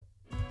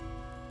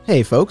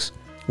Hey folks,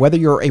 whether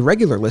you're a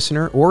regular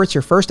listener or it's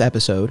your first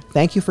episode,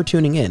 thank you for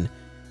tuning in.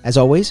 As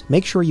always,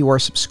 make sure you are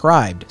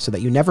subscribed so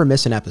that you never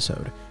miss an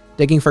episode.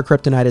 Digging for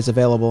Kryptonite is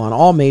available on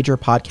all major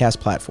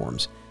podcast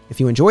platforms. If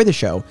you enjoy the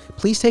show,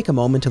 please take a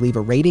moment to leave a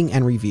rating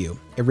and review.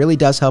 It really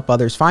does help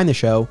others find the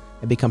show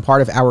and become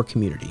part of our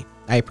community.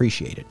 I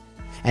appreciate it.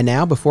 And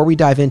now, before we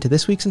dive into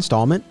this week's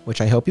installment, which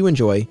I hope you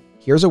enjoy,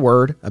 here's a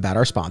word about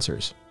our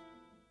sponsors.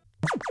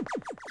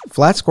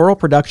 Flat Squirrel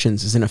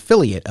Productions is an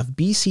affiliate of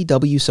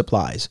BCW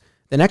Supplies.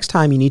 The next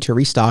time you need to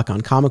restock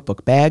on comic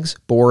book bags,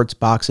 boards,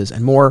 boxes,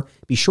 and more,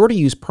 be sure to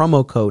use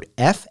promo code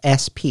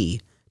FSP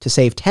to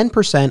save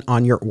 10%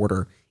 on your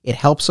order. It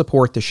helps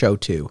support the show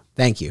too.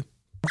 Thank you.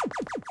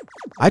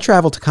 I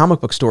traveled to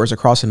comic book stores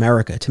across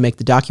America to make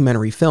the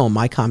documentary film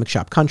My Comic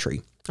Shop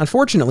Country.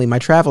 Unfortunately, my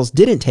travels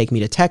didn't take me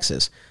to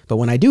Texas, but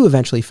when I do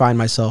eventually find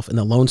myself in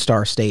the Lone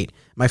Star State,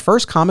 my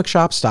first comic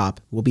shop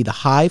stop will be the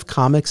Hive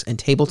Comics and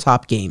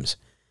Tabletop Games.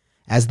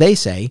 As they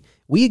say,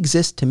 we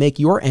exist to make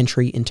your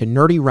entry into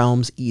nerdy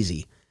realms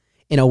easy.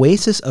 An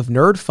oasis of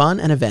nerd fun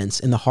and events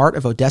in the heart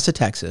of Odessa,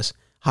 Texas,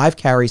 Hive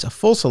carries a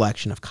full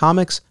selection of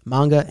comics,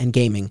 manga, and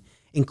gaming,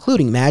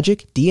 including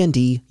Magic,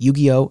 D&D,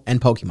 Yu-Gi-Oh!,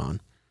 and Pokemon.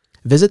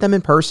 Visit them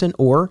in person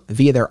or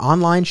via their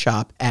online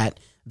shop at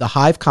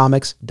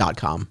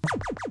thehivecomics.com.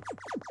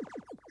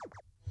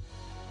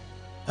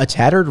 A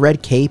tattered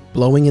red cape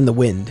blowing in the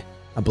wind,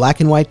 a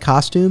black and white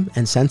costume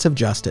and sense of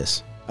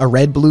justice, a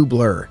red-blue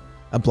blur,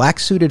 a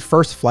black-suited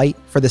first flight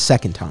for the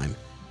second time.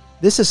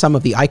 This is some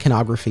of the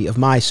iconography of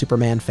my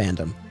Superman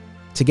fandom.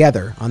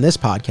 Together, on this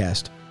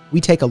podcast,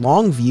 we take a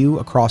long view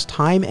across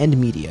time and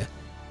media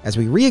as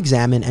we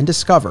re-examine and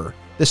discover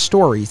the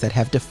stories that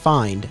have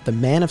defined the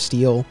Man of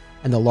Steel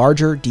and the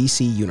larger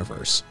DC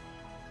universe.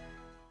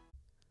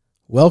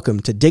 Welcome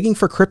to Digging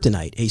for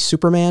Kryptonite, a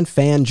Superman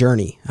fan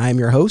journey. I am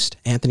your host,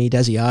 Anthony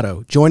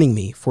Desiato. Joining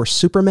me for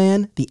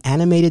Superman, the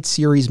Animated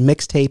Series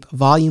Mixtape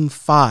Volume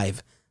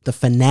 5, the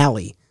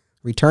finale,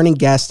 returning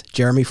guest,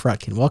 Jeremy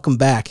Frutkin. Welcome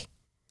back.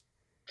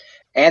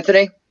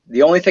 Anthony,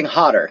 the only thing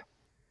hotter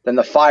than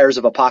the fires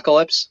of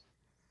Apocalypse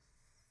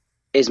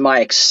is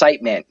my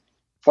excitement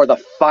for the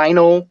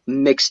final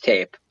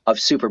mixtape of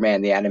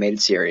Superman, the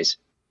Animated Series.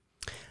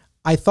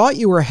 I thought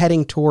you were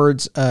heading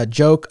towards a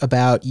joke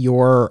about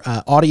your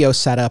audio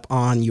setup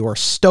on your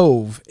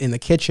stove in the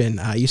kitchen.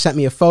 You sent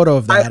me a photo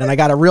of that, and I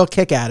got a real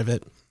kick out of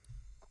it.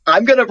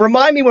 I'm going to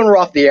remind me when we're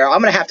off the air. I'm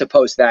going to have to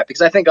post that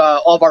because I think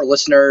all of our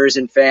listeners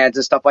and fans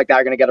and stuff like that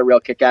are going to get a real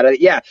kick out of it.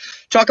 Yeah,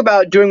 talk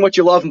about doing what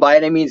you love and by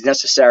any means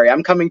necessary.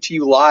 I'm coming to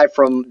you live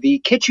from the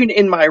kitchen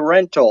in my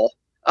rental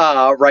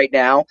right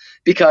now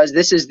because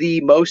this is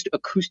the most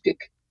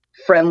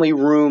acoustic-friendly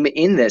room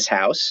in this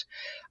house.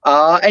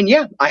 And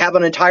yeah, I have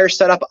an entire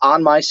setup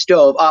on my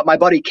stove. My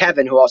buddy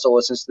Kevin, who also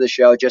listens to the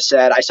show, just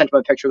said, I sent him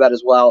a picture of that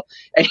as well.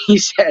 And he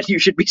said, you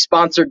should be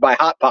sponsored by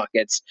Hot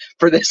Pockets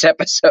for this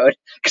episode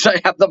because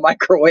I have the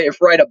microwave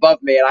right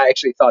above me. And I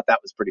actually thought that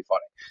was pretty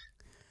funny.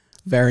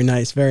 Very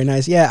nice. Very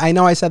nice. Yeah, I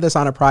know I said this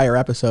on a prior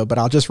episode, but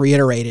I'll just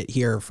reiterate it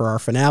here for our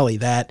finale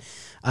that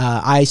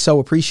I so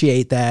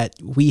appreciate that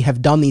we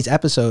have done these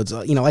episodes.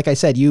 You know, like I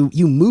said, you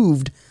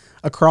moved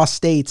across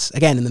states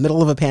again in the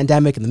middle of a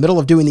pandemic, in the middle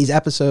of doing these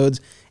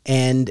episodes,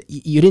 and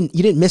you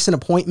didn't miss an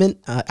appointment.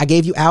 I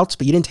gave you outs,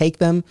 but you didn't take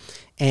them,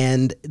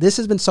 and this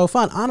has been so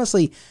fun.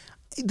 Honestly,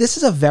 this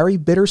is a very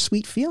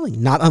bittersweet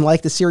feeling, not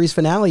unlike the series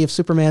finale of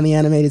Superman the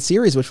Animated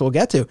Series, which we'll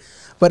get to,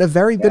 but a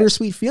very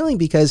bittersweet feeling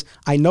because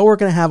I know we're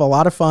going to have a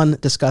lot of fun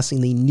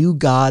discussing the New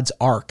Gods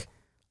arc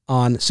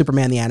on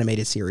Superman the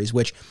Animated Series,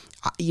 which,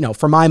 you know,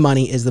 for my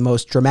money is the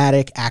most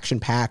dramatic,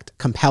 action-packed,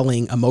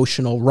 compelling,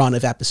 emotional run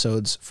of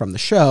episodes from the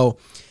show.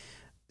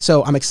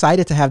 So I'm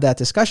excited to have that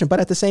discussion, but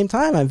at the same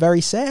time, I'm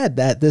very sad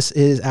that this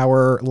is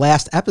our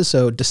last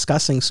episode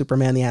discussing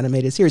Superman the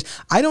Animated Series.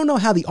 I don't know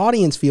how the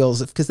audience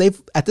feels because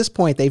at this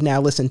point, they've now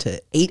listened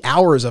to 8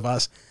 hours of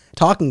us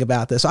talking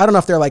about this. So I don't know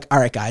if they're like, all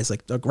right, guys,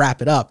 like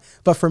wrap it up.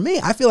 But for me,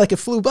 I feel like it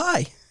flew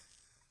by.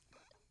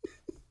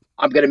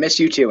 I'm going to miss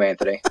you too,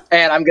 Anthony.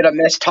 And I'm going to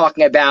miss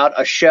talking about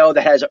a show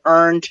that has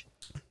earned,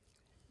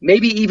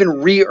 maybe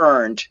even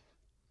re-earned,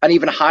 an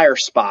even higher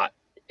spot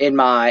in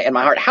my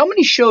heart. How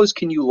many shows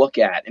can you look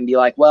at and be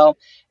like, well,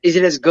 is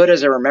it as good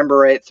as I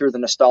remember it through the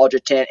nostalgia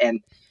tint?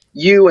 And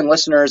you and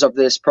listeners of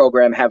this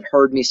program have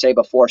heard me say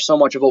before, so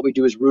much of what we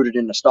do is rooted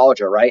in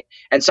nostalgia, right?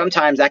 And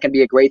sometimes that can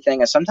be a great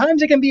thing, and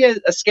sometimes it can be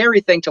a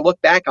scary thing to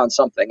look back on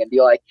something and be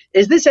like,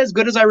 is this as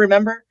good as I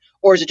remember?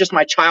 Or is it just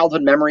my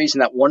childhood memories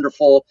and that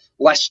wonderful,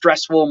 less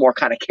stressful, more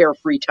kind of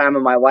carefree time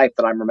in my life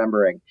that I'm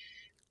remembering?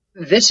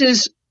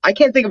 I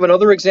can't think of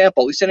another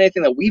example, at least in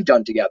anything that we've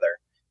done together,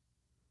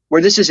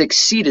 where this has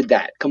exceeded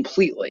that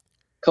completely.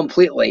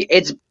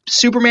 It's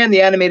Superman,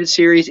 the Animated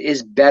Series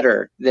is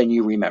better than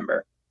you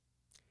remember.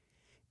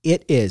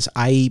 It is.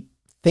 I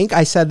think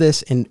I said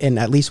this in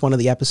at least one of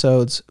the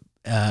episodes,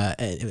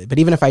 but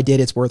even if I did,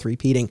 it's worth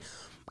repeating.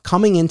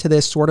 Coming into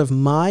this, sort of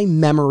my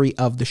memory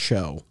of the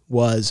show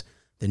was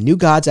the New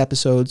Gods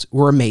episodes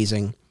were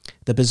amazing.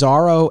 The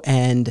Bizarro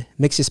and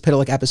Mixus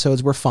Pitalik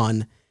episodes were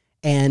fun.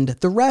 And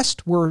the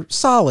rest were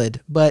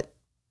solid, but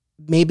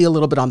maybe a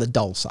little bit on the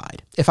dull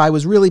side, if I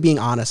was really being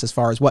honest as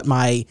far as what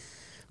my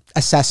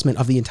assessment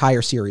of the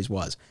entire series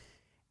was.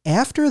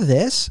 After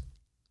this,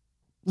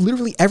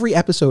 literally every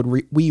episode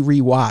we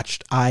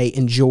rewatched, I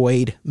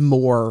enjoyed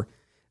more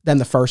than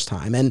the first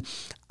time. And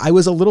I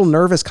was a little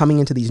nervous coming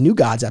into these New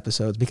Gods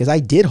episodes because I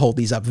did hold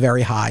these up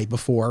very high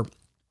before.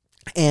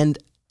 And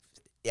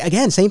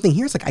again, same thing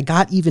here. It's like I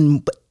got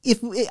even, if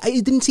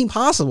it didn't seem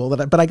possible,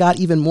 but I got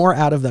even more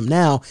out of them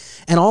now.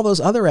 And all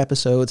those other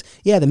episodes,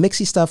 yeah, the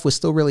Mixie stuff was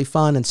still really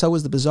fun, and so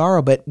was the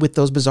Bizarro. But with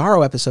those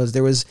Bizarro episodes,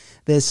 there was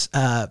this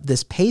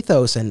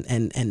pathos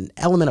and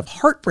element of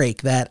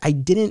heartbreak that I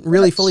didn't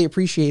really fully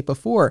appreciate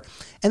before.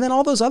 And then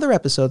all those other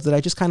episodes that I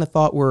just kind of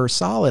thought were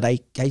solid, I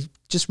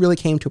just really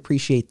came to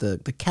appreciate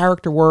the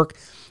character work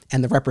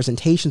and the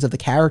representations of the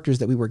characters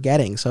that we were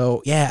getting.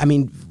 So yeah, I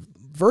mean,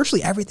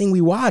 virtually everything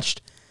we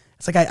watched,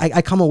 it's like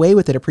I come away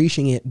with it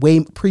appreciating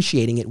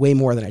it way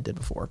more than I did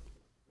before.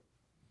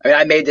 I mean,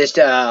 I made this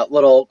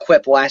little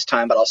quip last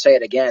time, but I'll say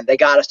it again. They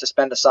got us to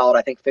spend a solid,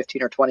 I think,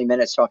 15 or 20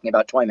 minutes talking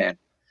about Toyman.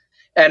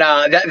 And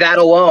that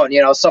alone,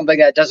 something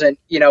that doesn't,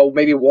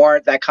 maybe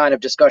warrant that kind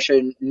of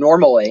discussion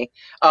normally.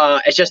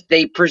 It's just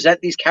they present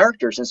these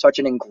characters in such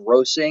an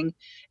engrossing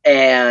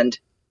and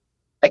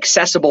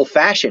accessible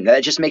fashion that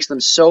it just makes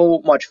them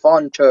so much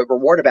fun to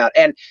reward about.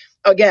 And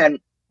again,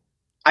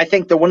 I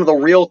think that one of the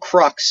real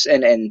crux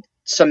and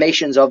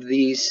summations of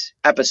these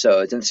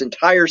episodes and this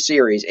entire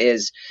series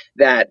is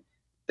that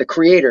the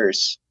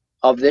creators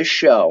of this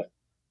show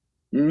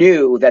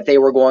knew that they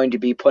were going to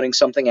be putting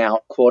something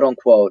out, quote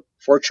unquote,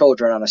 for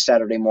children on a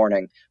Saturday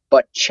morning,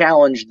 but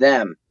challenged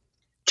them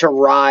to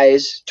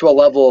rise to a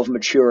level of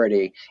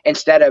maturity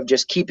instead of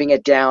just keeping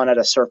it down at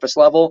a surface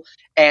level.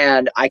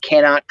 And I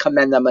cannot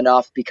commend them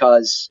enough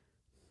because,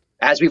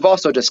 as we've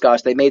also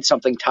discussed, they made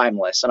something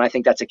timeless. And I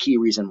think that's a key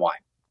reason why.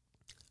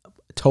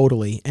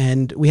 Totally.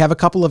 And we have a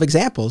couple of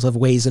examples of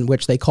ways in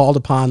which they called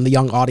upon the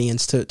young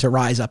audience to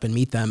rise up and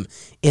meet them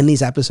in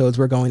these episodes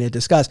we're going to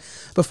discuss.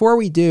 Before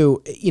we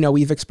do,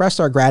 we've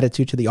expressed our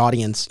gratitude to the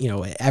audience,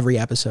 every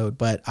episode,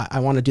 but I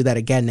want to do that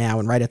again now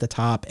and right at the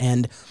top.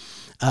 And,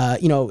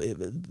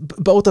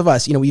 both of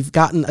us, we've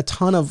gotten a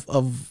ton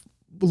of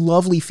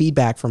lovely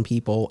feedback from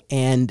people,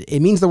 and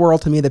it means the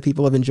world to me that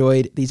people have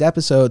enjoyed these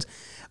episodes.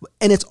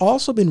 And it's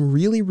also been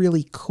really,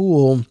 really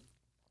cool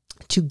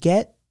to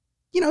get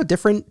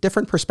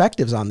different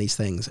perspectives on these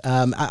things.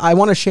 I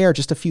want to share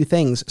just a few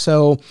things.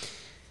 So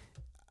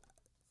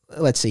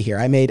let's see here.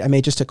 I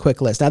made just a quick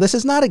list. Now, this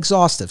is not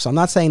exhaustive, so I'm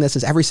not saying this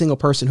is every single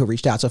person who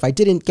reached out. So if I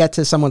didn't get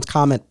to someone's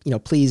comment,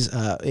 please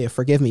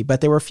forgive me.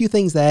 But there were a few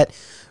things that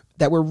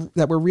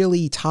were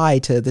really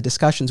tied to the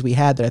discussions we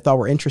had that I thought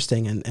were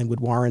interesting and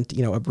would warrant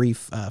a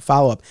brief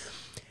follow-up.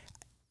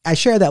 I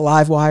shared that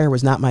Livewire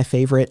was not my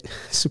favorite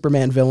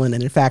Superman villain,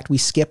 and in fact, we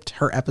skipped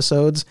her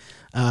episodes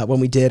when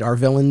we did our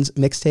villains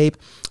mixtape.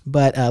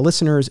 But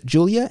listeners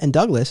Julia and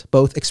Douglas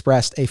both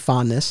expressed a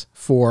fondness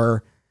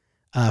for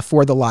the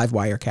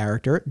Livewire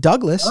character.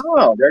 Douglas,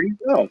 oh, there you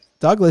go.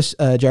 Douglas,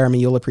 Jeremy,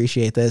 you'll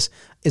appreciate this,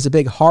 is a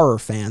big horror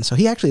fan, so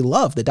he actually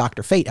loved the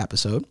Dr. Fate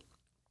episode.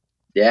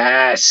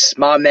 Yes,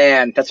 my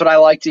man. That's what I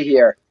like to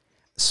hear.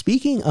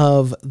 Speaking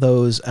of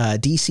those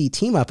DC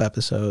team-up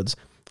episodes,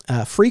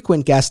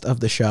 frequent guest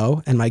of the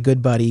show and my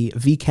good buddy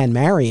V. Ken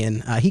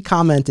Marion, he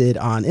commented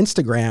on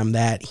Instagram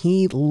that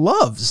he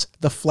loves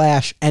the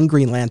Flash and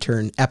Green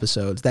Lantern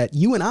episodes that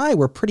you and I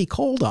were pretty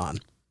cold on.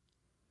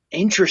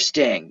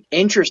 Interesting.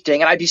 And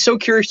I'd be so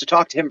curious to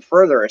talk to him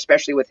further,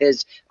 especially with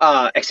his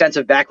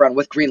extensive background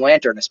with Green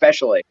Lantern,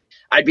 especially.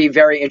 I'd be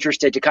very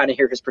interested to kind of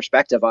hear his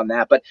perspective on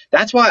that. But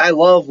that's why I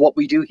love what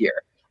we do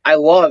here. I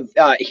love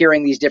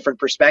hearing these different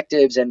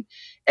perspectives and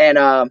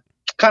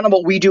kind of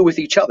what we do with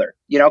each other,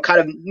 kind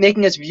of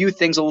making us view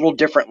things a little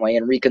differently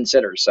and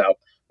reconsider. So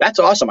that's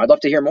awesome. I'd love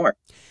to hear more.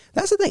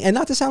 That's the thing. And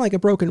not to sound like a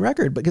broken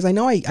record, because I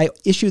know I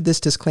issued this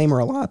disclaimer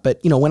a lot, but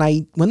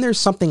when there's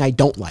something I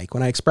don't like,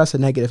 when I express a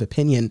negative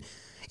opinion,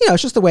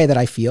 it's just the way that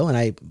I feel, and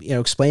I,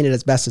 explain it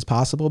as best as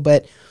possible.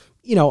 But,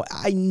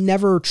 I'm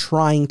never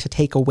trying to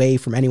take away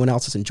from anyone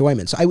else's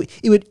enjoyment. So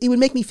it would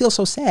make me feel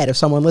so sad if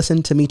someone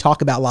listened to me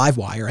talk about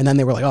Livewire and then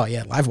they were like, oh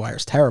yeah, Livewire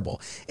is terrible.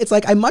 It's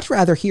like, I'd much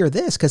rather hear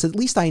this, because at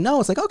least I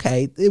know it's like,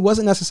 okay, it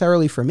wasn't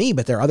necessarily for me,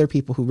 but there are other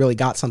people who really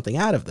got something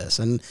out of this.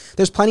 And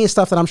there's plenty of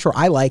stuff that I'm sure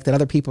I like that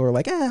other people are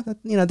like,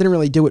 didn't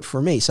really do it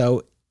for me.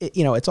 So,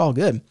 it's all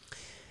good.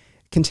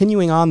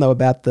 Continuing on, though,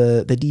 about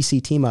the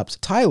DC team-ups,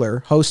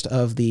 Tyler, host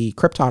of the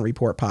Krypton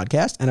Report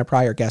podcast and a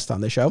prior guest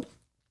on the show,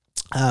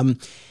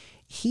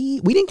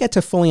 we didn't get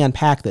to fully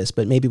unpack this,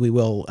 but maybe we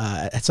will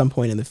at some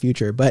point in the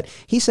future. But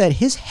he said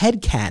his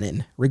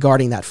headcanon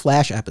regarding that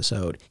Flash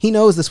episode, he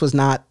knows this was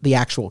not the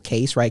actual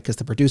case, right? Because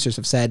the producers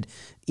have said,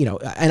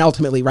 and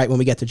ultimately, right, when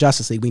we get to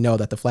Justice League, we know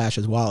that the Flash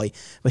is Wally.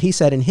 But he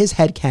said in his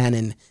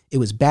headcanon, it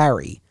was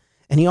Barry.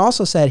 And he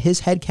also said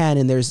his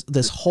headcanon, there's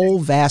this whole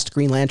vast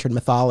Green Lantern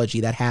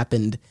mythology that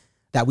happened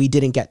that we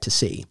didn't get to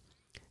see.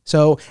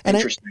 So, and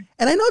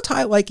I know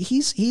Ty, like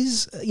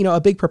he's a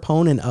big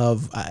proponent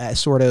of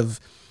sort of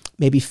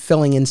maybe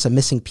filling in some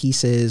missing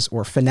pieces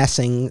or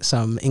finessing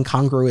some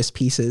incongruous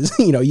pieces,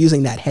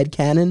 using that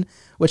headcanon,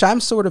 which I'm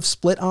sort of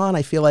split on.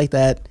 I feel like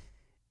that,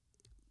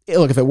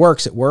 look, if it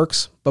works, it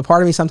works. But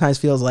part of me sometimes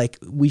feels like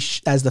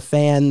as the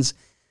fans,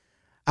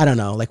 I don't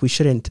know, like we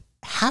shouldn't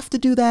have to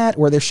do that,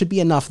 or there should be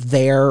enough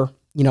there,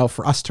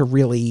 for us to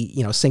really,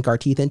 sink our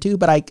teeth into.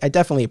 But I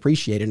definitely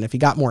appreciate it. And if you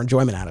got more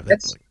enjoyment out of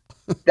it.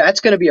 That's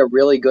going to be a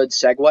really good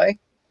segue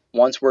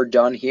once we're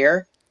done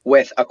here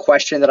with a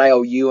question that I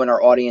owe you and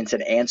our audience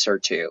an answer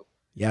to.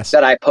 Yes.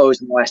 That I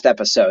posed in the last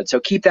episode. So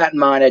keep that in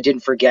mind. I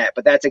didn't forget,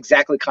 but that's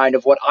exactly kind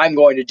of what I'm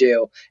going to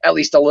do, at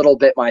least a little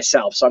bit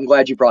myself. So I'm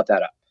glad you brought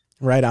that up.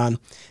 Right on.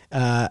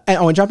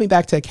 And jumping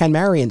back to Ken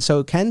Marion.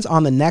 So Ken's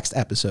on the next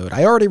episode.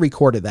 I already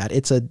recorded that.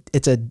 It's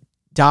a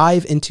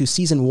dive into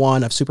season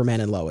 1 of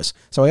Superman and Lois.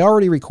 So I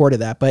already recorded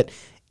that, but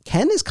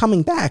Ken is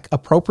coming back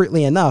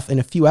appropriately enough in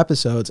a few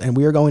episodes, and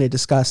we are going to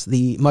discuss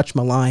the much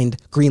maligned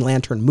Green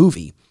Lantern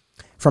movie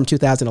from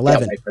 2011.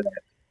 Can't wait for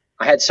that.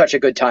 I had such a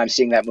good time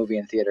seeing that movie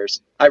in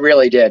theaters. I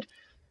really did.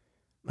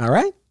 All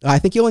right. I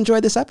think you'll enjoy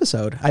this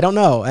episode. I don't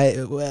know.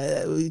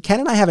 Ken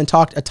and I haven't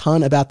talked a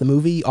ton about the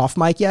movie off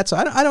mic yet, so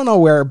I don't know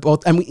where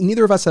both, and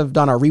neither of us have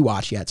done our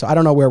rewatch yet, so I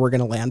don't know where we're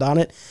going to land on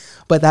it,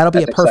 but that'll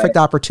be a perfect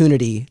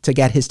opportunity to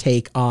get his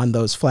take on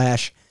those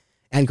Flash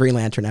and Green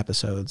Lantern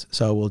episodes.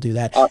 So we'll do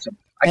that. Awesome.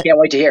 I can't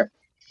wait to hear.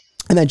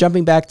 And then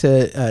jumping back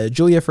to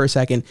Julia for a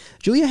second,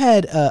 Julia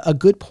had a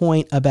good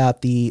point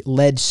about the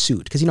lead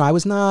suit, because I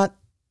was not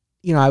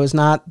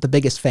the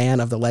biggest fan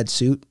of the lead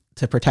suit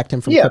to protect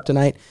him from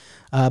kryptonite.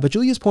 But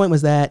Julia's point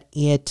was that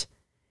it,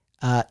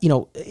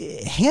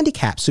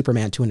 handicaps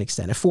Superman to an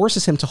extent. It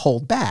forces him to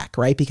hold back,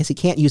 right? Because he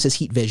can't use his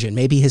heat vision.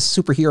 Maybe his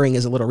super hearing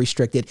is a little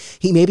restricted.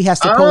 He maybe has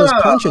to pull his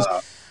punches,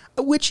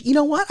 which, you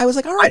know what? I was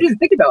like, all right. I didn't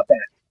think about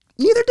that.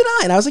 Neither did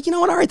I. And I was like, you know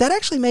what? All right. That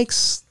actually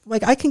makes,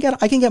 like, I can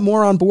get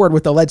more on board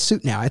with the lead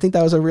suit now. I think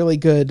that was a really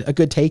good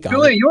take on it.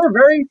 Julia, you were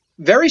very,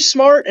 very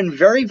smart and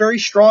very, very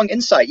strong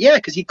insight. Yeah,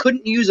 because he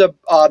couldn't use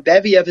a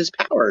bevy of his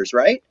powers,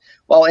 right?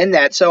 Well, in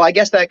that. So I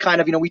guess that kind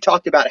of, we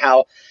talked about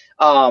how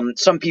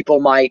some people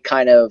might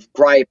kind of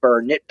gripe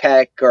or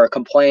nitpick or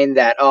complain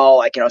that,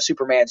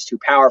 Superman's too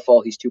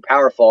powerful. He's too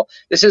powerful.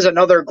 This is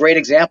another great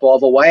example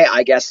of a way,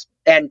 I guess.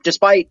 And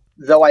despite,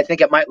 though I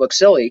think it might look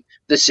silly,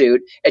 the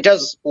suit, it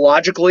does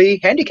logically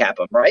handicap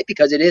him, right?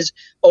 Because it is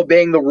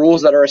obeying the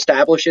rules that are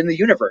established in the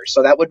universe.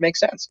 So that would make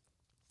sense.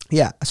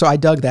 Yeah. So I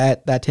dug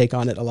that take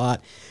on it a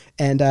lot.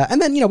 And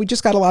then, we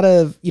just got a lot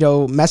of,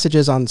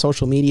 messages on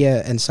social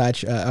media and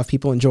such of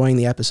people enjoying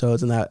the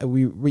episodes, and that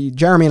we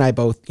Jeremy and I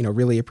both,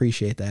 really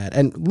appreciate that.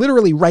 And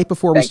literally right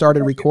before we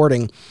started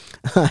recording,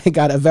 I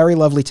got a very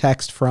lovely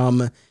text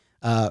from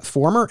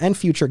former and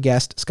future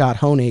guest Scott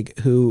Honig,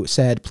 who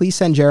said, "Please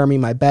send Jeremy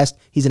my best.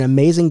 He's an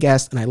amazing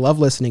guest and I love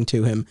listening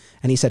to him."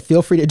 And he said,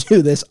 "Feel free to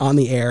do this on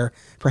the air.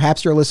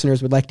 Perhaps your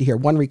listeners would like to hear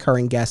one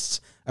recurring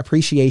guest's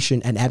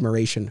appreciation and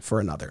admiration for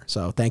another."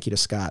 So thank you to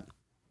Scott.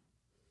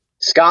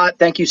 Scott,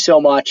 thank you so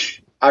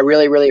much. I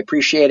really, really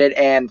appreciate it.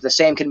 And the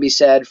same can be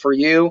said for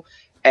you.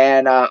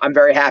 And I'm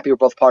very happy we're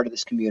both part of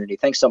this community.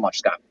 Thanks so much,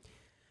 Scott.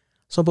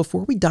 So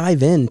before we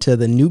dive into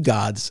the New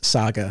Gods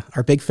saga,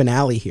 our big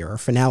finale here, our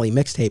finale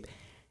mixtape,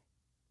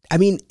 I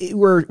mean,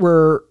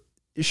 we're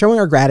showing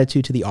our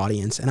gratitude to the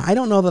audience. And I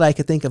don't know that I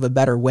could think of a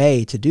better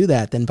way to do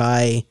that than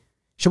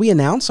should we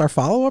announce our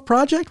follow-up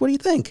project? What do you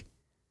think?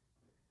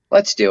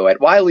 Let's do it.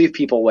 Why leave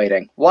people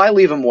waiting? Why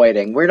leave them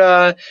waiting?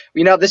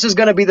 This is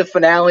going to be the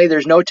finale.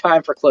 There's no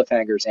time for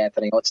cliffhangers,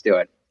 Anthony. Let's do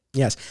it.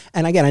 Yes.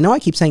 And again, I know I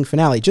keep saying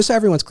finale, just so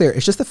everyone's clear.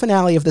 It's just the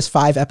finale of this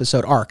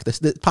 5-episode arc.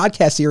 The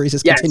podcast series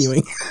is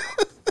continuing.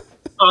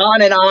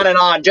 On and on and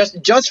on.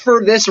 Just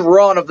for this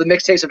run of the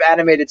Mixtapes of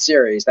Animated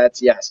Series.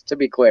 That's, yes, to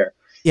be clear.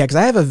 Yeah, because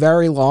I have a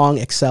very long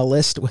Excel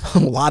list with a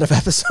lot of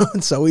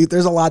episodes, so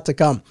there's a lot to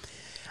come.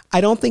 I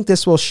don't think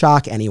this will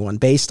shock anyone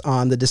based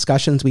on the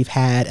discussions we've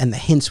had and the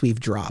hints we've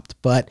dropped,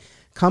 but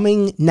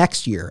coming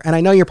next year, and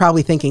I know you're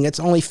probably thinking it's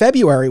only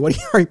February, what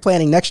are you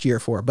planning next year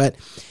for? But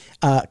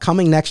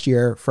coming next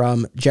year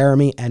from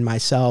Jeremy and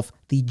myself,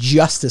 the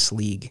Justice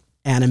League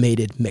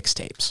animated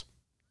mixtapes.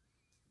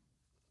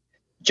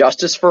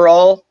 Justice for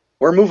all.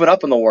 We're moving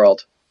up in the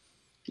world.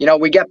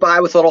 We get by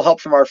with a little help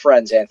from our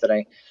friends,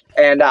 Anthony.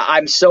 And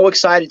I'm so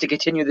excited to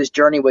continue this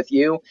journey with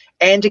you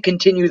and to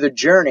continue the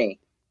journey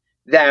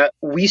that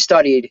we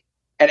studied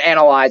and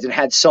analyzed and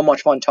had so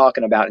much fun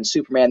talking about in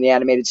Superman the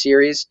Animated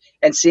Series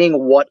and seeing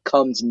what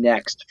comes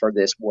next for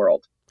this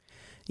world.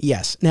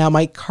 Yes. Now,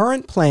 my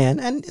current plan,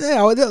 and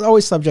it's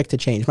always subject to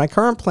change, my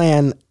current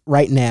plan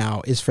right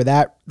now is for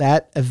that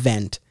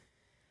event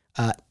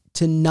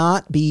to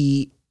not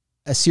be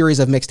a series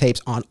of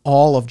mixtapes on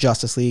all of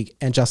Justice League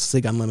and Justice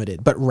League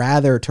Unlimited, but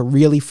rather to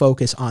really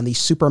focus on the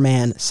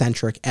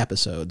Superman-centric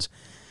episodes.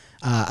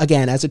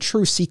 Again, as a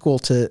true sequel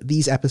to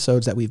these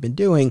episodes that we've been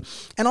doing,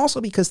 and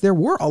also because there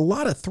were a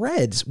lot of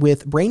threads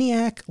with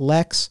Brainiac,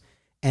 Lex,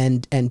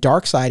 and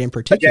Darkseid in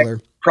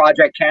particular.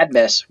 Project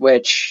Cadmus,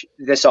 which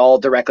this all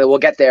directly, we'll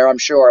get there, I'm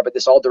sure, but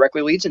this all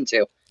directly leads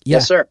into. Yeah,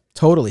 Yes, sir.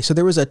 totally. So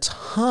there was a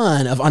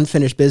ton of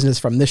unfinished business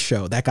from this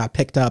show that got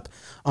picked up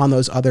on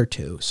those other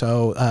two.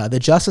 So the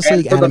Justice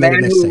League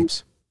animated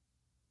mixtapes.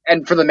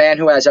 And for the Man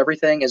Who Has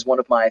Everything is one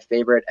of my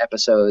favorite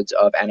episodes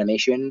of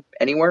animation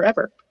anywhere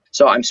ever.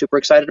 So I'm super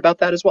excited about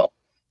that as well.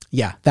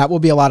 Yeah, that will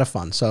be a lot of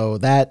fun. So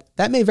that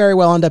may very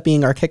well end up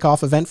being our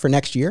kickoff event for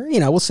next year. You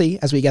know, we'll see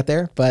as we get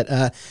there.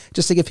 But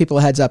just to give people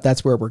a heads up,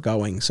 that's where we're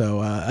going.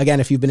 So again,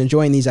 if you've been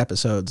enjoying these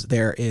episodes,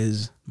 there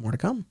is more to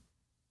come.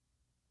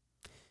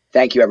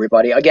 Thank you,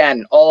 everybody.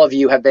 Again, all of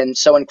you have been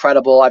so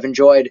incredible. I've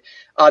enjoyed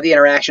the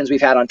interactions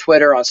we've had on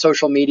Twitter, on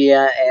social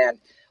media, and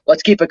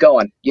let's keep it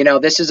going. You know,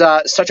 this is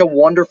such a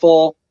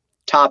wonderful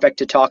topic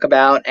to talk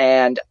about,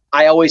 and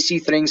I always see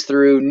things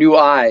through new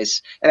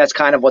eyes, and that's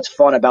kind of what's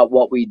fun about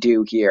what we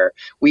do here.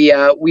 We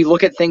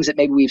look at things that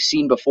maybe we've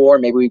seen before,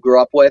 maybe we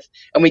grew up with,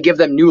 and we give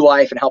them new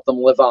life and help them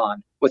live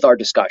on with our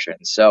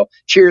discussions. So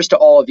cheers to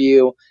all of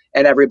you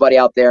and everybody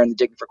out there in the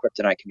Digging for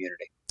Kryptonite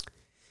community.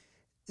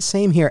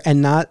 Same here,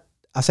 and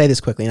I'll say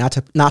this quickly,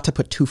 not to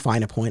put too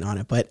fine a point on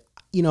it, but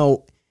you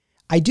know,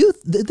 I do.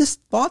 This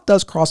thought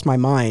does cross my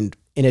mind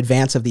in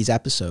advance of these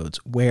episodes,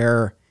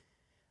 where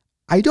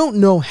I don't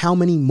know how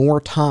many more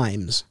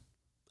times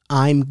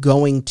I'm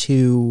going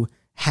to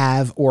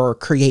have or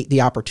create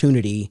the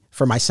opportunity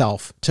for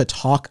myself to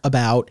talk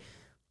about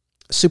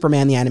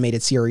Superman the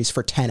Animated Series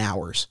for 10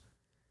 hours.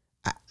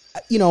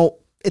 You know,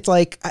 it's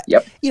like,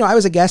 yep. You know, I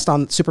was a guest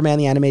on Superman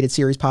the Animated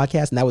Series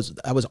podcast, and that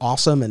was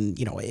awesome. And,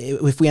 you know,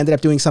 if we ended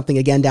up doing something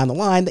again down the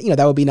line, you know,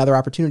 that would be another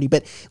opportunity.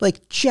 But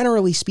like,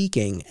 generally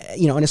speaking,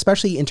 you know, and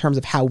especially in terms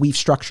of how we've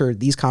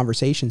structured these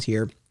conversations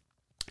here,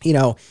 you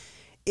know,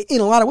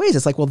 in a lot of ways,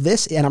 it's like, well,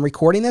 this, and I'm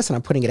recording this and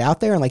I'm putting it out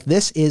there, and like,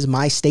 this is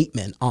my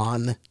statement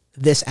on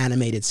this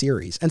animated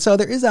series. And so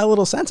there is that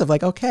little sense of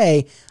like,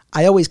 okay,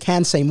 I always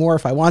can say more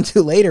if I want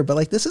to later, but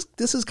like, this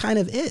is kind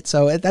of it.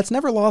 So that's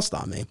never lost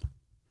on me.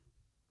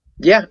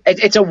 Yeah,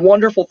 it's a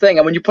wonderful thing.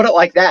 And when you put it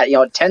like that, you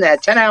know, 10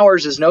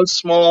 hours is no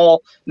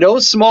small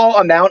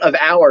amount of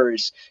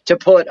hours to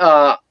put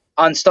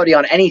on study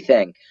on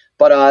anything.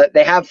 But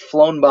they have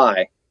flown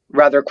by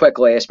rather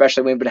quickly,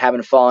 especially when we've been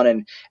having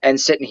fun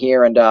and sitting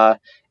here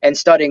and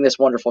studying this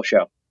wonderful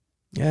show.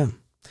 Yeah,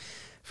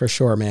 for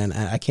sure, man.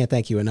 I can't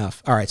thank you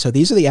enough. All right, so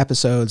these are the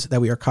episodes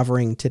that we are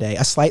covering today.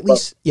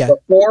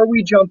 Before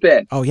we jump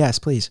in. Oh, yes,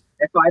 please.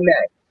 If I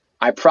may.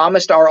 I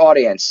promised our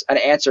audience an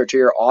answer to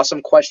your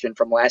awesome question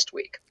from last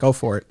week. Go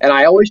for it. And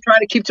I always try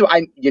to keep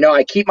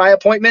I keep my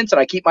appointments and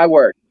I keep my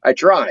word. I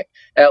try,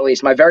 at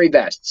least, my very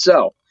best.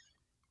 So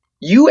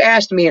you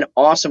asked me an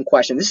awesome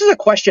question. This is a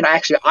question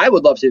I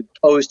would love to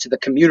pose to the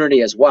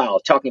community as well,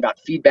 talking about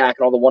feedback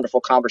and all the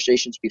wonderful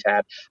conversations we've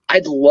had.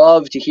 I'd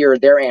love to hear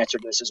their answer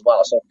to this as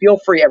well. So feel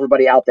free,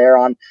 everybody out there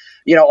on,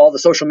 you know, all the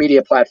social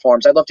media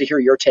platforms. I'd love to hear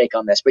your take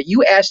on this. But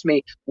you asked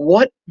me,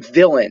 what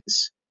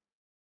villains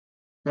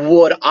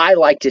would I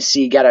like to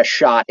see get a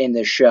shot in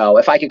this show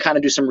if I could kind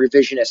of do some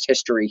revisionist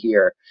history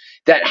here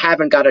that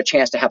haven't got a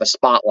chance to have a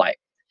spotlight?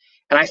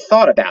 And I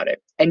thought about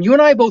it. And you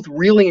and I both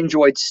really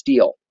enjoyed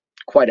Steel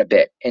quite a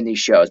bit in these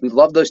shows. We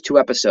love those 2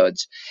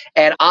 episodes.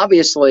 And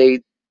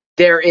obviously,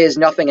 there is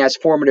nothing as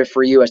formative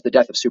for you as the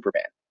death of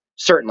Superman.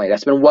 Certainly,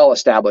 that's been well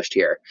established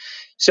here.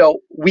 So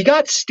we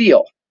got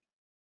Steel.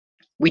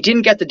 We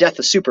didn't get the death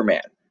of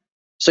Superman.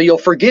 So you'll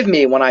forgive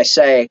me when I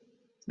say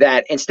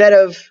that instead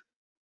of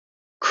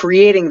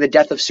creating the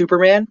death of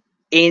Superman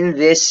in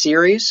this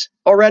series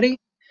already,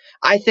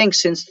 I think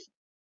since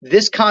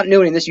this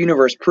continuity in this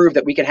universe proved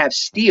that we can have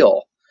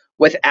Steel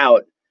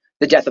without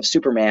the death of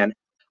Superman,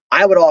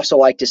 I would also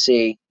like to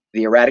see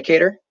the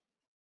Eradicator,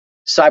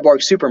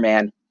 Cyborg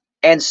Superman,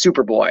 and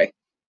Superboy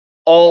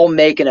all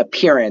make an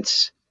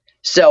appearance.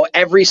 So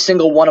every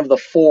single one of the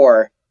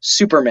 4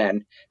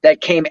 Supermen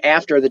that came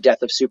after the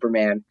death of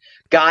Superman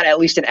got at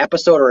least an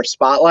episode or a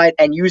spotlight,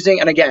 and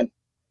again,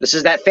 this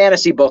is that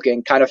fantasy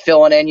booking, kind of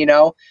filling in, you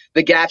know,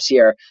 the gaps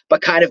here,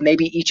 but kind of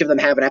maybe each of them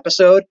have an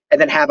episode and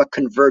then have a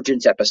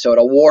convergence episode,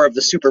 a War of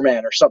the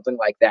Superman or something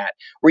like that,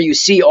 where you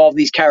see all of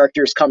these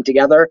characters come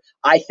together.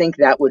 I think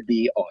that would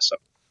be awesome.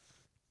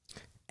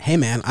 Hey,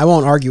 man, I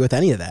won't argue with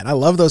any of that. I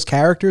love those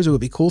characters. It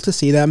would be cool to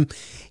see them.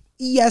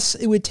 Yes,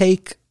 it would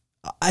take,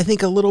 I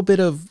think, a little bit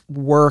of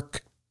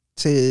work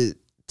to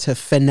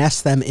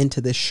finesse them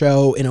into this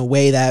show in a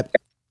way that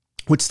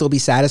would still be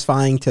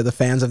satisfying to the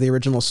fans of the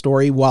original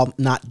story while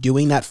not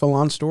doing that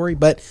full-on story.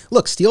 But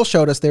look, Steel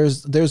showed us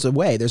there's a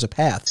way, there's a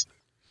path.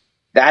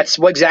 That's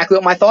exactly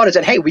what my thought is.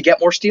 And hey, we get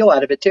more Steel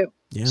out of it too.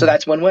 Yeah. So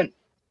that's win-win.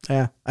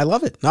 Yeah, I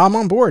love it. No, I'm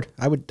on board.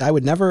 I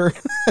would never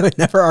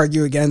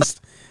argue against.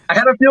 I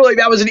had a feeling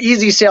that was an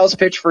easy sales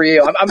pitch for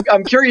you.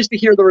 I'm curious to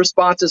hear the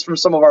responses from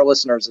some of our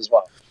listeners as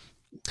well.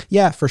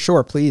 Yeah, for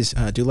sure. Please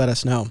do let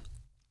us know.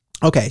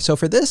 Okay, so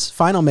for this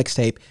final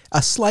mixtape,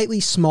 a slightly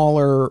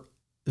smaller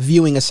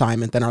viewing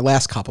assignment than our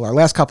last couple. Our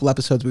last couple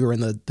episodes, we were in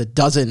the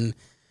dozen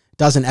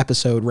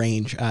episode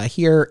range.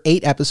 Here,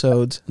 8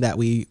 episodes that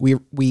we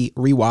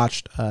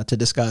rewatched to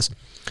discuss.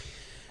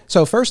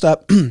 So first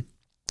up,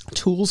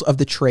 Tools of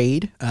the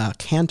trade.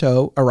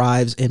 Kanto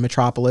arrives in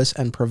Metropolis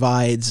and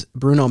provides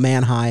Bruno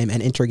Mannheim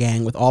and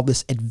Intergang with all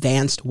this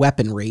advanced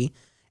weaponry.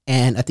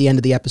 And at the end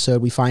of the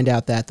episode, we find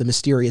out that the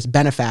mysterious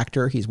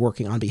benefactor he's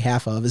working on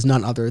behalf of is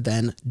none other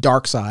than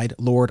Darkseid,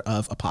 Lord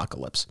of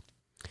Apocalypse.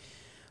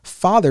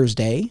 Father's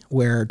Day,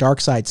 where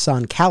Darkseid's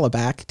son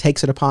Kalibak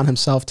takes it upon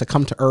himself to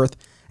come to Earth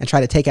and try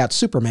to take out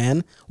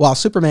Superman, while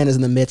Superman is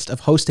in the midst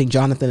of hosting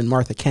Jonathan and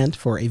Martha Kent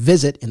for a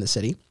visit in the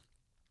city.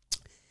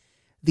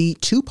 The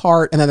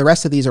two-part, and then the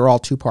rest of these are all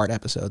two-part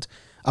episodes.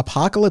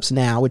 Apocalypse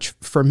Now, which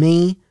for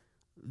me,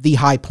 the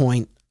high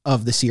point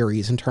of the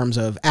series in terms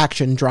of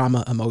action,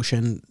 drama,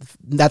 emotion.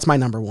 That's my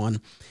number one.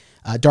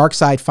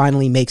 Darkseid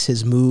finally makes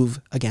his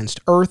move against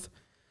Earth.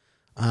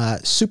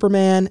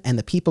 Superman and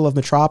the people of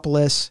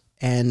Metropolis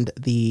and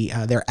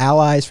their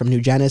allies from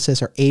New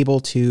Genesis are able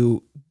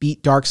to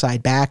beat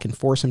Darkseid back and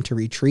force him to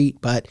retreat,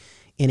 but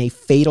in a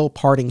fatal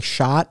parting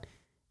shot,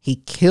 he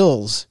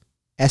kills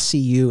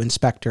SCU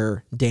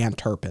Inspector Dan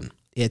Turpin.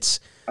 I'm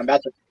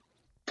about to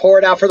pour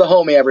it out for the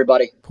homie,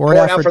 everybody. Pour it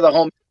out for the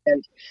homie.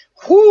 And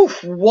whew,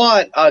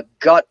 what a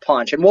gut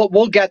punch. And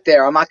we'll get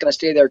there. I'm not going to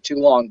stay there too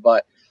long,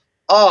 but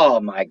oh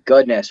my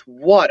goodness,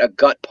 what a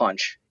gut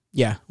punch.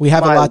 Yeah, we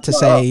have a lot to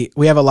say.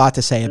 We have a lot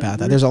to say about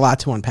that. There's a lot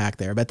to unpack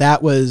there, but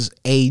that was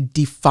a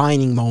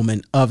defining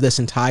moment of this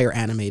entire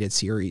animated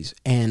series.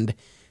 And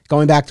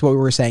going back to what we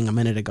were saying a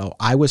minute ago,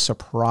 I was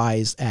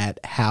surprised at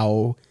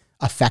how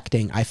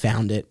affecting I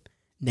found it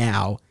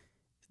now.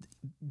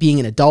 Being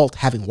an adult,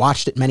 having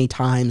watched it many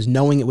times,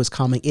 knowing it was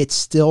coming, it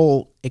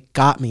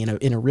got me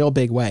in a real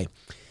big way.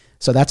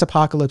 So that's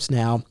Apocalypse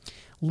Now.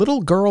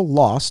 Little Girl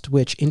Lost,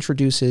 which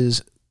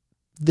introduces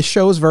the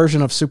show's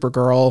version of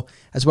Supergirl,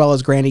 as well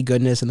as Granny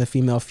Goodness and the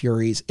Female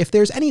Furies. If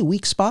there's any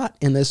weak spot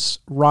in this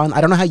run,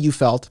 I don't know how you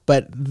felt,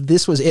 but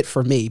this was it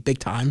for me, big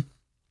time.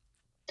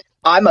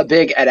 I'm a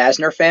big Ed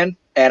Asner fan,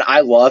 and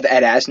I love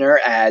Ed Asner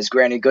as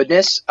Granny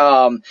Goodness.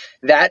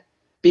 That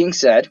being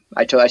said,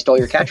 I stole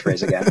your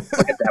catchphrase again.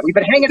 Look at that. We've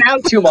been hanging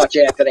out too much,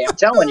 Anthony. I'm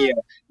telling you.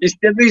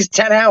 These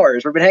 10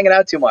 hours, we've been hanging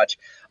out too much.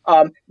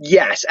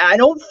 Yes, I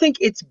don't think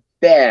it's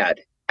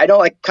bad. I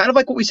know, kind of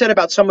like what we said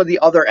about some of the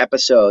other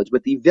episodes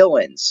with the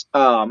villains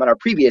on our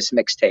previous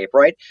mixtape,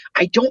 right?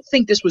 I don't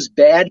think this was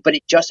bad, but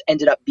it just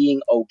ended up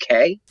being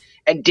okay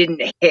and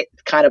didn't hit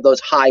kind of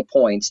those high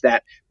points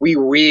that we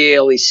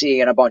really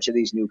see in a bunch of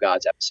these New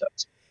Gods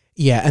episodes.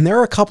 Yeah, and there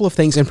are a couple of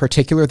things in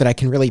particular that I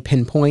can really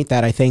pinpoint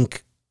that I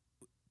think,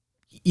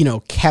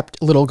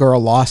 kept Little Girl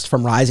Lost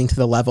from rising to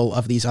the level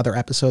of these other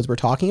episodes we're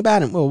talking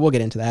about, and we'll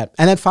get into that.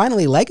 And then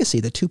finally,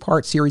 Legacy, the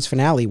two-part series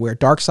finale, where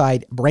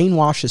Darkseid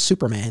brainwashes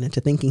Superman into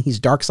thinking he's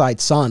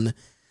Darkseid's son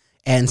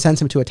and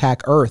sends him to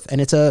attack Earth. And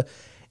it's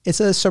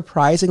a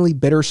surprisingly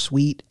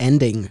bittersweet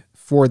ending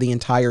for the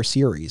entire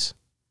series.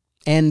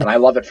 And I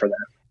love it for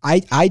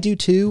that. I do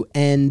too.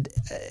 And,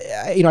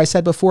 I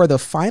said before, the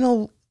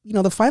final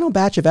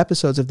batch of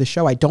episodes of the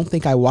show, I don't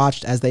think I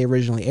watched as they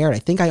originally aired. I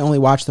think I only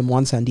watched them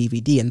once on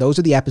DVD, and those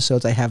are the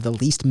episodes I have the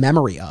least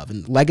memory of,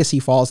 and Legacy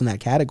falls in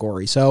that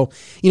category. So,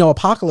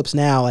 Apocalypse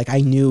Now,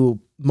 I knew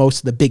most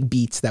of the big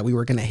beats that we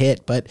were going to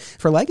hit, but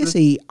for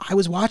Legacy, I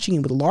was watching it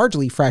with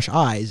largely fresh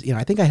eyes.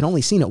 I think I had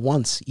only seen it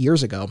once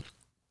years ago.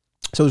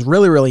 So it was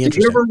really, really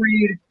interesting.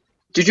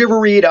 Did you ever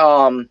read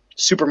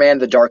Superman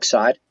the Dark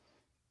Side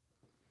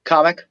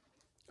comic?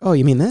 Oh,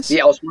 you mean this? The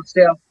Elseworlds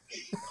Tale?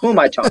 Who am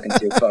I talking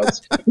to,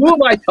 folks? Who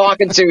am I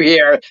talking to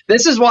here?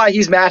 This is why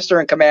he's master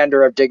and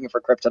commander of Digging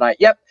for Kryptonite.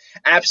 Yep,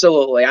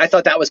 absolutely. I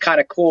thought that was kind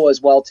of cool as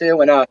well,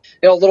 too. And, a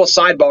little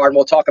sidebar, and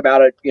we'll talk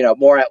about it,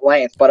 more at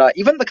length. But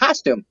even the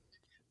costume,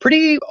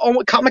 pretty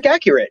comic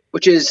accurate,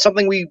 which is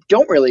something we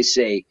don't really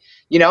see.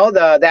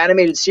 The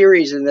animated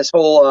series in this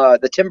whole,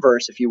 the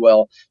Timverse, if you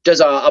will,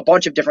 does a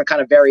bunch of different kind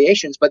of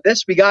variations. But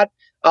this, we got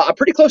a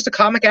pretty close to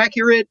comic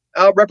accurate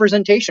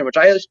representation, which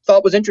I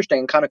thought was interesting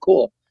and kind of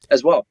cool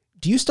as well.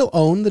 Do you still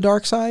own the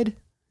Darkseid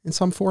in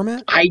some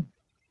format? I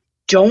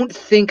don't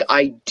think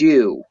I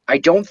do. I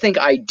don't think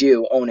I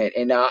do own it.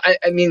 And I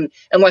mean,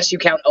 unless you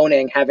count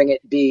having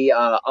it be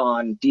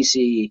on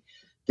DC,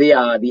 the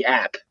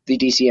app, the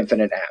DC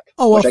Infinite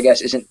app, which I guess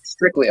isn't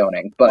strictly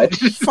owning. But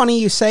funny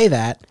you say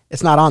that.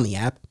 It's not on the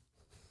app.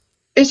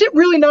 Is it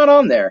really not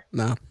on there?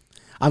 No,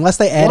 unless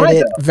they added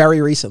it very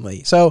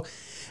recently. So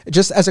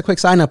just as a quick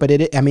sign up, but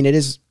it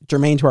is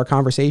germane to our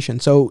conversation.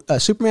 So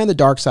Superman the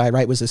Darkseid,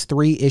 right, was this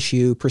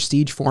 3-issue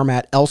prestige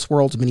format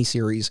Elseworlds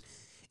miniseries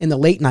in the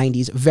late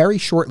 90s, very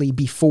shortly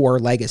before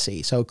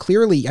Legacy. So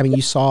clearly,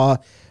 you saw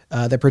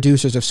the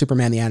producers of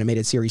Superman the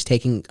Animated Series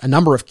taking a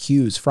number of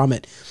cues from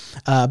it.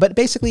 But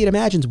basically it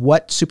imagines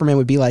what Superman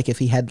would be like if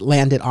he had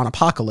landed on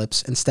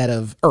Apokolips instead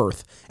of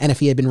Earth, and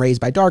if he had been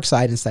raised by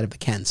Darkseid instead of the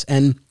Kents.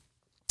 And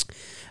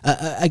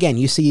again,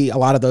 you see a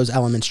lot of those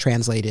elements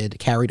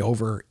carried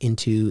over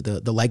into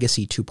the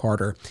Legacy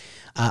two-parter.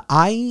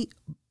 I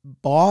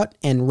bought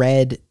and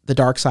read The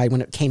Darkseid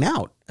when it came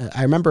out.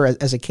 I remember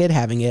as a kid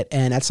having it,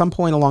 and at some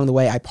point along the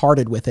way, I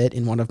parted with it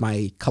in one of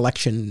my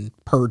collection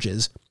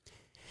purges.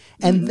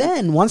 And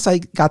then once I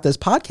got this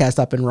podcast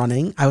up and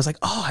running, I was like,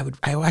 oh,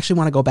 I actually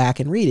want to go back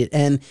and read it.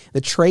 And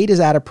the trade is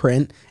out of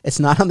print. It's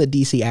not on the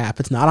DC app.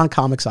 It's not on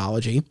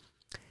Comixology.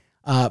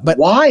 But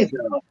why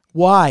though?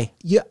 Why?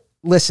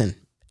 Listen,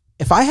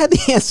 if I had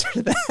the answer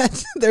to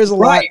that, there's a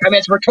lot. Right. I mean,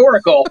 it's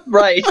rhetorical,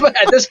 right? But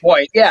at this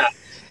point, yeah,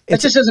 it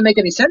just doesn't make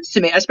any sense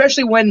to me,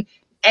 especially when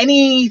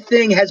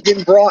anything has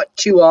been brought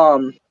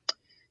to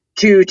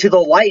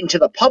the light and to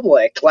the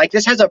public. Like,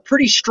 this has a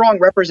pretty strong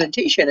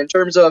representation in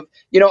terms of,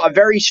 a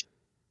very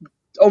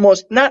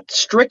almost not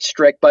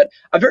strict, but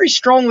a very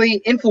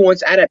strongly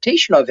influenced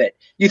adaptation of it.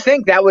 You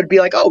think that would be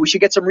like, oh, we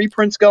should get some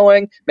reprints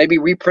going, maybe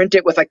reprint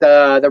it with like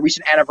the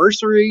recent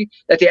anniversary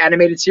that the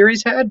animated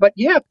series had. But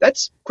yeah,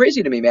 that's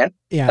crazy to me, man.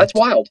 Yeah, that's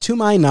wild. To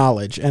my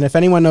knowledge, and if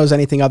anyone knows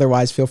anything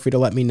otherwise, feel free to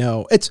let me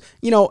know. It's,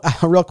 a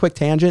real quick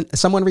tangent.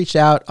 Someone reached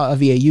out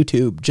via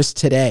YouTube just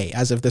today,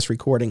 as of this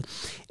recording,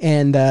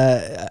 and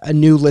a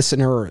new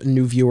listener, a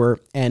new viewer,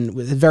 and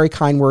with very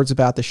kind words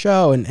about the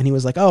show. And he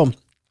was like, oh,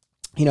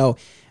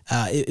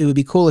 it would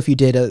be cool if you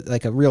did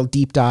a real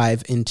deep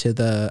dive into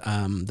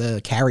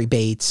the Cary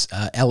Bates,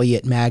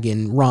 Elliot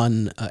Maggin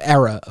run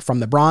era from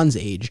the Bronze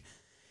Age.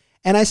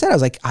 And I said,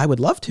 I would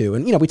love to.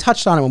 And, we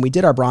touched on it when we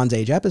did our Bronze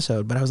Age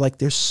episode, but I was like,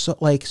 there's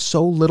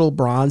so little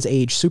Bronze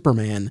Age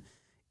Superman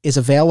is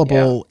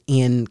available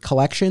in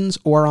collections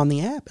or on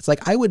the app. It's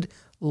like, I would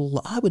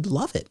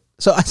love it.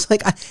 So I was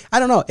like, I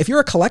don't know, if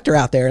you're a collector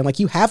out there and like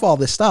you have all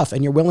this stuff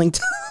and you're willing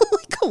to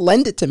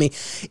lend it to me,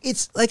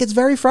 it's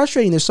very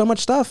frustrating. There's so much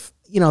stuff,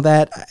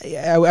 that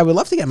I would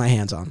love to get my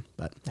hands on,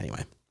 but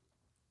anyway.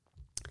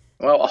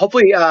 Well,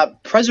 hopefully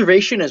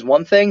preservation is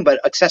one thing,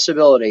 but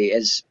accessibility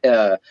is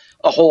a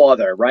whole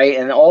other, right?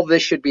 And all of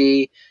this should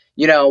be,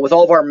 with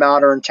all of our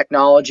modern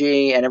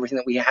technology and everything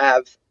that we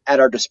have at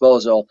our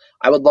disposal,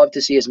 I would love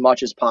to see as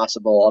much as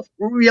possible of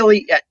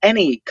really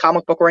any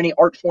comic book or any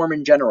art form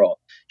in general.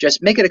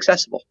 Just make it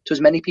accessible to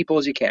as many people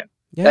as you can.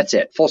 Yeah. That's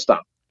it. Full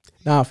stop.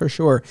 No, for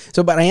sure.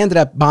 So, but I ended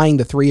up buying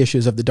the 3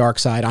 issues of The Dark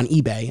Side on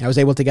eBay. I was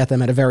able to get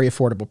them at a very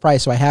affordable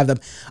price, so I have them.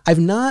 I've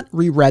not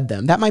reread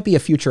them. That might be a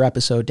future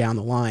episode down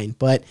the line.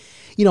 But,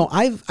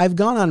 I've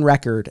gone on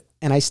record,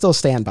 and I still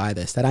stand by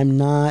this, that I'm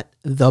not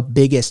the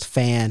biggest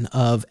fan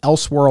of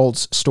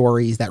Elseworlds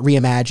stories that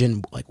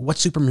reimagine like what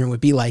Superman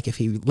would be like if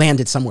he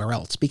landed somewhere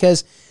else.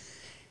 Because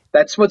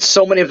that's what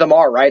so many of them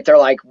are, right? They're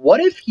like, what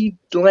if he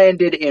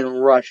landed in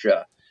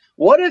Russia?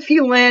 What if he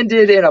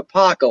landed in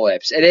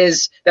Apocalypse? It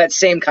is that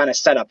same kind of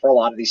setup for a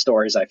lot of these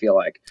stories, I feel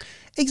like.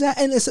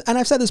 Exactly. And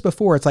I've said this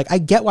before. It's like, I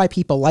get why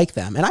people like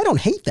them, and I don't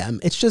hate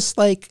them. It's just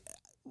like,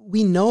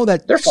 we know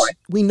that they're fine.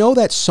 We know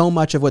that so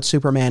much of what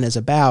Superman is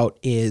about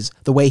is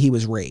the way he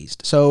was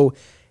raised. So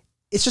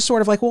it's just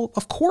sort of like, well,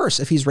 of course,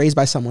 if he's raised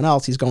by someone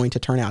else, he's going to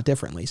turn out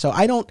differently. So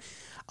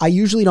I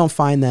usually don't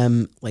find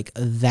them like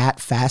that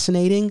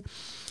fascinating.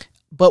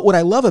 But what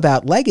I love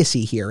about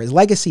Legacy here is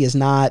Legacy is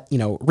not,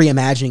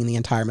 reimagining the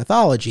entire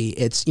mythology.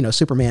 It's,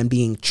 Superman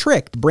being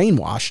tricked,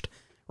 brainwashed,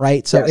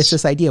 right? So It's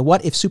this idea,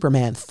 what if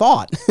Superman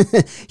thought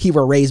he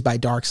were raised by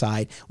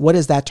Darkseid? What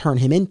does that turn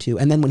him into?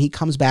 And then when he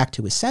comes back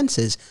to his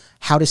senses,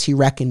 how does he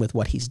reckon with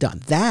what he's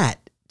done? That,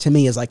 to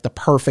me, is like the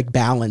perfect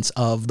balance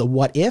of the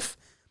what if,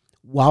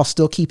 while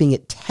still keeping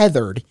it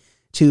tethered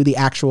to the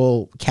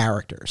actual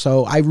character.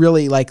 So I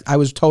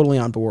was totally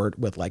on board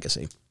with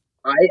Legacy.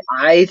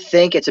 I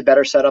think it's a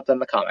better setup than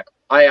the comic.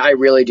 I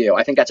really do.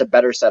 I think that's a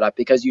better setup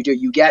because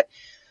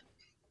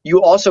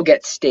you also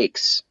get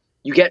stakes.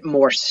 You get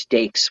more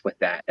stakes with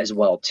that as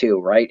well too,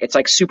 right? It's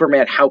like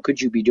Superman, how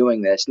could you be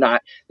doing this?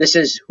 Not, this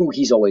is who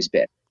he's always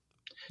been.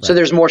 Right. So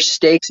there's more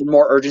stakes and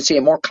more urgency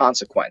and more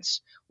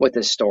consequence with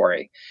this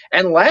story,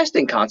 and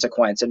lasting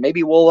consequence. And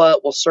maybe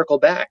we'll circle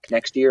back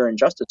next year in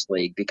Justice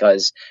League,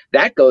 because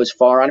that goes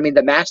far. I mean,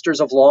 the masters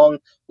of long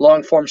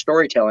form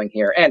storytelling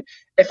here. And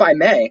if I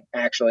may,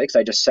 actually, because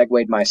I just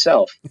segued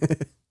myself,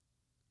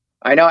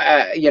 I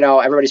know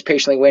everybody's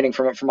patiently waiting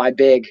for my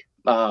big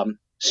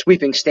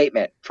sweeping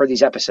statement for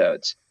these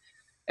episodes,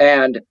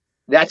 and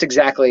that's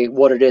exactly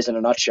what it is in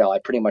a nutshell. I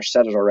pretty much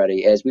said it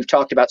already. Is we've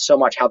talked about so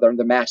much how they're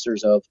the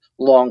masters of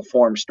long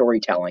form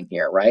storytelling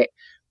here, right?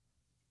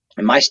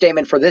 And my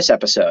statement for this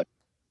episode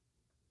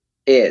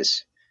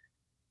is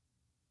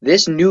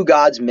this New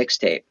Gods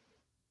mixtape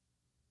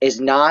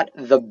is not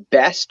the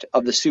best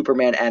of the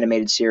Superman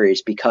animated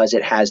series because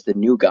it has the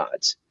New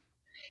Gods.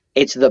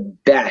 It's the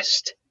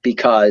best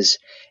because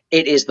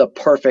it is the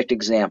perfect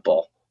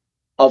example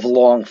of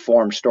long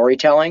form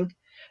storytelling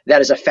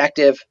that is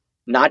effective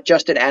not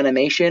just in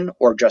animation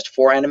or just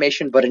for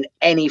animation, but in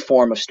any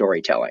form of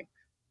storytelling.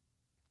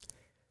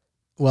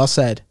 Well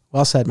said,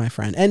 my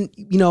friend. And,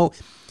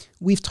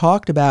 we've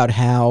talked about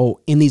how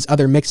in these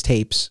other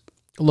mixtapes,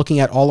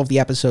 looking at all of the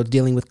episodes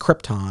dealing with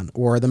Krypton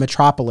or the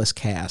Metropolis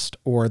cast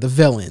or the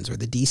villains or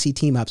the DC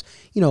team-ups,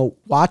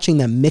 watching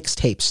them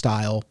mixtape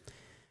style,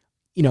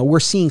 we're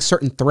seeing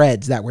certain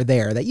threads that were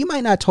there that you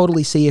might not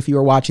totally see if you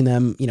were watching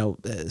them,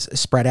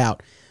 spread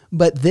out.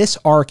 But this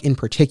arc in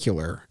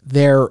particular,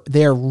 they're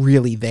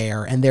really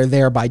there, and they're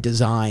there by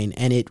design,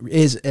 and it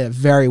is a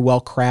very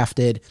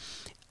well-crafted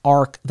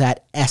arc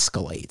that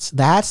escalates.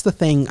 That's the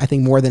thing, I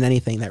think, more than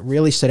anything that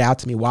really stood out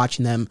to me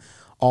watching them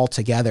all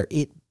together.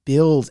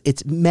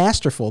 It's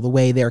masterful the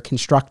way they're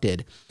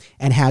constructed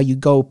and how you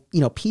go,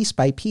 piece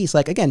by piece.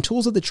 Like, again,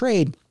 Tools of the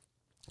Trade,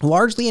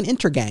 largely an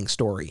intergang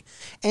story.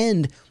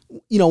 And,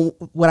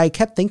 what I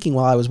kept thinking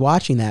while I was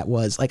watching that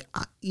was like,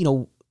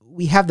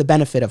 we have the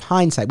benefit of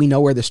hindsight. We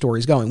know where the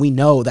story's going. We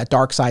know that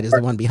Darkseid is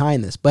the one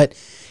behind this. But,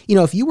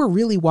 if you were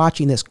really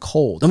watching this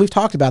cold, and we've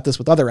talked about this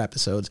with other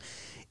episodes,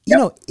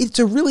 it's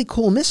a really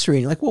cool mystery.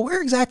 And you're like, well,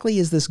 where exactly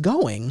is this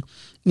going?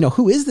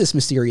 Who is this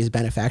mysterious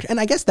benefactor? And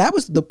I guess that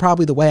was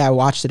probably the way I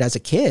watched it as a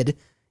kid,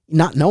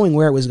 not knowing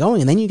where it was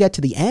going. And then you get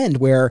to the end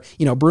where,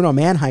 Bruno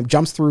Mannheim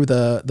jumps through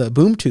the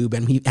boom tube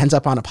and he ends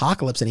up on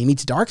Apocalypse and he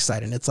meets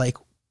Darkseid. And it's like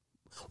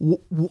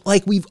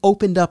we've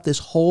opened up this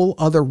whole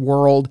other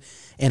world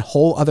and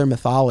whole other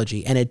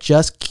mythology. And it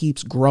just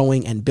keeps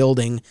growing and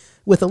building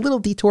with a little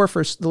detour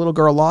for the little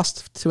girl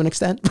lost to an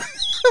extent.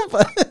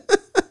 But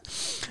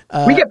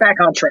we get back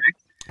on track.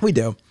 We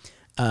do.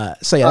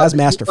 So yeah, that was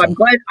masterful.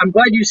 I'm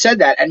glad you said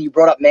that and you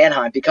brought up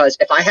Mannheim, because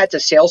if I had to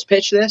sales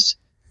pitch this,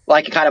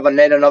 like kind of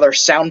another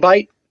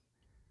soundbite,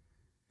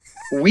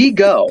 we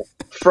go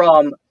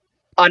from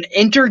an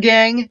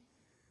intergang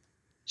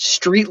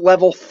street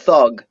level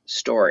thug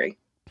story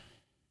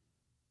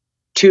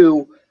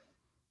to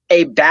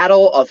a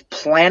battle of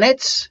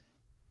planets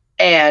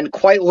and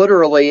quite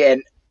literally,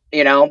 and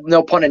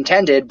no pun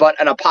intended, but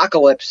an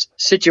apocalypse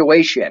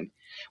situation.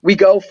 We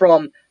go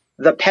from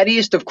the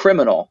pettiest of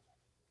criminal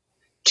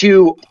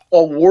to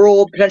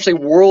a potentially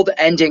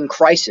world-ending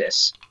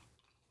crisis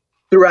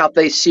throughout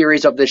the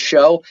series of this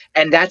show.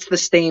 And that's the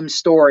same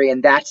story,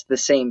 and that's the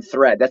same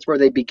thread. That's where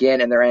they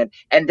begin and their end.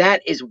 And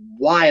that is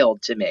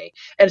wild to me.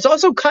 And it's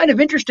also kind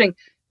of interesting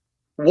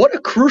what a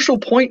crucial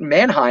point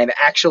Mannheim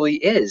actually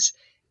is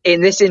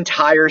in this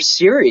entire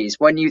series.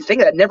 When you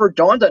think that never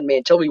dawned on me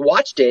until we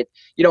watched it,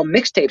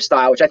 mixtape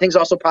style, which I think is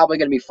also probably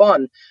going to be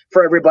fun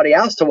for everybody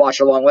else to watch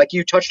along. Like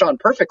you touched on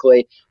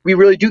perfectly, we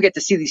really do get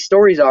to see these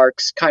stories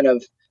arcs kind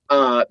of,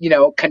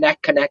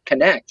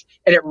 connect.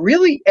 And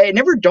it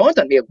never dawned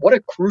on me what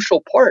a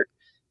crucial part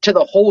to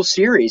the whole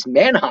series,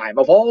 Mannheim,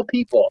 of all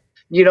people,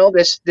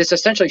 this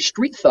essentially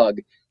street thug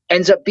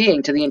ends up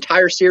being to the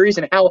entire series,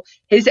 and how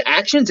his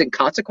actions and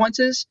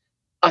consequences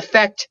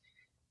affect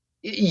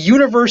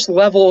universe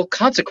level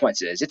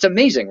consequences. It's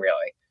amazing,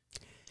 really.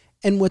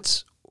 And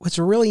what's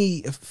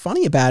really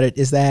funny about it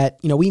is that,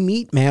 we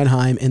meet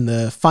Mannheim in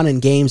the Fun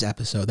and Games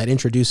episode that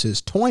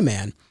introduces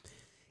Toyman.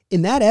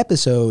 In that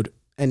episode,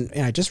 and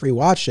I just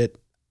rewatched it,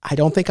 I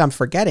don't think I'm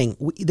forgetting,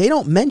 they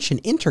don't mention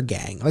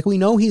Intergang. Like, we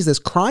know he's this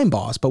crime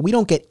boss, but we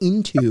don't get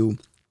into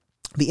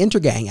the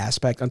Intergang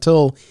aspect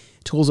until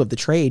Tools of the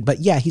Trade. But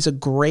yeah, he's a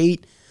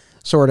great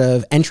sort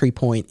of entry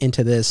point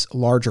into this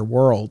larger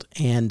world.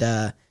 And,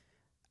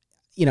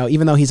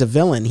 even though he's a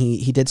villain,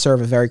 he did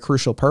serve a very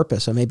crucial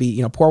purpose. So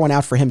maybe, pour one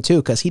out for him too,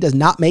 because he does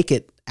not make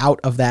it out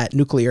of that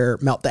nuclear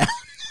meltdown.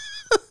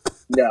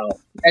 No.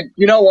 And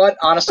you know what?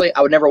 Honestly,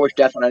 I would never wish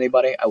death on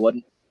anybody. I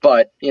wouldn't.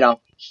 But,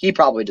 he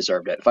probably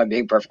deserved it, if I'm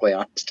being perfectly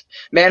honest.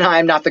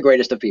 Mannheim, not the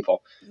greatest of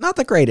people. Not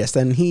the greatest.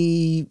 And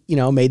he,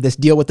 made this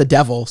deal with the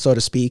devil, so to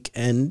speak.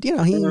 And,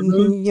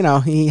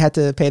 he had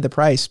to pay the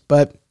price.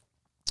 But,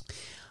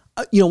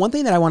 one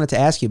thing that I wanted to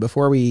ask you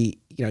before we,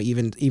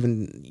 even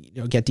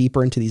get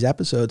deeper into these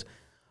episodes,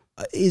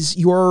 is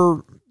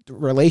your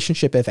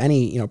relationship, if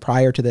any,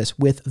 prior to this,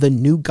 with the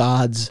New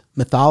Gods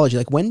mythology.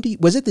 Like,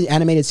 was it the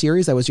animated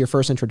series that was your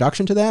first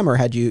introduction to them, or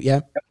had you, yeah?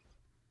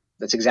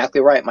 That's exactly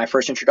right. My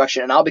first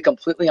introduction. And I'll be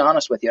completely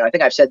honest with you. And I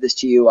think I've said this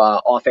to you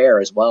off air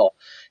as well,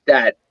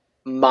 that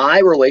my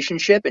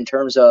relationship in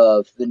terms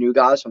of the New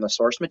Gods from the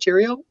source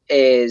material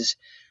is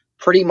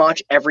pretty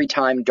much every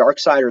time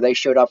Darkseid or they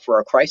showed up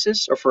for a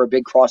crisis or for a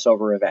big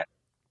crossover event.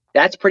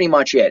 That's pretty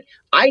much it.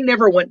 I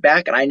never went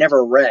back and I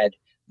never read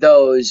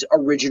those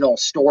original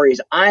stories.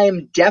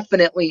 I'm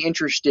definitely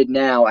interested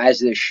now,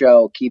 as this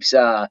show keeps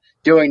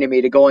doing to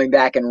me, to going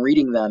back and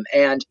reading them.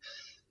 And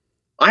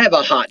I have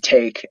a hot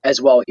take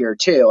as well here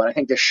too, and I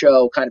think the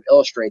show kind of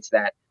illustrates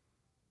that.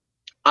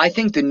 I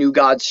think the New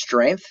God's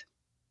strength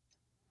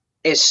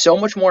is so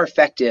much more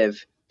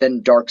effective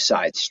than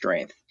Darkseid's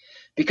strength,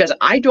 because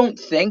I don't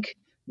think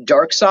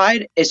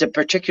Darkseid is a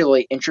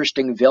particularly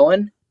interesting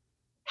villain.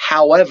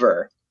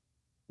 However,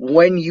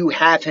 when you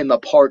have him a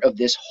part of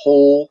this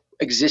whole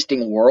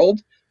existing world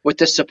with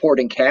the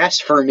supporting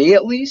cast, for me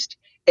at least,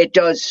 it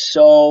does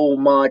so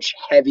much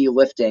heavy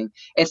lifting.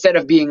 Instead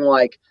of being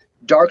like,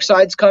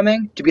 Darkseid's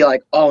coming, to be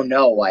like, oh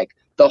no, like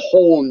the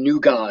whole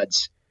New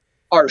Gods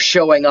are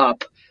showing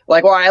up,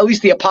 like, or at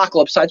least the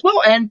Apocalypse sides,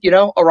 well, and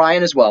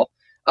Orion as well,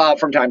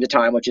 from time to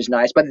time, which is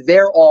nice. But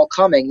they're all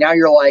coming now.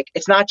 You're like,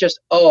 it's not just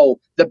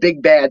the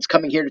big bad's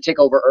coming here to take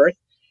over Earth.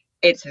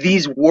 It's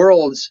these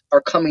worlds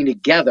are coming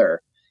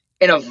together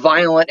in a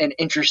violent and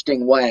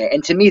interesting way.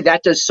 And to me,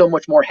 that does so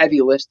much more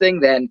heavy lifting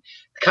than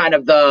kind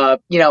of the,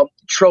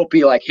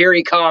 tropey, like, here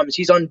he comes,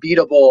 he's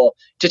unbeatable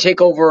to take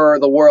over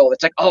the world.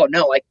 It's like, oh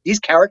no, like these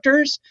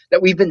characters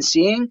that we've been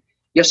seeing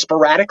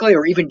sporadically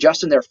or even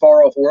just in their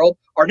far off world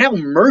are now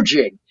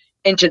merging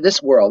into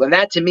this world. And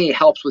that to me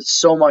helps with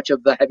so much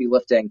of the heavy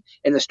lifting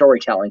in the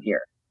storytelling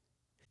here.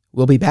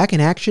 We'll be back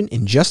in action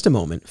in just a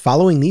moment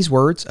following these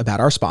words about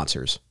our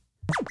sponsors.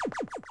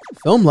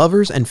 Film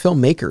lovers and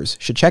filmmakers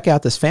should check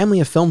out this family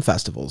of film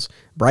festivals: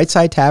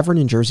 Brightside Tavern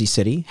in Jersey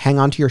City, Hang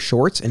On to Your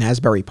Shorts in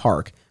Asbury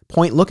Park,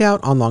 Point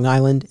Lookout on Long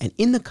Island, and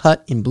In the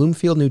Cut in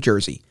Bloomfield, New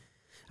Jersey.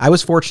 I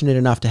was fortunate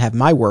enough to have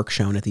my work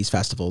shown at these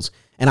festivals,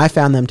 and I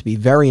found them to be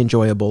very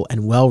enjoyable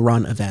and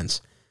well-run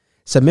events.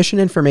 Submission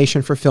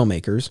information for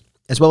filmmakers,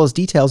 as well as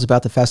details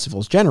about the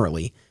festivals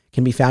generally,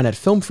 can be found at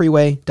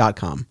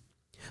filmfreeway.com.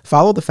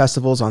 Follow the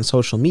festivals on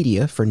social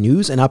media for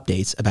news and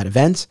updates about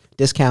events,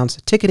 discounts,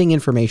 ticketing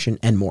information,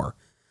 and more.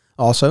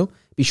 Also,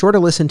 be sure to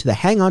listen to the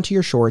Hang On to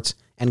Your Shorts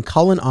and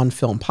Cullen on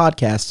Film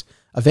podcasts,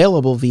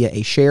 available via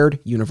a shared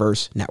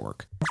universe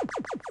network.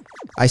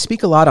 I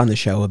speak a lot on the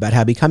show about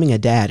how becoming a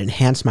dad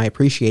enhanced my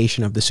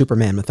appreciation of the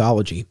Superman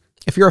mythology.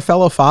 If you're a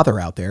fellow father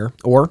out there,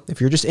 or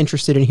if you're just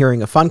interested in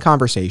hearing a fun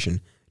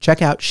conversation,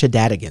 check out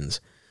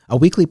Shadadigans, a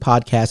weekly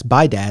podcast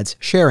by dads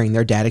sharing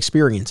their dad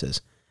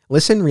experiences.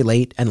 Listen,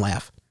 relate, and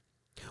laugh.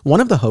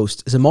 One of the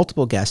hosts is a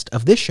multiple guest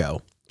of this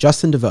show,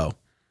 Justin DeVoe.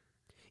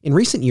 In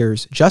recent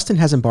years, Justin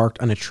has embarked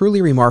on a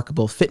truly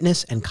remarkable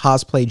fitness and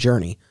cosplay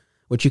journey,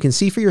 which you can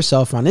see for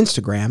yourself on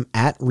Instagram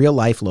at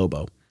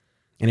RealLifeLobo.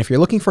 And if you're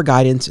looking for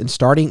guidance in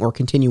starting or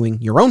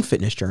continuing your own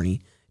fitness journey,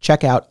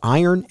 check out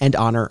Iron and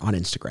Honor on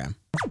Instagram.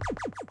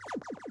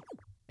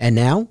 And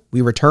now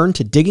we return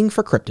to digging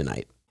for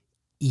kryptonite.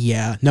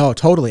 Yeah, no,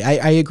 totally.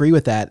 I agree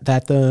with that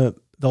the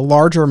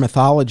larger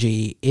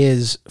mythology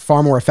is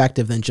far more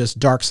effective than just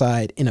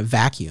Darkseid in a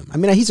vacuum. I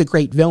mean, he's a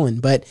great villain,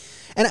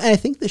 and I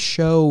think the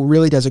show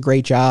really does a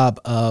great job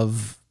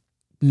of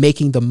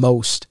making the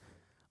most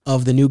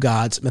of the New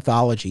Gods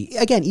mythology.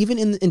 Again, even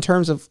in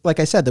terms of, like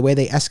I said, the way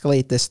they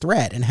escalate this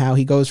threat and how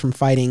he goes from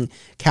fighting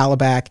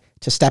Kalibak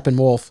to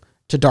Steppenwolf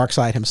to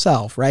Darkseid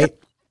himself, right?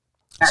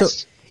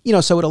 Yes.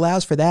 So, so it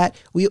allows for that.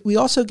 We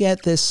also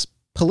get this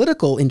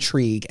political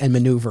intrigue and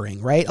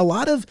maneuvering, right? A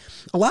lot of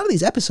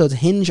these episodes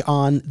hinge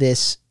on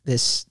this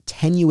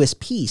tenuous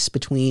piece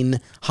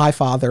between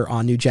Highfather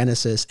on New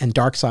Genesis and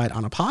Darkseid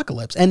on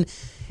Apocalypse. And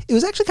it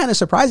was actually kind of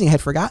surprising. I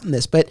had forgotten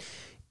this, but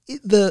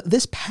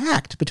this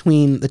pact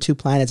between the two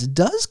planets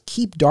does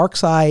keep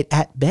Darkseid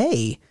at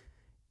bay.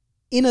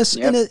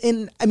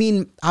 I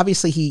mean,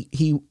 obviously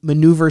he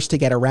maneuvers to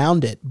get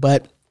around it,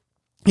 but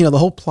the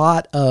whole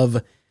plot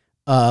of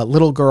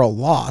Little Girl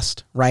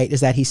Lost, right,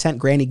 is that he sent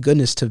Granny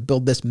Goodness to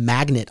build this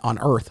magnet on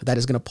Earth that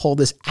is going to pull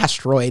this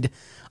asteroid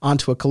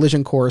onto a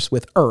collision course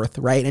with Earth,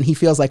 right? And he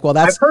feels like, well,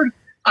 that's...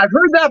 I've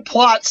heard that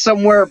plot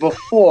somewhere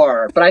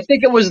before, but I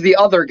think it was the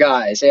other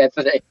guys,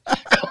 Anthony.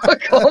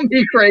 Call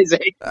me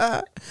crazy.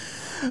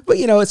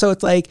 But, so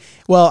it's like,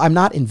 well, I'm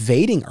not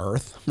invading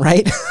Earth,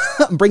 right?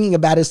 I'm bringing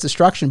about its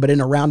destruction, but in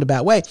a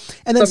roundabout way.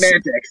 And then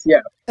semantics, yeah.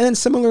 And then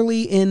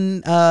similarly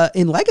in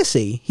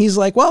Legacy, he's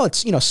like, well,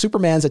 it's,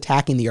 Superman's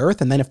attacking the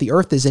Earth, and then if the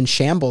Earth is in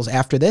shambles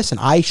after this, and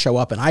I show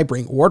up and I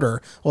bring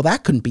order, well,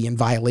 that couldn't be in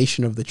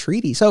violation of the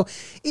treaty. So,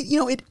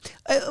 it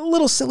a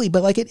little silly,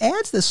 but like it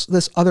adds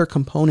this other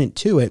component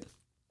to it,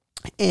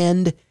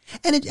 and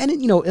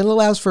it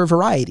allows for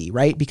variety,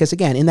 right? Because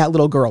again, in that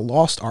Little Girl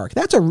Lost arc,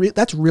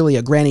 that's really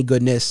a Granny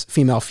Goodness,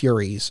 Female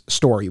Furies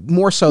story,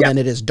 more so than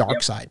it is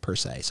Darkseid per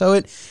se. So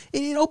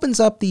it opens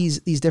up these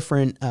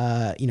different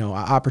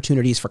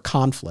opportunities for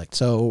conflict.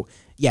 So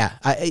yeah,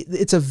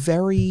 it's a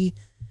very,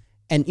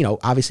 and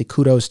obviously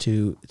kudos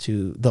to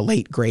the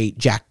late great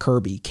Jack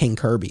Kirby, King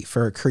Kirby,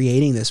 for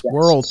creating this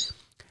world.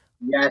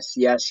 Yes.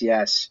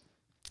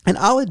 And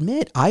I'll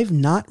admit, I've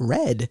not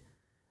read.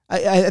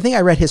 I think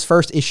I read his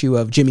first issue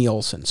of Jimmy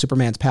Olsen,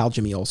 Superman's pal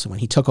Jimmy Olsen, when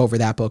he took over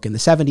that book in the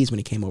 70s when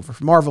he came over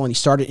from Marvel and he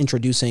started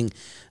introducing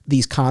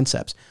these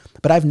concepts.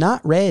 But I've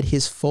not read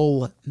his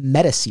full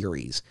meta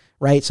series,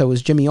 right? So it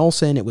was Jimmy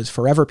Olsen, it was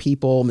Forever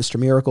People, Mr.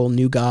 Miracle,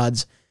 New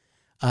Gods,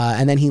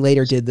 and then he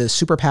later did the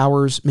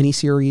Superpowers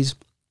miniseries.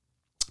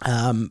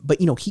 But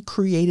he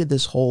created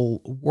this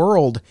whole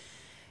world,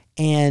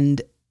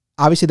 and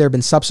obviously, there have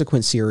been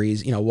subsequent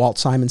series. Walt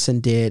Simonson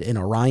did an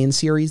Orion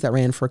series that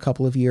ran for a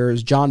couple of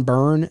years. John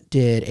Byrne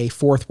did a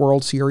Fourth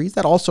World series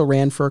that also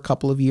ran for a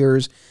couple of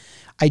years.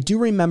 I do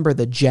remember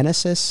the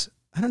Genesis.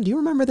 Do you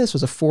remember this? It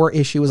was a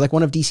 4-issue. It was like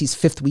one of DC's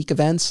fifth week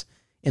events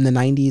in the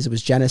 90s. It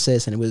was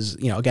Genesis, and it was,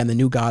 again, the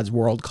New Gods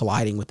world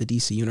colliding with the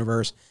DC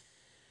universe.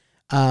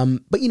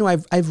 But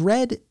I've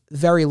read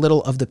very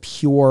little of the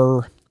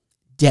pure,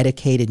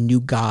 dedicated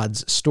New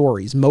Gods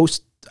stories.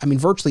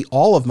 Virtually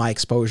all of my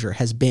exposure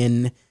has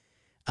been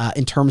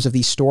in terms of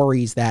these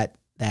stories that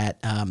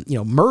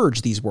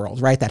merge these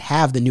worlds, right? That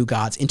have the New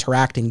Gods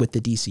interacting with the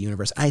DC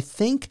universe. I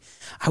think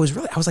I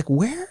was like,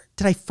 where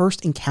did I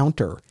first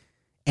encounter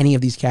any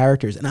of these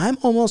characters? And I'm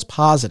almost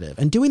positive,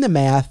 and doing the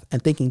math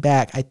and thinking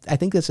back, I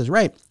think this is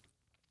right.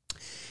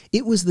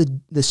 It was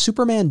the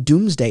Superman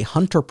Doomsday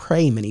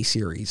Hunter-Prey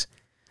miniseries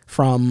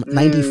from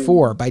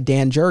 94 by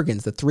Dan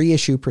Jurgens, the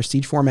 3-issue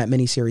prestige format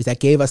miniseries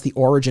that gave us the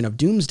origin of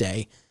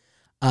Doomsday.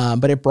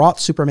 But it brought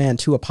Superman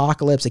to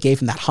Apokolips. It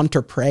gave him that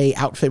hunter-prey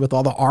outfit with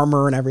all the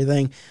armor and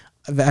everything.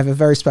 I have a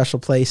very special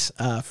place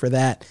for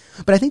that.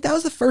 But I think that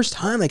was the first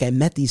time like I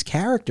met these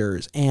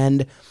characters,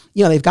 and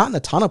they've gotten a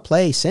ton of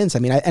play since. I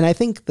mean, I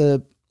think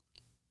the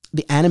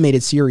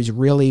animated series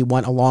really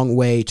went a long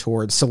way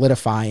towards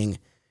solidifying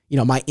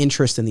my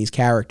interest in these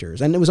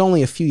characters. And it was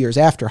only a few years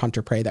after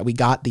Hunter Prey that we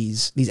got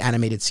these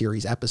animated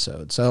series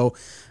episodes. So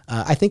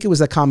I think it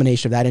was a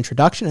combination of that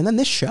introduction and then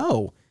this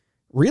show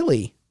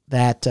really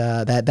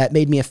that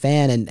made me a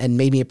fan and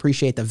made me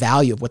appreciate the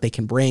value of what they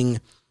can bring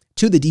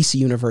to the DC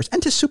universe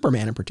and to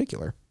Superman in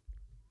particular.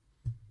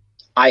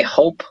 I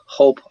hope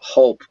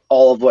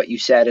all of what you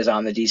said is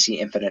on the DC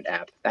Infinite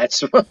app.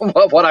 That's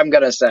what I'm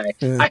going to say.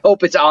 Yeah. I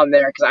hope it's on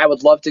there because I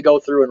would love to go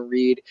through and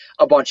read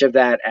a bunch of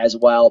that as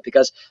well.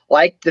 Because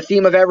like the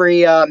theme of every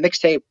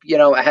mixtape,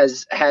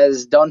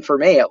 has done for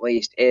me at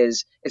least,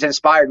 is it's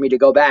inspired me to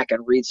go back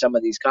and read some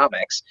of these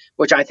comics,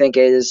 which I think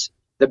is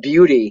the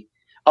beauty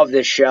of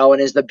this show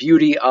and is the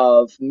beauty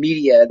of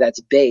media that's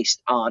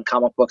based on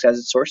comic books as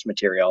its source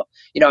material.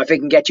 If it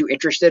can get you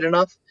interested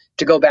enough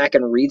to go back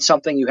and read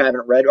something you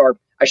haven't read, or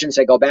I shouldn't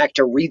say go back,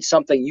 to read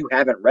something you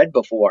haven't read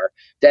before,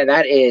 then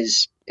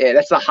that's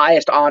the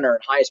highest honor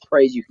and highest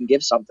praise you can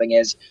give something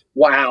is,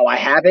 wow, I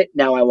have it,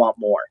 now I want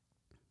more.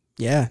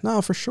 Yeah,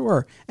 no, for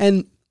sure.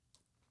 And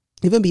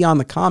even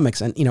beyond the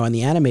comics and, in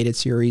the animated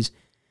series,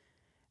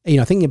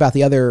 thinking about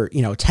the other,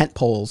 tent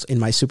poles in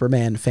my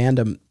Superman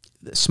fandom,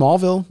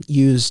 Smallville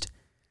used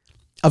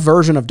a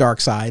version of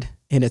Darkseid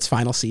in its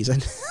final season.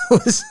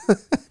 It was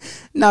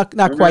not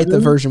quite the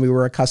version we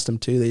were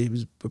accustomed to. He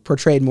was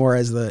portrayed more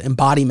as the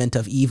embodiment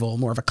of evil,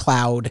 more of a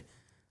cloud-based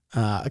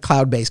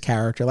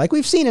character, like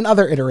we've seen in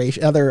other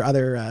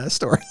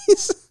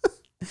stories.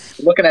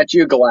 Looking at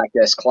you,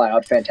 Galactus,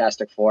 Cloud,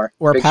 Fantastic Four.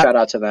 Big shout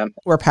out to them.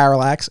 Or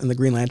Parallax in the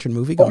Green Lantern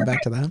movie, going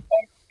back to them.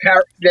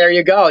 There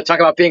you go. Talk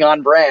about being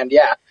on brand,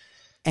 yeah.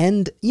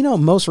 And,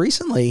 most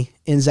recently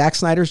in Zack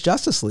Snyder's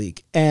Justice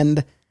League.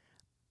 And,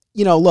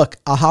 look,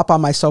 I'll hop on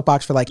my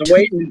soapbox for like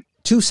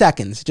 2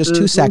 seconds, just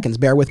 2 seconds.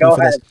 Bear with me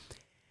for this.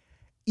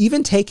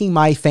 Even taking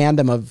my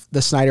fandom of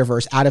the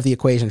Snyderverse out of the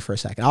equation for a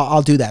second,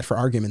 I'll do that for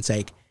argument's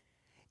sake.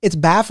 It's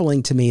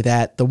baffling to me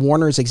that the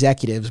Warner's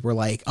executives were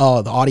like,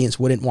 oh, the audience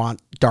wouldn't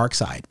want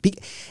Darkseid.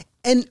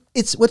 And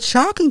what's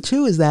shocking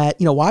too is that,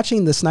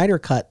 watching the Snyder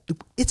cut,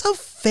 it's a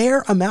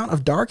fair amount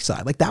of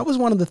Darkseid. Like that was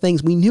one of the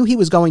things we knew he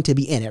was going to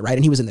be in it, right?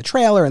 And he was in the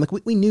trailer and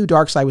like we knew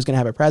Darkseid was going to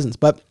have a presence,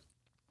 but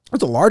it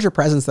was a larger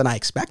presence than I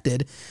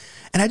expected.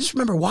 And I just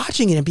remember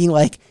watching it and being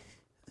like,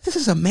 this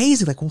is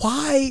amazing. Like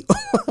why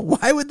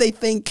would they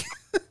think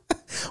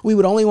we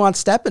would only want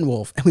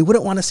Steppenwolf and we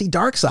wouldn't want to see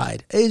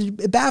Darkseid? It's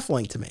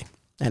baffling to me.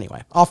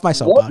 Anyway, off my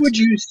soapbox. What would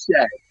you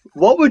say?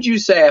 What would you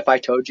say if I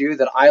told you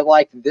that I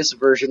liked this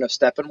version of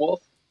Steppenwolf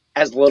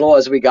as little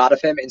as we got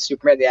of him in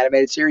Superman the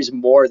Animated Series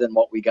more than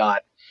what we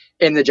got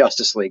in the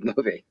Justice League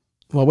movie?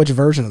 Well, which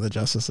version of the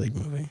Justice League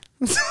movie?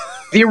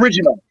 The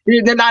original.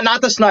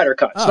 Not the Snyder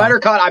cut. Oh. Snyder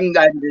cut, I'm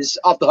is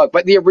off the hook.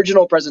 But the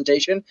original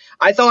presentation,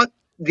 I thought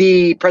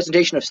the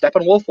presentation of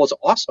Steppenwolf was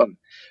awesome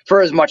for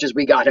as much as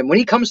we got him. When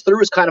he comes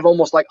through, it's kind of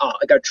almost like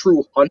a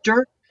true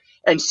hunter.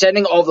 And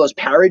sending all those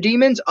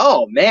parademons,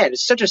 oh man,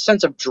 it's such a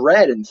sense of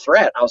dread and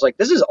threat. I was like,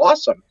 this is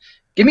awesome.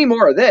 Give me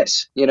more of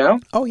this,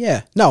 Oh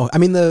yeah. No, I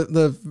mean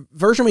the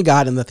version we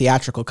got in the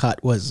theatrical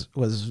cut was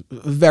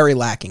very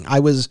lacking. I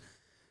was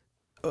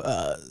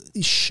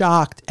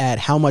shocked at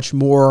how much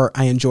more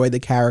I enjoyed the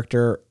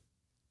character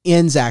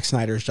in Zack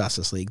Snyder's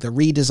Justice League. The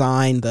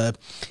redesign,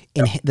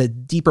 the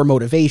deeper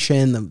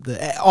motivation,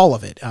 the all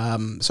of it.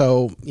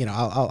 So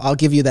I'll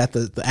give you that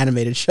the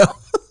animated show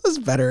was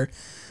better.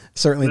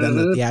 Certainly than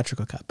the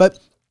theatrical cut. But,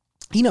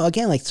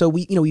 again, like, so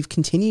we've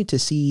continued to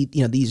see,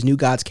 these New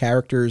Gods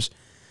characters,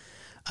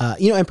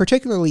 and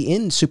particularly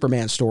in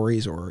Superman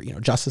stories or,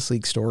 Justice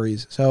League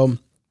stories. So,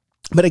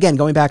 but again,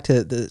 going back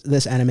to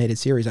this animated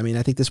series, I mean,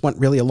 I think this went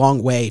really a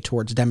long way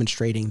towards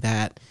demonstrating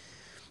that,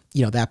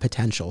 that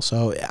potential.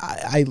 So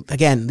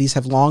again, these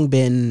have long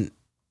been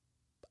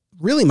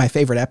really my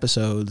favorite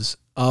episodes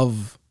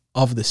of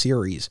the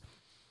series.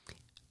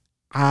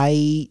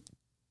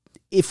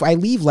 If I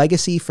leave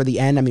Legacy for the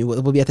end, I mean,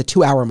 we'll be at the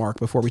 2-hour mark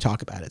before we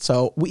talk about it.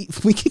 So we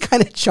can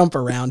kind of jump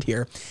around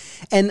here.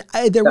 And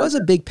there was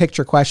a big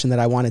picture question that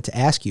I wanted to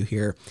ask you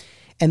here.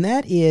 And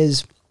that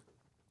is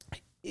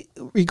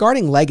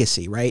regarding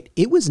Legacy, right?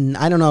 It was,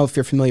 I don't know if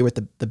you're familiar with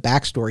the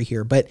backstory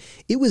here, but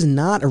it was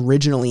not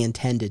originally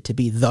intended to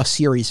be the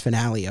series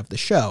finale of the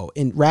show.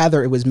 And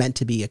rather, it was meant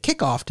to be a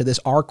kickoff to this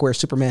arc where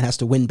Superman has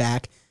to win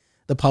back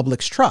the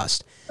public's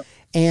trust.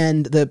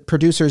 And the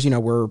producers,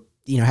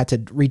 had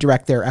to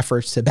redirect their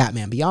efforts to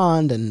Batman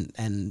Beyond,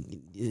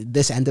 and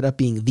this ended up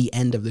being the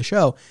end of the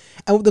show.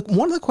 And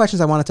one of the questions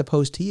I wanted to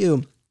pose to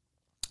you,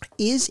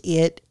 is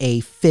it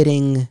a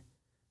fitting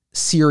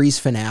series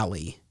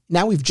finale?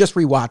 Now we've just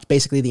rewatched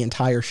basically the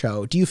entire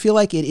show. Do you feel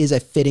like it is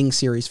a fitting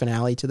series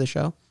finale to the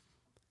show?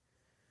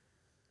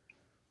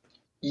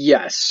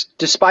 Yes.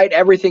 Despite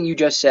everything you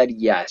just said,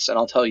 yes. And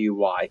I'll tell you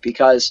why.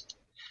 Because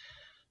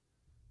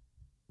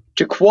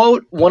To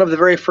quote one of the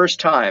very first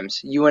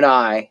times you and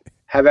I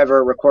have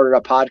ever recorded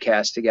a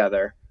podcast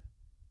together,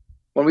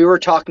 when we were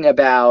talking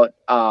about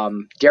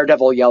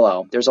Daredevil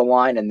Yellow, there's a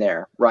line in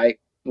there, right,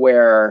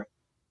 where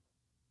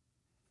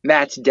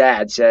Matt's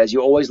dad says,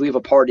 "You always leave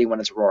a party when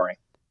it's roaring."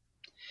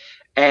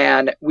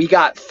 And we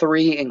got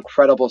 3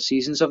 incredible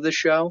seasons of this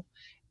show.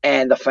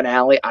 And the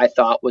finale I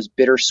thought was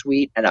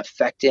bittersweet and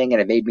affecting,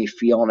 and it made me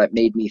feel and it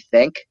made me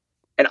think.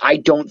 And I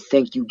don't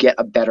think you get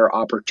a better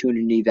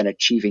opportunity than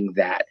achieving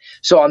that.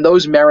 So on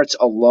those merits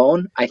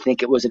alone, I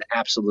think it was an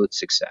absolute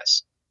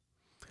success.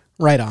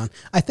 Right on.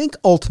 I think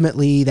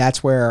ultimately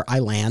that's where I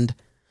land.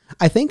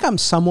 I think I'm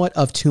somewhat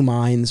of two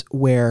minds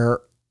where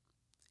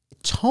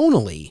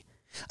tonally,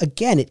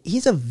 again,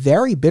 he's a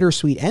very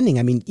bittersweet ending.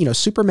 I mean,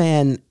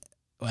 Superman,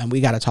 and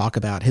we got to talk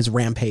about his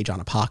rampage on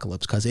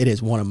Apokolips because it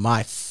is one of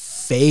my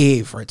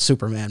favorite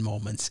Superman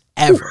moments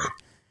ever.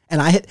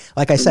 And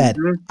like I said,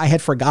 I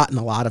had forgotten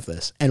a lot of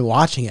this, and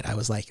watching it, I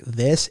was like,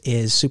 this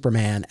is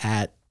Superman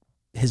at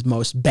his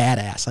most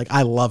badass. Like,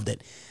 I loved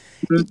it,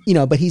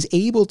 but he's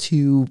able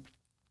to,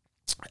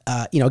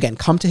 again,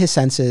 come to his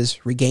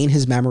senses, regain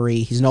his memory.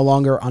 He's no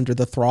longer under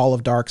the thrall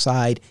of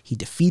Darkseid. He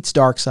defeats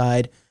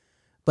Darkseid,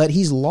 but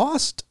he's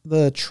lost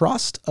the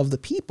trust of the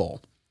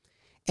people.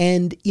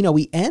 And,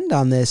 we end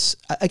on this,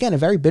 again, a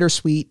very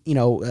bittersweet,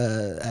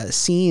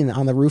 scene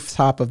on the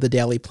rooftop of the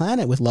Daily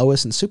Planet with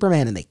Lois and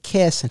Superman, and they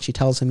kiss, and she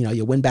tells him,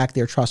 you'll win back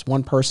their trust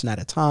one person at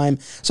a time.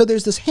 So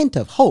there's this hint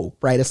of hope,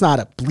 right? It's not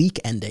a bleak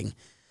ending.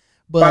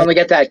 But finally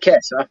get that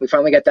kiss, huh? We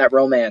finally get that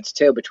romance,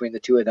 too, between the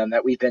two of them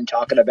that we've been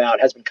talking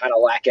about, has been kind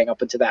of lacking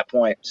up until that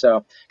point.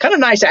 So kind of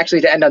nice,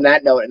 actually, to end on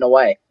that note in a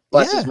way.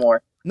 Less is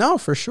more. No,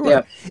 for sure.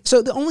 Yeah.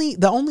 So the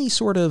only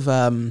sort of...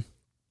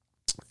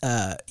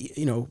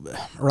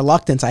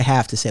 reluctance I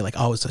have to say, like,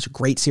 oh, it's such a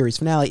great series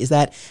finale, is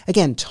that,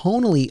 again,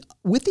 tonally,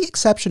 with the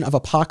exception of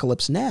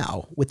Apokolips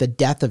Now, with the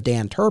death of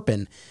Dan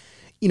Turpin,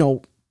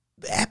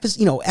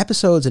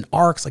 episodes and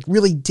arcs, like,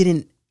 really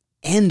didn't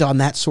end on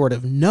that sort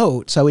of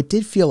note. So it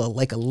did feel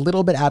like a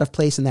little bit out of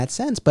place in that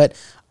sense, but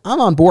I'm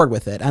on board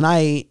with it. And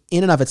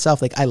in and of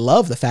itself, like, I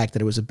love the fact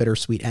that it was a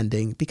bittersweet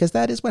ending, because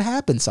that is what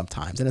happens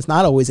sometimes. And it's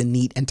not always a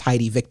neat and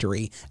tidy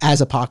victory,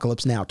 as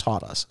Apokolips Now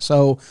taught us.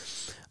 So,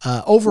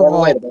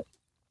 overall,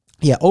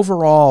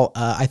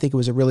 I think it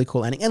was a really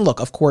cool ending. And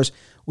look, of course,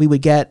 we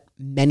would get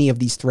many of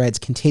these threads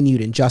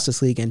continued in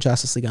Justice League and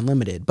Justice League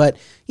Unlimited. But,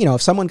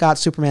 if someone got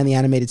Superman the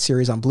Animated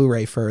Series on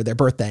Blu-ray for their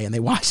birthday and they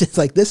watched it, it's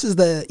like, this is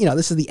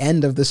the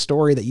end of the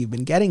story that you've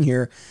been getting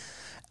here.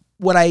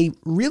 What I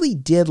really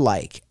did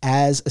like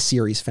as a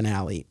series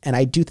finale, and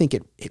I do think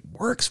it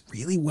works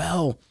really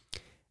well.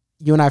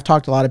 You and I have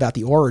talked a lot about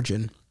the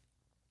origin.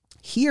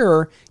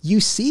 Here, you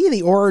see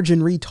the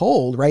origin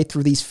retold, right,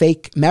 through these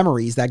fake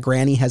memories that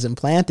Granny has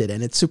implanted.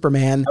 And it's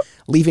Superman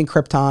leaving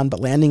Krypton, but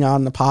landing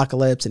on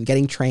Apokolips and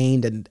getting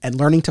trained and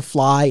learning to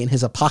fly in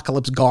his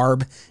Apokolips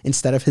garb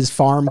instead of his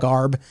farm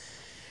garb,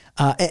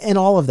 and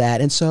all of that.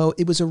 And so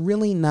it was a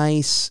really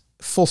nice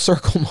full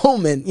circle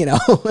moment.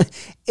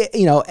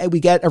 We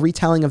get a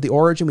retelling of the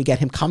origin. We get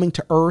him coming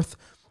to Earth.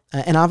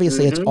 And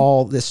obviously it's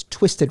all this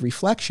twisted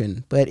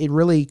reflection, but it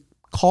really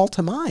call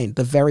to mind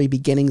the very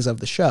beginnings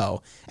of the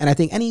show. And I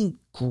think any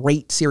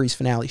great series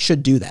finale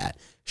should do that,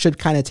 should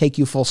kind of take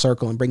you full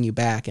circle and bring you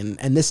back. And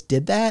this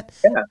did that.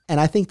 Yeah. And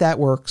I think that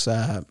works.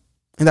 And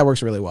that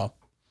works really well.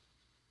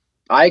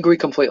 I agree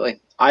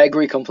completely.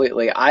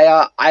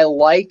 I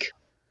like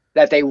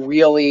that they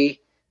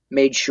really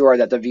made sure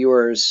that the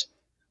viewers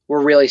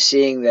were really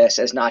seeing this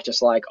as not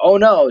just like, oh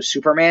no,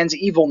 Superman's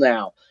evil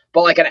now,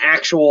 but like an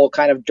actual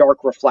kind of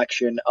dark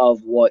reflection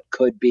of what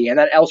could be, and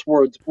that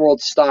Elseworld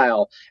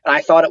style. And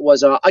I thought it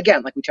was,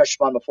 again, like we touched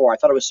upon before, I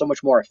thought it was so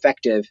much more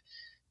effective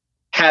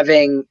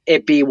having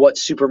it be what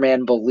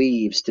Superman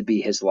believes to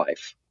be his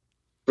life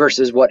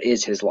versus what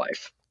is his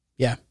life.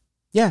 Yeah,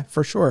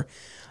 for sure.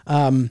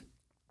 Going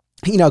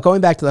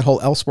back to that whole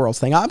Elseworlds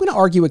thing, I'm going to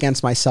argue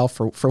against myself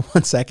for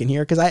 1 second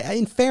here, because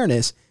in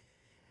fairness,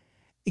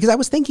 because I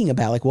was thinking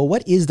about, like, well,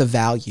 what is the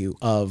value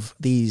of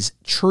these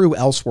true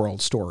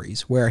Elseworld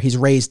stories where he's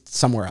raised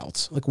somewhere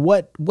else? Like,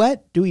 what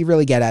do we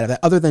really get out of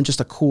that other than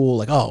just a cool,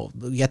 like, oh,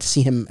 we get to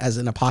see him as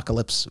an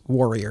Apokolips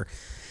warrior?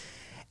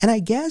 And I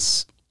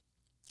guess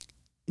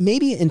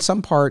maybe in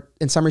some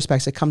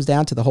respects, it comes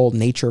down to the whole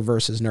nature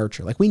versus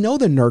nurture. Like, we know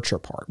the nurture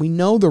part. We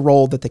know the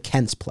role that the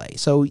Kents play.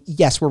 So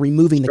yes, we're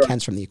removing the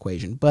Kents from the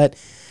equation. But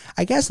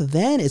I guess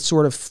then it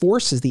sort of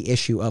forces the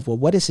issue of, well,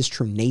 what is his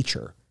true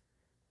nature?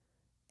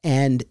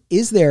 And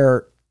is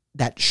there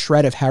that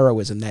shred of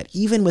heroism that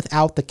even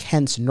without the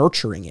Kents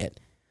nurturing it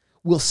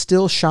will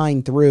still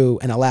shine through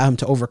and allow him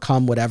to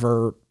overcome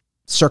whatever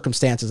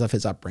circumstances of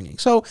his upbringing?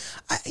 So,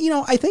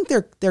 I think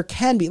there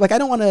can be, like, I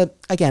don't want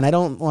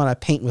to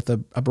paint with a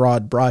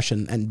broad brush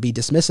and be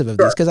dismissive of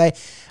this, because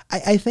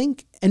I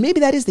think, and maybe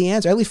that is the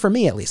answer, at least for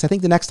me, at least. I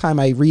think the next time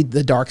I read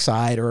The Dark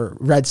Side or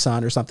Red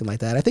Sun or something like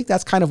that, I think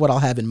that's kind of what I'll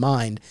have in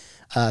mind.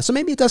 So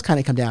maybe it does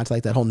kind of come down to,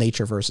 like, that whole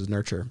nature versus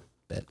nurture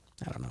bit.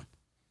 I don't know.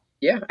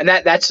 Yeah, and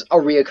that's a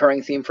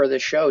reoccurring theme for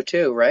this show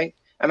too, right?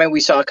 I mean,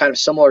 we saw kind of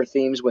similar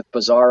themes with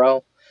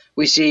Bizarro,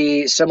 We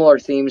see similar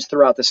themes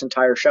throughout this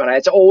entire show. And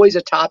it's always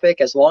a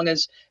topic as long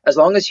as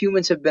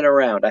humans have been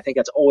around. I think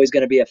that's always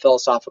going to be a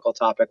philosophical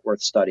topic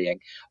worth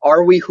studying.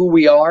 Are we who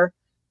we are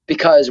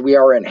because we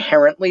are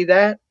inherently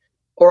that,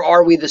 or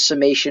are we the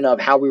summation of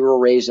how we were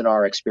raised in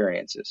our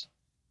experiences?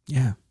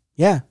 Yeah.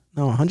 Yeah.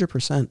 No,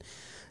 100%.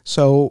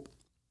 So,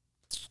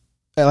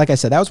 like I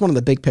said, that was one of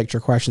the big picture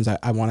questions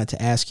I wanted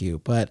to ask you.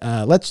 But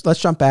let's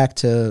jump back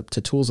to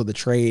Tools of the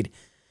Trade.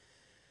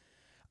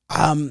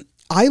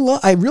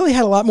 I really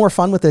had a lot more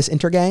fun with this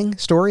Intergang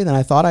story than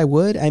I thought I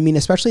would. I mean,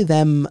 especially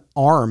them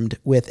armed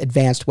with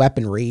advanced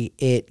weaponry.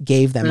 It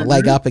gave them a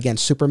leg up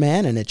against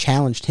Superman, and it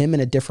challenged him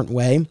in a different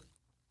way.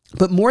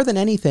 But more than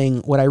anything,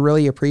 what I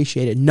really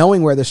appreciated,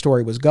 knowing where the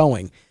story was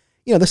going,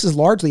 this is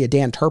largely a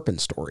Dan Turpin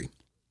story.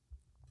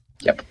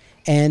 Yep.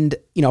 And,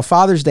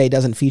 Father's Day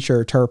doesn't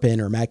feature Turpin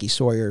or Maggie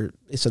Sawyer,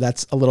 so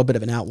that's a little bit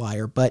of an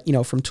outlier. But,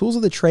 from Tools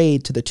of the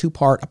Trade to the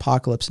 2-part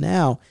Apocalypse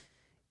Now,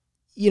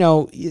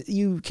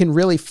 you can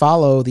really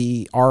follow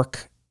the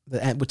arc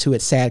to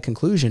its sad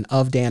conclusion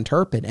of Dan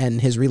Turpin and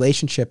his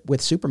relationship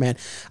with Superman,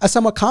 a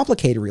somewhat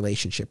complicated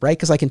relationship, right?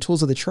 Because like in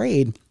Tools of the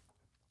Trade,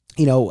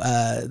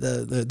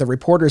 the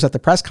reporters at the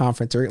press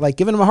conference are like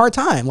giving him a hard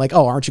time. Like,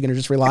 oh, aren't you going to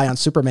just rely on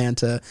Superman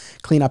to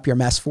clean up your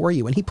mess for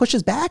you? And he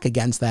pushes back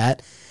against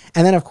that.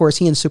 And then of course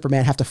he and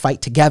Superman have to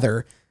fight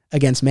together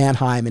against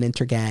Mannheim and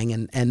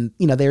Intergang. And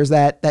there's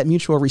that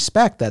mutual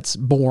respect that's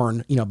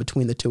born,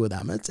 between the two of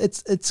them.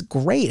 It's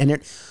great. And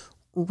it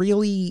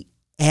really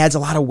adds a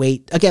lot of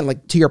weight. Again,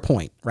 like to your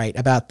point, right,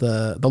 about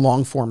the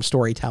long form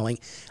storytelling.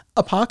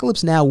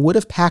 Apocalypse Now would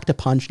have packed a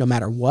punch no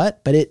matter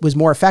what, but it was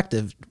more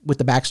effective with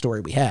the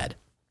backstory we had.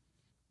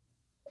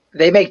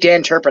 They make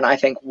Dan Turpin, I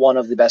think, one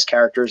of the best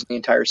characters in the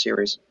entire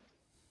series.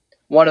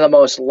 One of the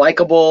most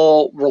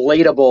likable,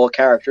 relatable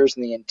characters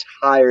in the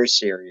entire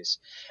series.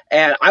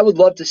 And I would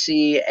love to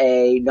see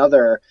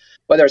whether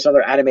it's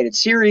another animated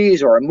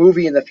series or a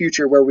movie in the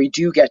future where we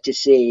do get to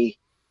see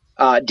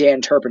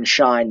Dan Turpin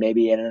shine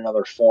maybe in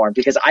another form.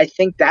 Because I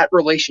think that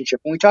relationship,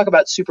 when we talk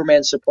about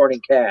Superman's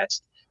supporting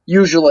cast,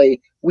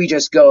 usually we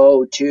just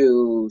go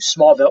to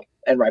Smallville,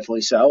 and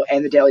rightfully so,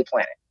 and the Daily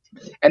Planet.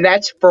 And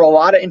that's, for a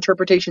lot of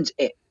interpretations,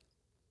 it.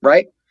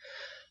 Right?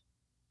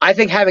 I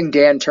think having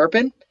Dan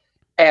Turpin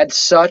adds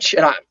such,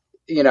 and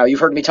you've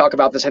heard me talk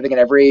about this, I think, in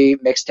every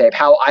mixtape,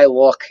 how I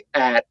look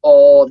at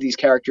all of these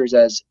characters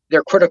as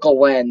their critical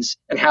lens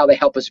and how they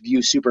help us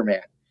view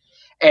Superman.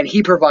 And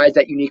he provides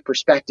that unique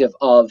perspective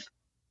of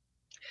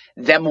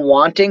them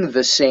wanting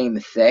the same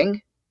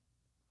thing,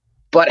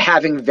 but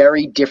having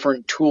very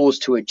different tools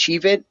to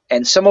achieve it.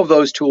 And some of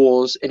those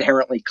tools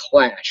inherently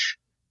clash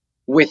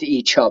with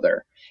each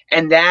other.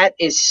 And that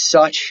is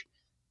such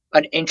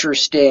an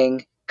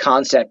interesting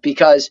concept,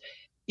 because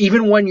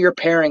even when you're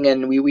pairing,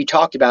 and we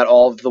talked about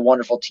all of the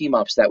wonderful team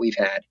ups that we've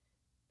had,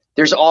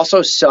 there's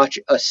also such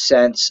a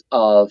sense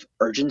of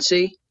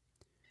urgency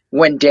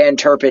when Dan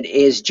Turpin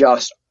is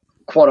just,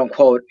 quote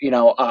unquote,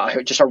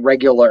 just a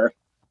regular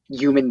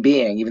human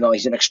being, even though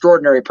he's an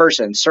extraordinary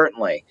person,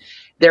 certainly.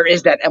 There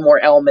is that more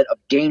element of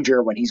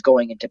danger when he's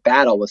going into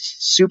battle with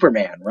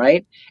Superman,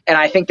 right? And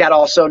I think that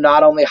also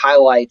not only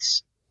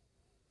highlights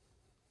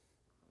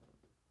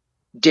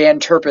Dan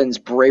Turpin's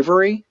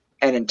bravery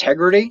and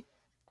integrity,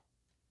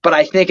 but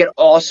I think it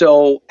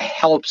also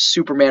helps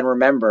Superman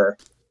remember,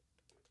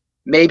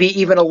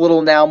 maybe even a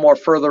little now more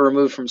further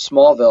removed from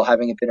Smallville,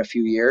 having it been a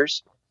few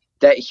years,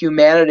 that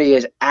humanity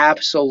is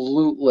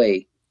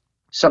absolutely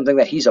something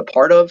that he's a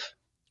part of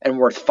and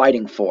worth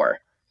fighting for.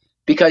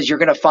 Because you're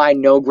going to find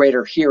no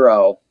greater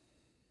hero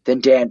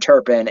than Dan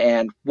Turpin,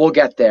 and we'll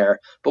get there.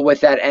 But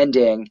with that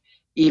ending,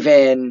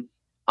 even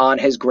on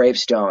his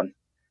gravestone,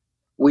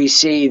 we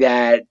see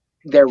that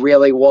there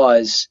really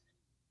was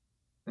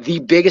the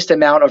biggest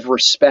amount of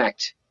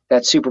respect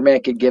that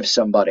Superman could give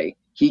somebody,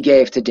 he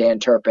gave to Dan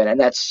Turpin. And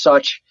that's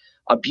such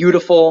a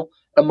beautiful,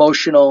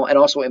 emotional, and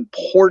also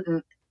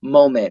important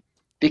moment,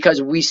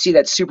 because we see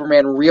that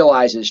Superman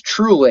realizes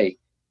truly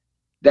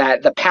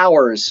that the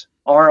powers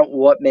aren't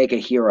what make a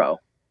hero.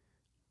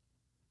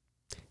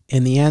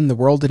 In the end, the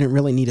world didn't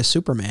really need a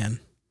Superman,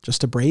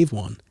 just a brave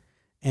one.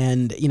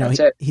 And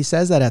he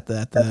says that at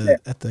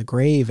the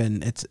grave,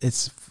 and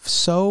it's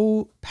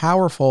so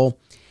powerful.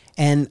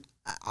 And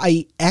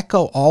I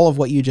echo all of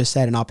what you just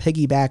said, and I'll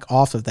piggyback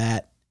off of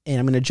that. And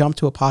I'm going to jump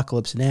to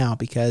Apocalypse Now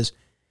because,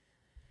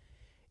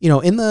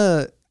 in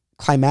the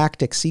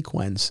climactic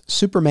sequence,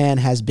 Superman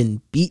has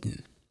been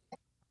beaten.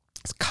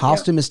 His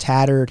costume is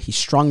tattered. He's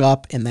strung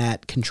up in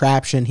that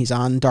contraption. He's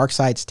on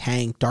Darkseid's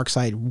tank.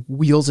 Darkseid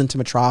wheels into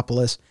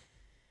Metropolis.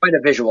 Quite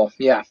a visual,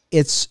 yeah.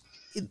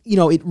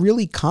 It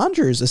really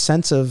conjures a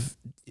sense of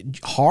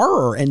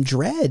horror and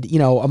dread,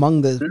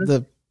 among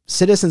the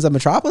citizens of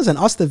Metropolis and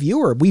us, the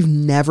viewer. We've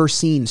never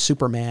seen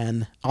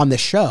Superman on the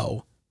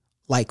show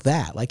like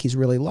that, like he's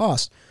really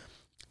lost.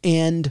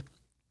 And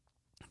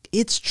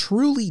it's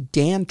truly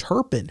Dan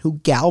Turpin who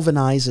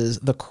galvanizes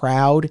the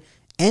crowd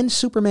and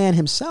Superman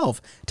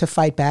himself to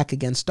fight back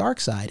against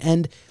Darkseid.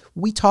 And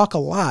we talk a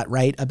lot,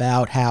 right,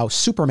 about how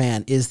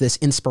Superman is this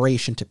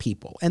inspiration to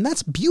people. And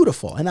that's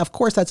beautiful. And of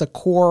course, that's a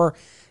core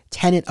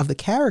tenet of the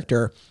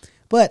character.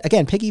 But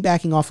again,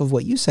 piggybacking off of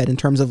what you said in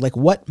terms of like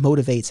what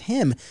motivates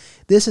him,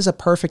 this is a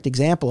perfect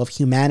example of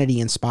humanity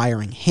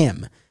inspiring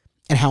him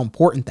and how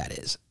important that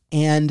is.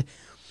 And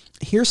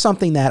here's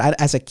something that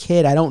as a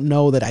kid, I don't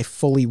know that I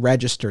fully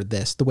registered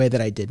this the way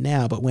that I did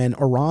now, but when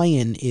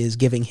Orion is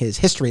giving his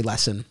history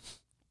lesson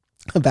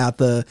about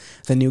the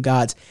new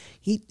gods,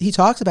 he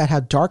talks about how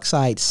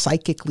Darkseid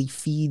psychically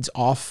feeds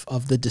off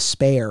of the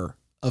despair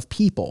of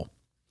people.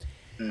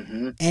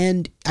 Mm-hmm.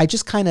 And I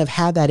just kind of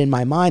had that in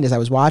my mind as I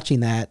was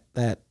watching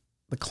the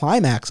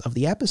climax of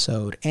the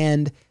episode.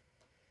 And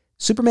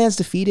Superman's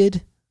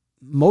defeated.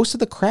 Most of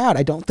the crowd,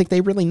 I don't think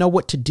they really know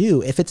what to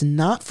do. If it's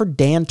not for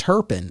Dan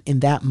Turpin in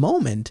that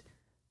moment,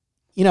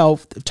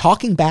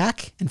 talking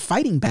back and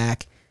fighting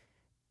back,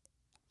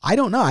 I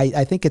don't know.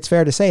 I think it's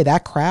fair to say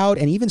that crowd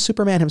and even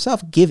Superman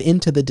himself give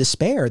into the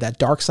despair that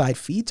Darkseid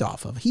feeds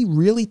off of. He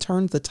really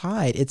turns the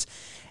tide. It's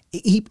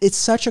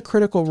such a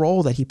critical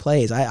role that he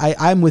plays.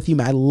 I'm with you,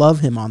 man. I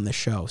love him on this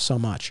show so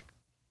much.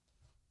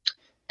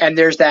 And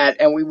there's that,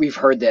 and we've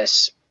heard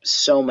this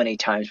so many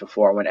times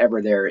before.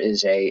 Whenever there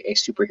is a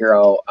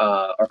superhero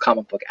or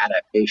comic book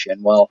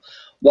adaptation, well,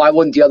 why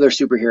wouldn't the other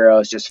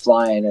superheroes just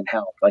fly in and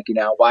help? Like,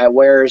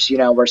 where's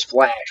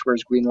Flash,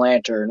 where's Green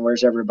Lantern,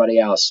 where's everybody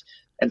else?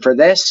 And for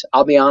this,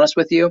 I'll be honest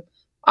with you,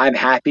 I'm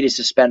happy to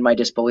suspend my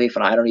disbelief,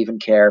 and I don't even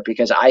care,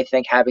 because I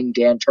think having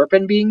Dan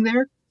Turpin being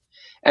there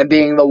and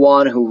being the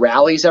one who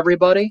rallies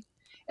everybody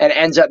and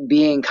ends up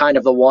being kind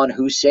of the one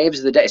who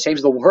saves the day,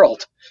 saves the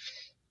world,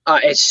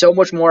 it's so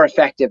much more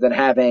effective than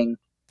having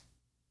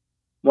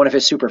one of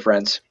his super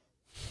friends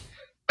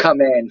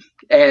come in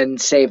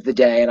and save the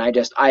day. And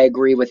I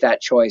agree with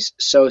that choice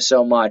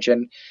so much.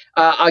 And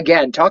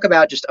again, talk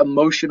about just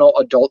emotional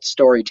adult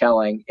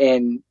storytelling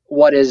in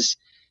what is,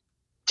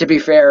 to be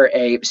fair,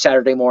 a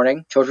Saturday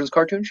morning children's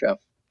cartoon show.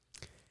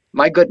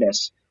 My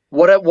goodness.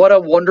 What a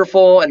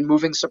wonderful and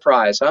moving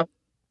surprise, huh?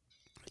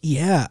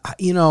 Yeah.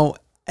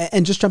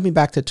 And just jumping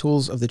back to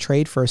tools of the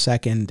trade for a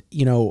second,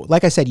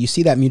 like I said, you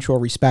see that mutual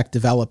respect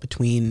develop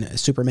between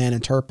Superman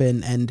and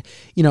Turpin. And,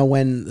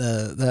 when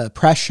the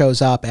press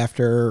shows up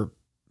after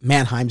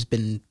Mannheim's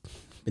been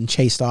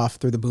chased off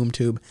through the boom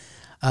tube,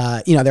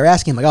 they're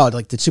asking him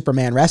did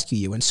Superman rescue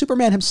you? And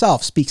Superman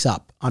himself speaks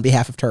up on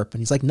behalf of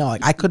Turpin. He's like, no,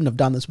 I couldn't have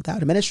done this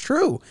without him. And it's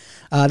true.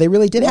 They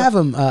really did have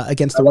him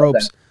against the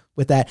ropes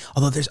with that.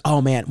 Although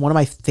one of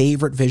my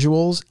favorite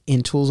visuals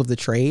in Tools of the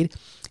Trade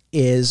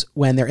is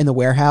when they're in the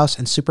warehouse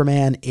and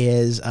Superman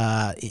is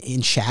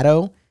in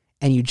shadow,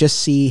 and you just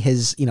see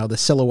his, the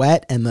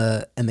silhouette and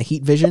the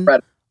heat vision.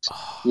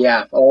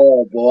 Yeah.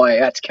 Oh boy,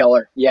 that's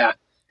killer. Yeah,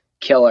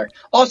 killer.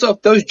 Also,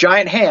 those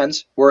giant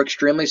hands were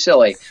extremely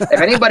silly.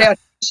 If anybody out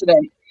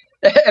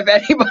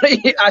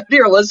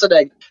here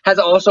listening has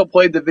also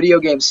played the video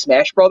game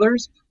Smash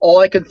Brothers, all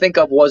I could think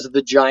of was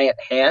the giant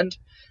hand.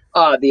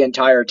 The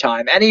entire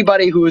time.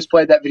 Anybody who has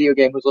played that video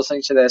game who's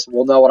listening to this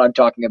will know what I'm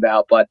talking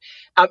about. But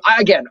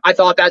I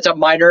thought that's a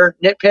minor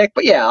nitpick.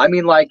 But yeah, I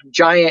mean, like,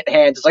 giant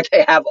hands. It's like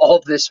they have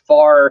all this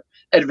far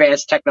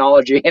advanced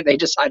technology and they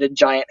decided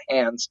giant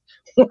hands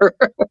were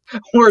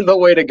the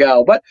way to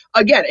go. But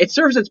again, it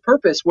serves its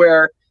purpose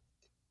where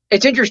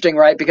it's interesting,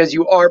 right? Because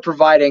you are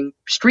providing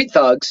street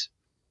thugs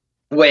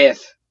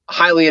with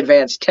highly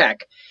advanced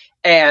tech.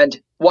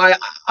 And why,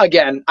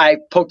 again, I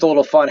poked a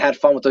little fun, had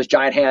fun with those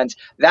giant hands.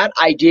 That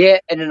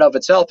idea in and of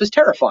itself is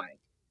terrifying,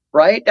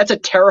 right? That's a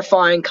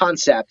terrifying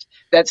concept,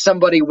 that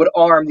somebody would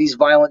arm these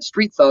violent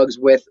street thugs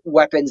with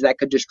weapons that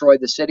could destroy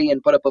the city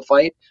and put up a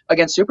fight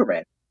against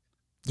Superman.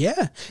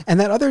 Yeah. And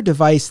that other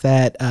device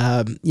that,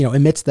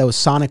 emits those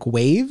sonic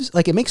waves,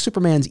 like, it makes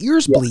Superman's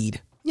ears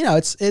bleed.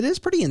 It is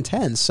pretty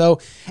intense. So,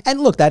 and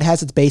look, that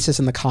has its basis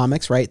in the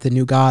comics, right? The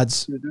New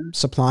Gods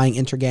supplying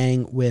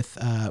Intergang with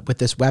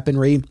this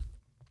weaponry.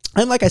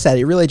 And like I said,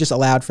 it really just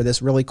allowed for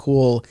this really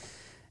cool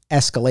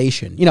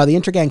escalation. The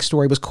Intergang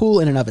story was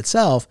cool in and of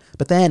itself,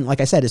 but then, like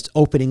I said, it's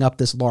opening up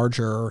this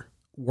larger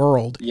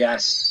world.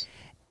 Yes.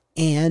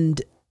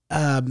 And,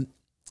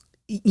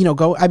 we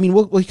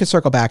could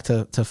circle back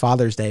to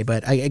Father's Day,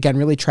 but again,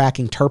 really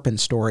tracking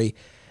Turpin's story.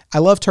 I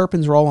love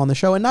Turpin's role on the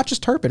show, and not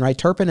just Turpin, right?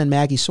 Turpin and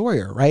Maggie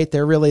Sawyer, right?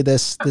 They're really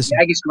this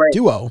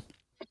duo.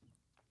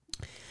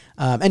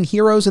 And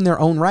heroes in their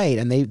own right,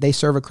 and they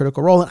serve a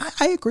critical role. And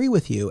I agree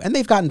with you. And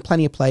they've gotten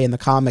plenty of play in the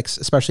comics,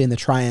 especially in the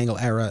Triangle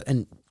era,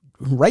 and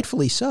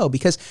rightfully so,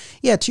 because,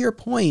 yeah, to your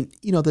point,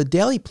 the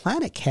Daily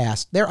Planet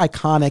cast, they're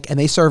iconic and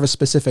they serve a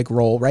specific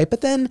role, right?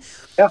 But then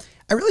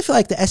I really feel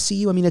like the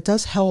SCU, it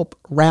does help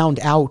round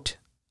out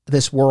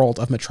this world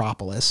of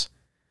Metropolis,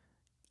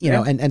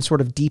 and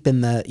sort of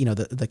deepen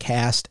the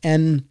cast.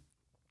 And,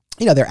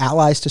 they're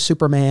allies to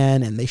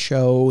Superman, and they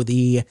show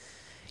the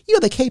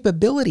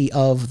capability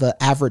of the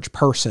average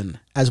person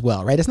as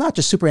well, right? It's not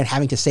just Superman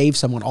having to save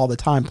someone all the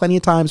time. Plenty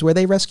of times where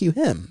they rescue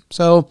him.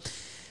 So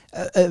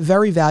a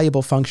very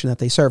valuable function that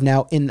they serve.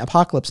 Now, in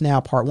Apocalypse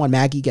Now, Part 1,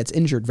 Maggie gets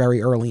injured very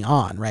early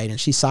on, right? And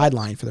she's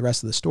sidelined for the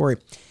rest of the story.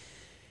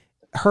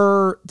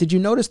 did you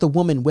notice the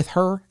woman with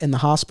her in the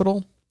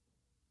hospital?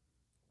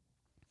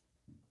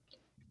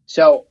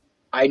 So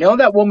I know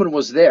that woman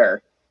was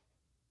there.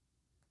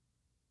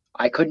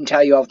 I couldn't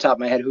tell you off the top of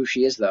my head who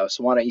she is, though.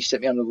 So why don't you sit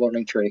me on the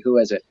learning tree? Who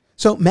is it?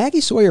 So Maggie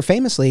Sawyer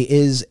famously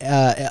is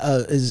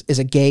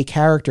a gay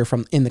character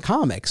in the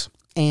comics,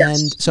 and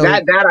yes, so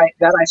that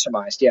I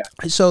surmised. Yeah.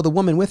 So the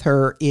woman with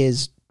her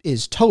is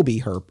Toby,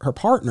 her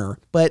partner,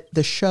 but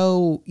the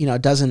show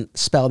doesn't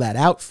spell that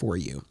out for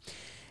you,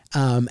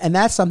 and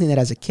that's something that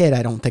as a kid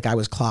I don't think I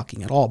was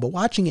clocking at all. But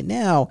watching it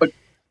now,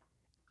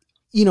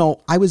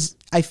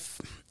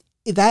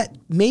 that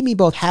made me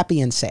both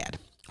happy and sad.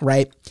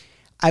 Right.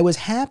 I was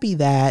happy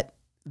that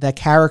the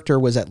character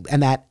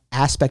and that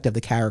aspect of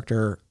the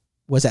character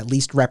was at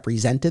least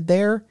represented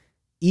there,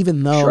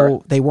 even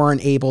though they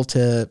weren't able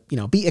to,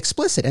 be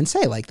explicit and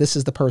say like, this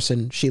is the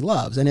person she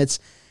loves. And it's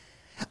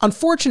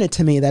unfortunate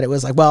to me that it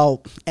was like,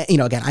 well,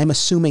 again, I'm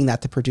assuming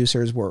that the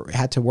producers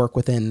had to work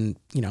within,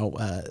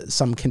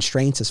 some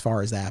constraints as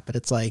far as that, but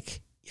it's like,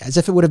 as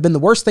if it would have been the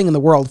worst thing in the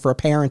world for a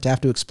parent to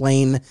have to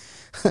explain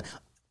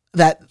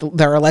that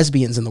there are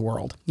lesbians in the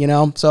world,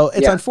 So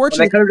it's unfortunate.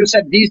 Well, they could have just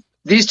said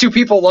these two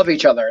people love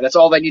each other. That's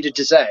all they needed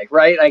to say,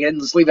 right? I can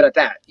just leave it at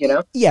that,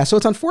 Yeah. So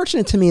it's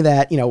unfortunate to me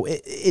that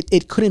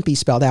it couldn't be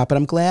spelled out. But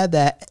I'm glad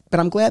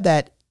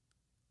that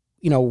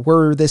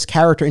were this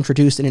character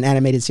introduced in an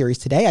animated series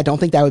today. I don't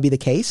think that would be the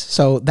case.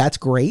 So that's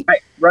great.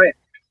 Right.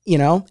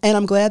 And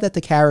I'm glad that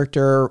the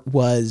character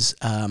was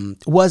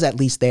at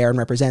least there and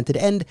represented.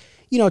 And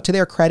to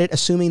their credit,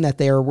 assuming that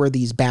there were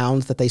these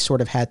bounds that they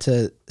sort of had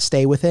to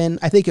stay within,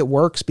 I think it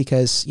works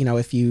because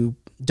if you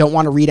don't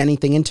want to read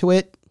anything into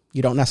it,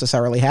 you don't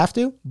necessarily have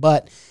to,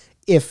 but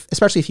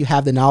especially if you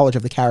have the knowledge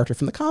of the character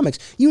from the comics,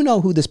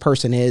 who this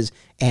person is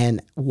and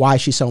why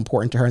she's so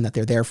important to her and that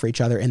they're there for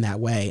each other in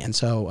that way. And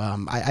so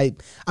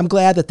I'm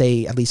glad that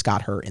they at least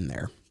got her in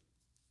there.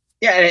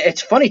 Yeah, and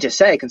it's funny to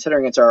say,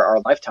 considering it's our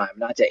lifetime,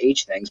 not to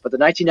age things, but the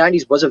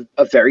 1990s was a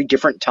very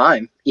different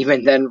time,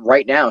 even than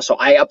right now. So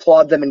I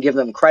applaud them and give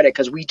them credit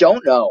because we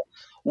don't know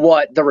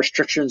what the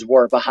restrictions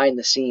were behind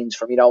the scenes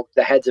from,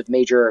 the heads of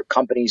major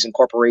companies and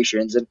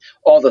corporations and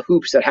all the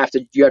hoops that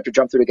you have to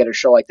jump through to get a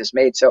show like this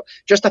made. So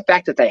just the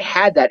fact that they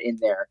had that in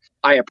there,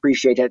 I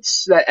appreciate it.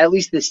 At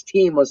least this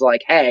team was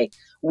like, hey,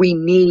 we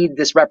need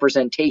this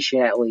representation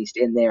at least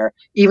in there.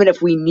 Even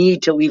if we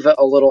need to leave it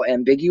a little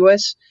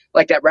ambiguous,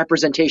 like that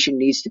representation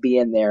needs to be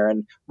in there.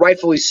 And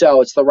rightfully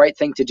so. It's the right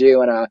thing to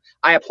do. And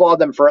I applaud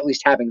them for at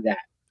least having that.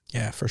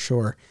 Yeah, for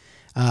sure.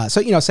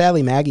 So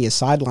sadly, Maggie is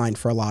sidelined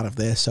for a lot of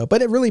this.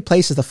 But it really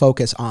places the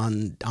focus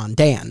on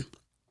Dan.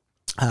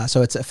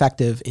 So it's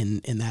effective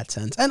in that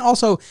sense. And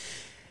also,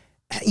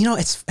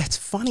 it's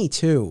funny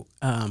too.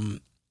 The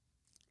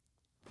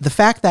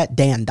fact that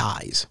Dan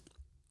dies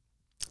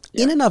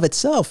in and of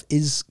itself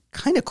is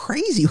kind of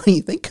crazy when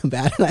you think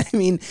about it. I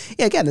mean,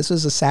 again, this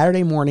was a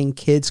Saturday morning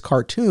kids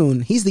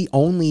cartoon. He's the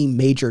only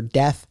major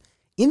death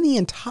in the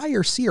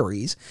entire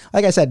series.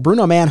 Like I said,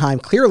 Bruno Mannheim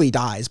clearly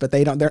dies, but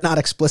they're not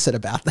explicit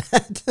about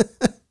that.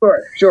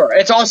 Sure.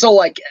 It's also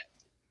like,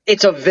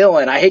 it's a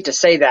villain. I hate to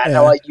say that.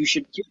 Yeah. Like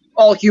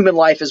all human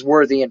life is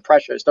worthy and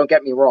precious. Don't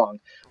get me wrong.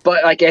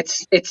 But like,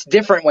 it's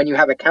different when you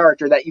have a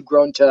character that you've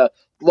grown to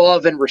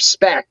love and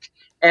respect.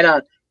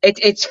 And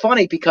it's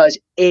funny because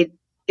it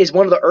is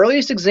one of the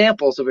earliest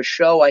examples of a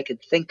show I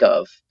could think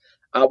of.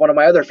 One of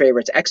my other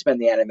favorites, X-Men,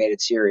 the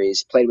animated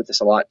series, played with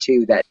this a lot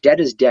too, that Dead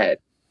is Dead.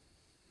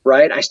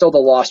 Right? I stole the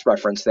Lost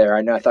reference there.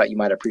 I thought you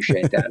might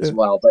appreciate that as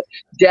well. But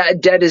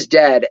Dead is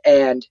Dead.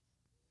 And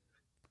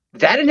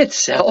that in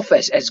itself,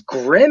 as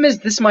grim as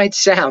this might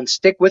sound,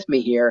 stick with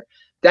me here,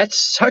 that's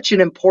such an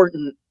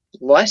important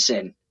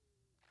lesson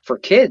for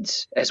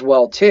kids as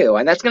well, too.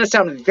 And that's going to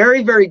sound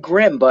very, very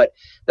grim, but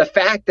the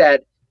fact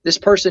that this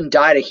person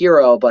died a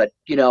hero, but,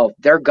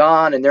 they're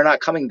gone and they're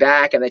not coming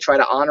back and they try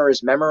to honor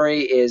his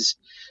memory is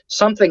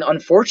something,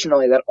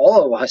 unfortunately, that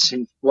all of us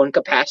in one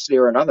capacity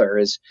or another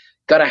is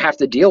going to have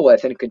to deal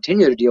with and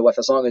continue to deal with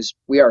as long as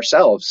we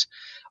ourselves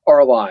are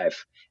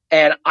alive.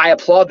 And I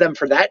applaud them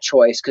for that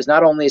choice because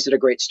not only is it a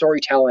great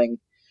storytelling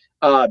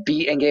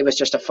beat and gave us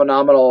just a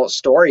phenomenal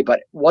story,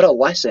 but what a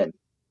lesson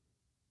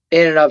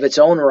in and of its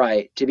own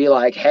right to be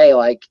like, hey,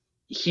 like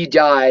he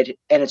died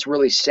and it's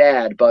really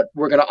sad, but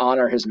we're going to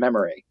honor his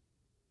memory.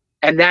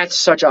 And that's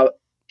such an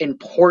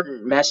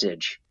important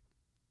message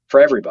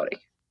for everybody.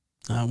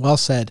 Well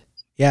said.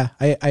 Yeah,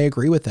 I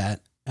agree with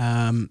that.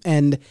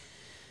 And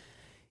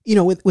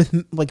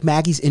with like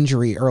Maggie's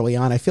injury early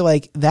on, I feel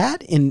like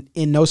that in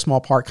no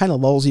small part kind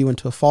of lulls you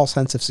into a false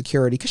sense of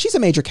security because she's a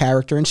major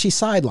character and she's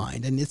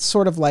sidelined. And it's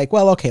sort of like,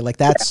 well, okay, like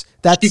that's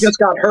she just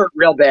got hurt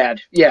real bad.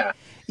 Yeah.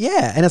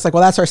 Yeah. And it's like,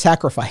 well, that's our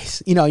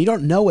sacrifice. You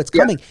don't know what's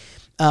coming.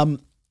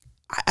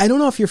 I don't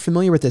know if you're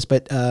familiar with this,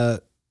 but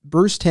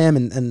Bruce Timm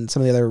and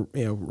some of the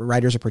other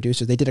writers or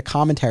producers, they did a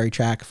commentary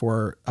track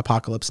for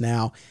Apocalypse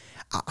Now.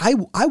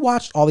 I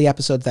watched all the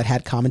episodes that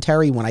had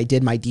commentary when I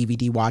did my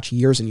DVD watch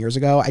years and years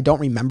ago. I don't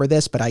remember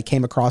this, but I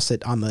came across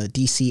it on the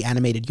DC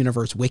Animated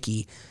Universe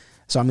wiki,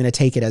 so I'm going to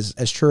take it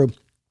as true.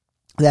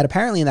 that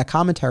apparently in that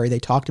commentary, they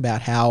talked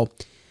about how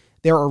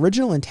their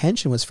original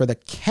intention was for the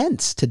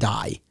Kents to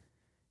die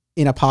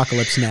in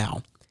Apocalypse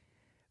Now.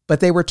 But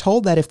they were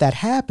told that if that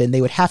happened,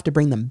 they would have to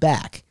bring them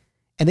back.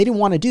 And they didn't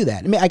want to do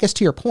that. I mean, I guess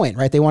to your point,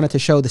 right? They wanted to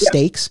show the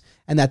stakes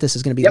and that this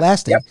is going to be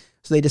lasting.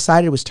 So they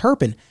decided it was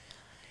Turpin.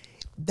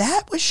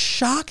 That was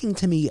shocking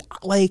to me.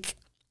 Like,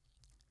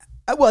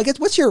 well, I guess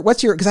what's your,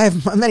 because I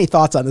have many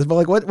thoughts on this, but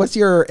like, what's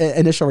your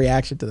initial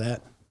reaction to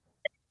that?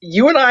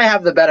 You and I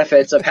have the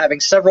benefits of having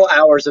several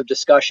hours of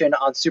discussion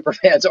on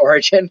Superman's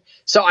origin.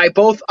 So I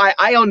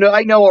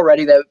know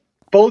already that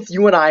both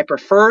you and I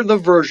prefer the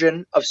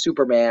version of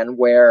Superman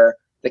where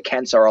the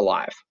Kents are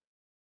alive,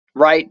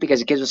 right?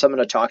 Because it gives us someone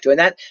to talk to.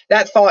 And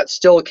that thought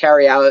still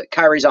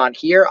carries on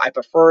here. I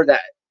prefer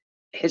that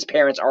his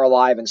parents are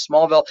alive in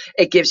Smallville.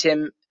 It gives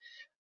him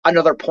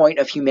another point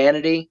of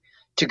humanity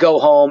to go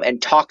home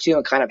and talk to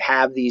and kind of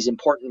have these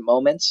important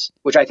moments,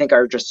 which I think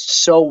are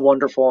just so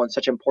wonderful and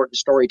such important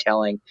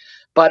storytelling.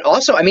 But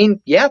also, I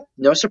mean,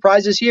 no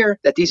surprises here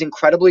that these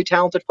incredibly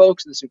talented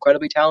folks and this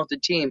incredibly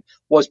talented team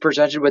was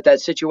presented with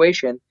that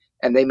situation,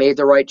 and they made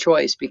the right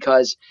choice,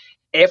 because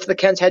if the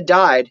Kents had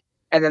died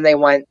and then they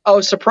went, oh,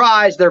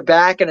 surprise, they're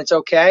back and it's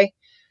okay.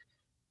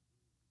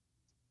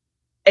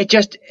 It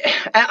just,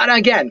 and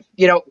again,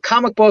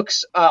 comic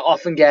books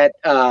often get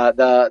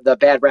the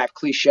bad rap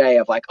cliche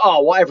of like,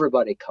 oh, well,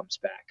 everybody comes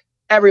back.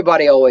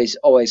 Everybody always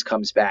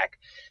comes back.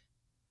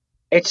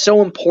 It's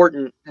so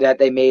important that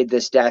they made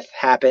this death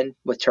happen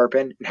with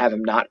Turpin and have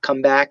him not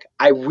come back.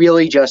 I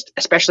really just,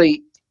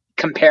 especially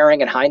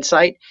comparing in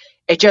hindsight,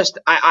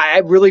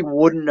 I really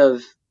wouldn't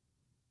have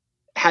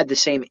had the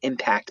same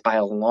impact by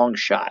a long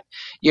shot.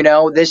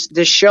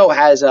 This show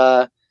has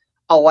a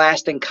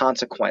lasting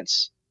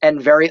consequence and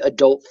very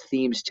adult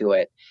themes to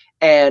it.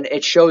 And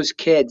it shows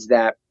kids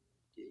that,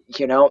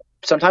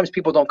 sometimes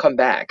people don't come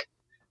back.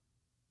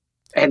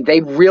 And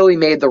they really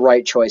made the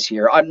right choice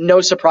here.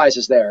 No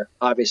surprises there,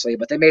 obviously,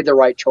 but they made the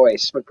right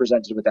choice when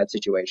presented with that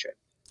situation.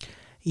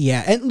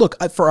 Yeah, and look,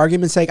 for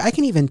argument's sake, I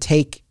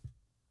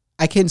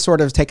can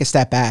sort of take a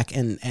step back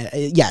and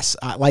yes,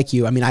 like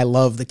you, I mean, I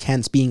love the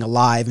Kents being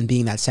alive and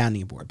being that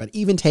sounding board, but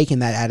even taking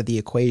that out of the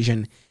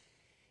equation,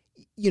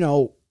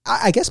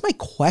 I guess my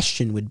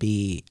question would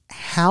be,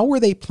 how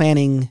were they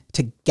planning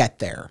to get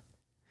there?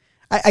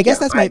 I guess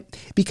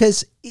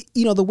because,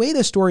 the way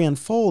the story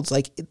unfolds,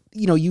 like,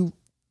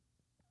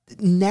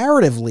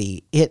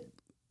 narratively, it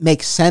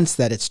makes sense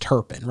that it's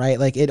Turpin, right?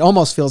 Like, it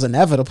almost feels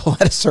inevitable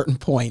at a certain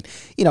point.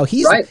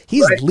 He's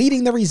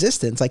leading the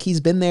resistance. Like,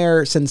 he's been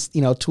there since,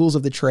 Tools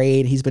of the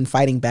Trade. He's been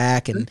fighting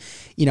back, and,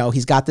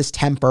 he's got this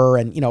temper.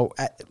 And,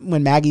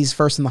 when Maggie's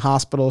first in the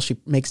hospital, she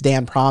makes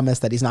Dan promise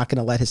that he's not going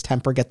to let his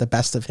temper get the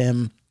best of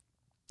him.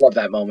 Love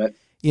that moment.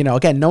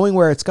 Again, knowing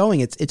where it's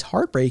going, it's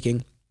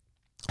heartbreaking.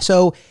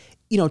 So,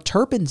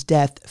 Turpin's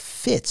death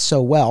fits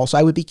so well. So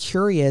I would be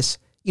curious,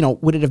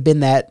 would it have been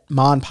that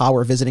Ma and Pa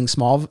were visiting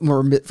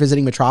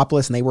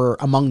Metropolis and they were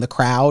among the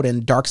crowd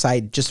and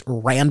Darkseid just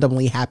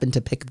randomly happened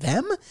to pick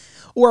them?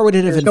 Or would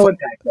it have no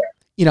impact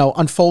there.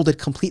 Unfolded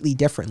completely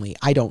differently?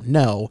 I don't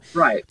know.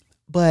 Right.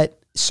 But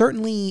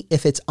certainly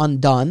if it's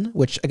undone,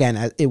 which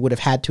again, it would have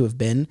had to have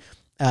been,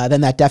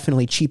 then that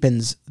definitely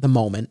cheapens the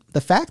moment.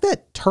 The fact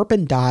that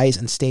Turpin dies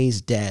and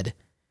stays dead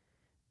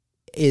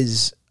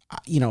is,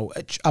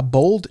 a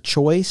bold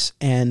choice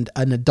and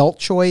an adult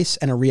choice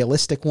and a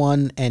realistic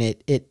one. And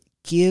it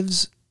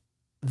gives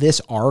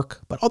this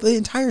arc, but the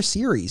entire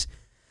series,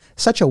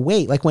 such a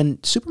weight. Like when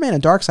Superman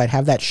and Darkseid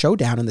have that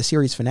showdown in the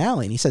series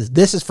finale and he says,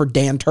 this is for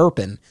Dan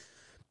Turpin.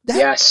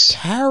 That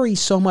carries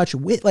so much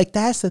weight. Like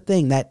that's the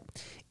thing, that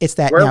it's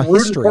that we're now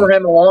history. We're rooting for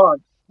him along.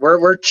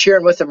 We're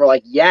cheering with him. We're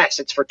like, yes,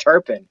 it's for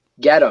Turpin.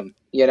 Get him.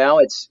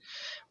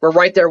 We're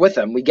right there with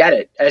him. We get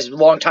it. As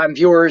longtime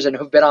viewers and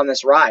who've been on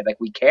this ride, like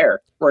we care.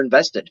 We're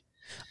invested.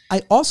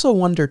 I also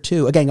wonder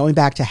too, again, going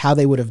back to how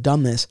they would have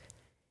done this,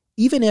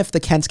 even if the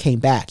Kents came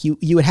back,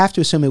 you would have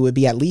to assume it would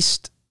be at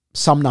least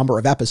some number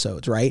of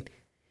episodes, right?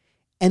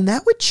 And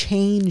that would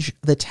change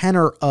the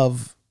tenor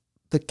of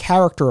the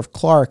character of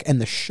Clark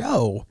and the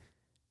show.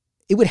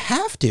 It would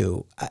have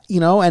to,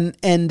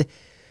 and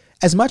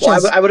as much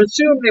as I would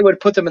assume they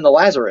would put them in the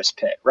Lazarus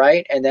pit,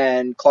 right? And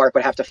then Clark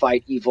would have to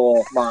fight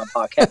evil Ma and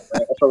Pa Kent, right?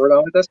 That's where we're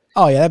going with this?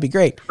 Oh, yeah, that'd be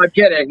great. I'm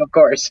kidding, of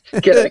course.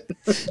 Kidding.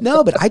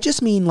 No, but I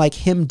just mean like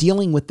him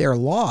dealing with their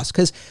loss,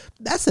 because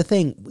that's the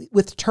thing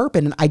with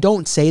Turpin, and I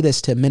don't say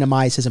this to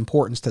minimize his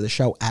importance to the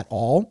show at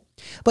all,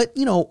 but,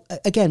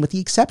 again, with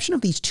the exception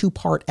of these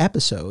 2-part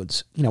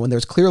episodes, when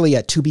there's clearly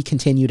a to be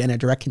continued and a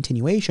direct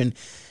continuation,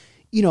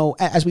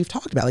 as we've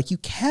talked about, like you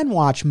can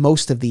watch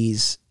most of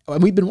these,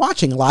 and we've been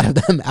watching a lot of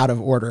them out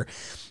of order.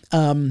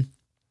 And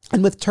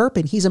with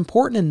Turpin, he's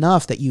important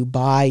enough that you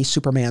buy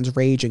Superman's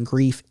rage and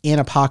grief in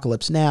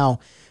Apocalypse Now,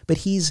 but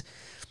he's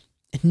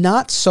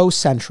not so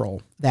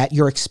central that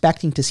you're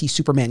expecting to see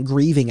Superman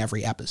grieving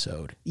every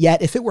episode.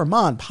 Yet, if it were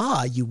Ma and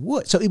Pa, you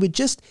would. So it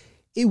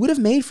would have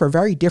made for a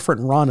very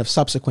different run of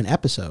subsequent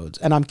episodes.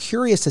 And I'm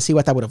curious to see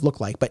what that would have looked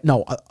like. But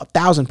no,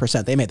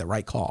 1,000%, they made the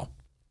right call.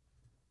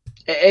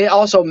 it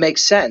also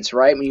makes sense,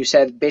 right? When you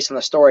said based on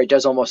the story, it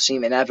does almost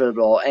seem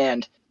inevitable.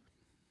 And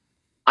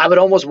I would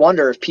almost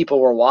wonder if people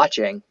were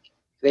watching,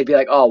 they'd be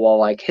like, oh, well,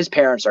 like his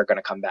parents are going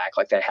to come back.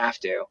 Like they have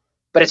to.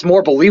 But it's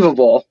more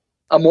believable,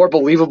 a more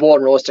believable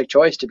and realistic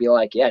choice to be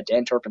like, yeah,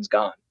 Dan Turpin's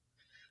gone.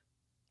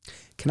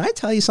 Can I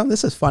tell you something?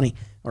 This is funny,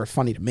 or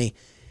funny to me.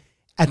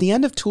 At the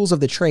end of Tools of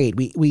the Trade,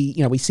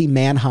 we see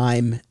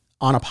Mannheim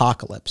on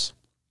Apocalypse,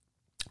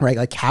 right?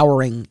 Like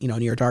cowering,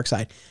 near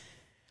Darkseid.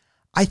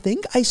 I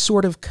think I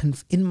sort of,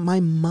 in my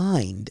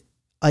mind,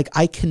 like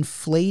I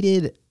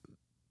conflated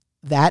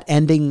that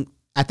ending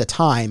at the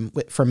time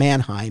for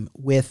Mannheim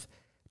with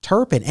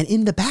Turpin. And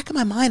in the back of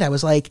my mind, I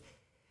was like,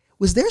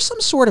 was there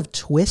some sort of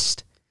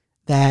twist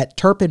that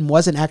Turpin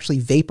wasn't actually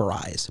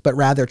vaporized, but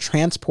rather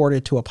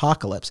transported to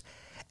Apocalypse?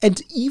 And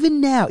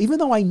even now, even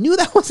though I knew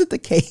that wasn't the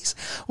case,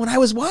 when I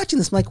was watching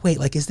this, I'm like, wait,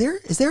 like, is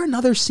there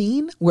another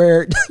scene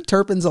where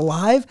Turpin's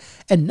alive?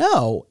 And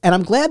no, and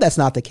I'm glad that's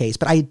not the case,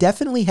 but I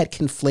definitely had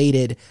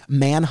conflated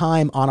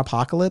Mannheim on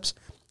Apocalypse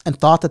and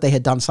thought that they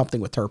had done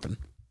something with Turpin.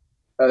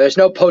 There's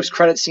no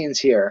post-credit scenes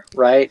here,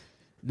 right?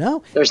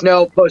 No. There's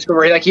no post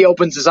where like he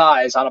opens his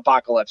eyes on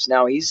Apocalypse.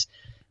 No, he's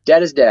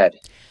dead as dead.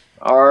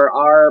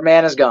 Our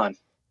man is gone.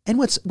 And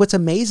what's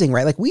amazing,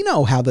 right? Like we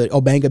know how the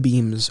Omega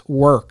beams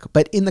work,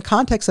 but in the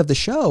context of the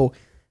show,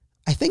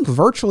 I think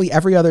virtually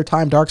every other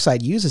time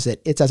Darkseid uses it,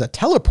 it's as a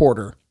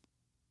teleporter.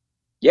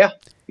 Yeah.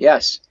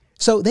 Yes.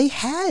 So they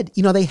had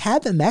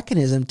the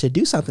mechanism to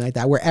do something like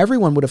that where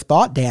everyone would have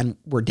thought Dan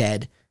were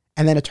dead.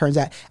 And then it turns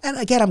out, and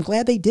again, I'm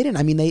glad they didn't.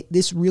 I mean,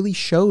 this really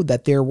showed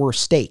that there were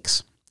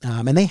stakes,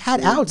 and they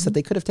had outs that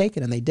they could have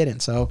taken and they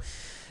didn't. So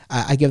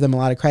I give them a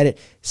lot of credit.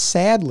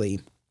 Sadly,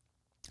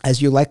 as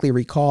you likely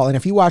recall, and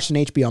if you watched on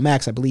HBO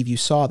Max, I believe you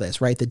saw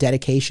this, right? The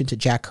dedication to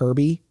Jack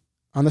Kirby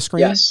on the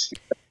screen.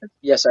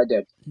 Yes, I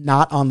did.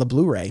 Not on the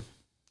Blu-ray.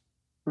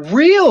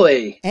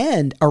 Really?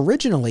 And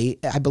originally,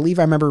 I believe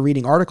I remember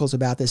reading articles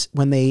about this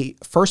when they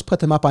first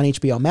put them up on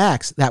HBO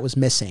Max. That was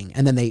missing,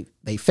 and then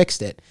they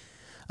fixed it.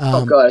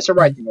 Oh, good. It's the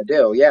right thing to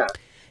do. Yeah.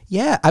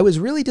 Yeah, I was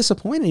really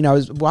disappointed. I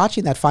was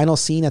watching that final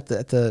scene at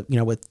the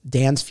with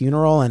Dan's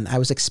funeral, and I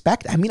was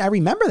I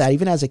remember that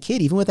even as a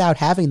kid, even without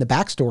having the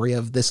backstory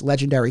of this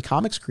legendary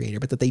comics creator,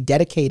 but that they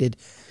dedicated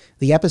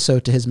the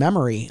episode to his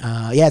memory.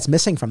 It's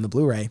missing from the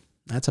Blu-ray.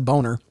 That's a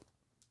boner.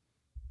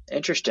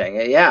 Interesting.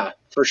 Yeah,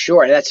 for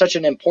sure. And that's such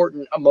an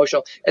important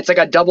emotional. It's like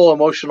a double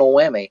emotional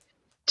whammy,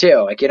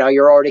 too. Like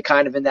you're already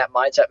kind of in that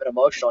mindset and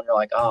emotional, and you're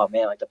like, oh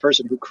man, like the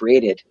person who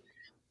created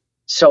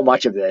so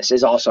much of this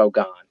is also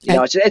gone.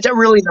 It's a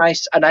really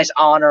nice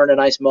honor and a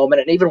nice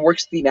moment. It even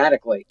works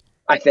thematically,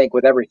 I think,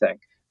 with everything.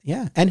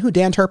 Yeah, and who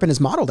Dan Turpin is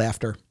modeled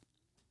after.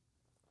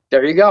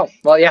 There you go.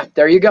 Well, yeah,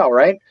 there you go.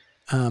 Right.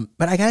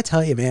 But I gotta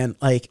tell you, man,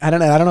 like I don't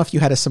know if you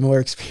had a similar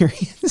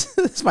experience.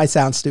 This might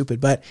sound stupid,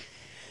 but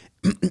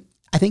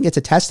I think it's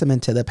a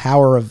testament to the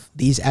power of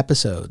these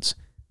episodes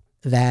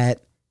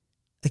that,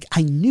 like,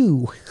 I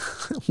knew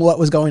what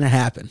was going to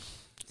happen.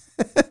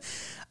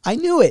 I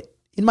knew it.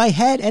 In my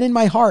head and in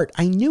my heart,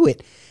 I knew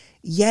it.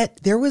 Yet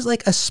there was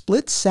like a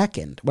split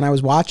second when I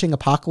was watching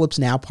Apocalypse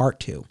Now Part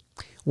 2,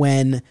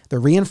 when the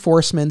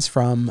reinforcements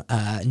from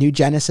New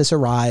Genesis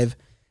arrive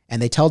and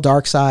they tell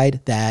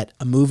Darkseid that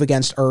a move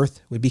against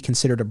Earth would be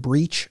considered a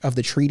breach of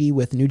the treaty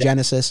with New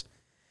Genesis.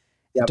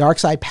 Yep.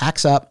 Darkseid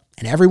packs up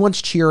and everyone's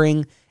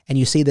cheering, and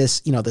you see this,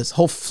 this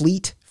whole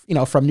fleet,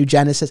 from New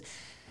Genesis.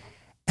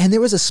 And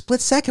there was a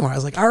split second where I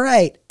was like, all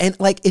right. And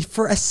like it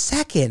for a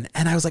second.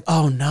 And I was like,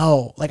 oh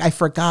no, like I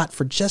forgot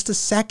for just a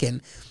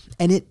second.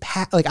 And I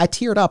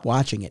teared up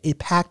watching it. It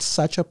packed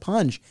such a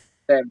punch.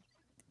 Same.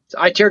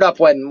 I teared up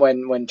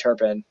when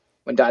Turpin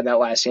died in that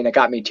last scene. It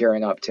got me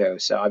tearing up too.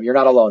 So you're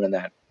not alone in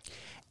that.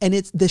 And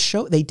it's the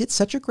show. They did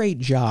such a great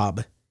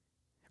job,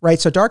 right?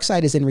 So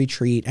Darkseid is in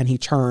retreat and he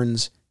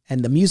turns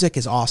and the music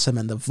is awesome.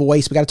 And the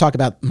voice, we got to talk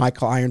about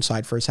Michael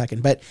Ironside for a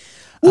second,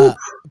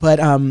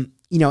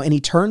 and he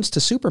turns to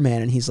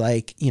Superman and he's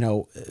like,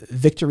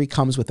 victory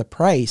comes with a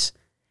price.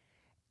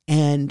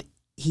 And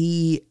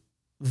he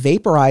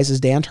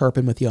vaporizes Dan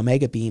Turpin with the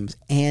Omega beams.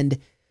 And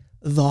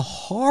the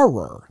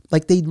horror,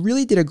 like they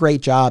really did a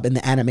great job in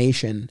the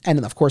animation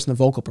and of course in the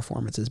vocal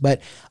performances,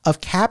 but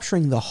of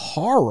capturing the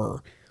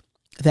horror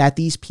that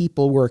these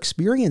people were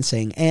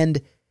experiencing.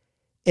 And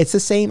it's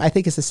the same, I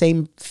think it's the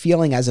same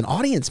feeling as an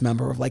audience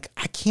member of like,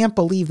 I can't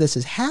believe this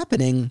is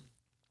happening.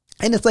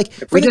 And it's like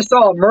we just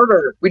saw a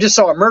murder. We just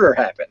saw a murder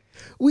happen.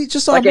 We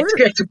just saw a murder.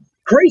 It's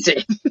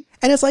crazy.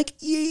 And it's like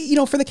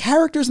for the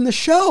characters in the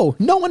show,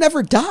 no one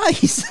ever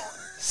dies.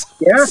 So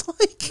yeah.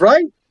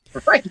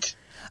 Right.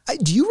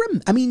 Do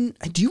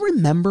you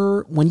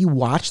remember when you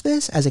watched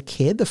this as a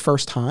kid the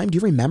first time? Do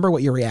you remember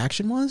what your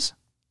reaction was?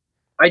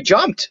 I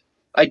jumped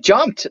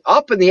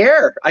up in the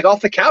air, like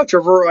off the couch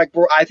over. Like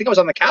I think I was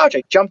on the couch.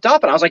 I jumped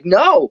up and I was like,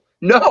 no.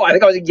 I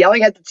think I was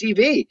yelling at the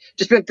TV,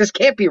 just being like, this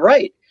can't be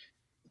right.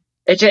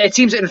 It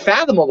seems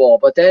unfathomable,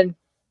 but then,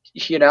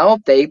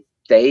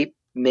 they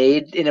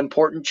made an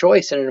important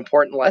choice and an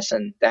important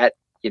lesson that,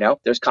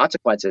 there's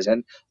consequences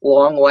and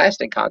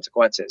long-lasting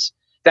consequences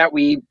that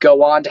we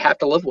go on to have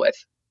to live with.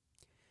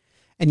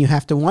 And you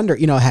have to wonder,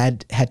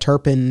 had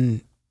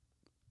Turpin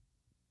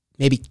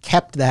maybe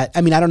kept that.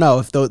 I mean, I don't know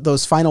if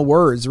those final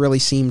words really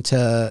seem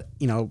to,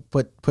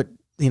 put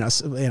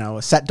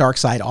set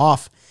Darkseid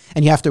off.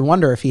 And you have to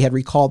wonder if he had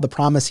recalled the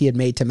promise he had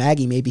made to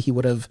Maggie, maybe he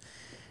would have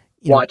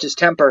watch his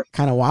temper,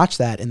 kind of watched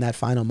that in that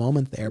final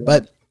moment there. Yeah.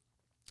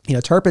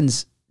 But,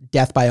 Turpin's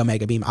death by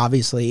Omega Beam,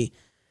 obviously,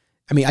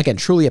 I mean, again,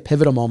 truly a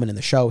pivotal moment in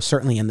the show,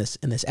 certainly in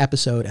this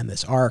episode and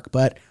this arc,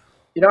 but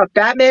if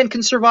Batman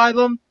can survive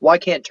him, why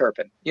can't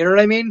Turpin? You know what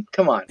I mean?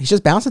 Come on. He's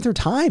just bouncing through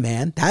time,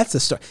 man. That's the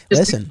story.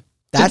 Listen,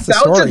 that's the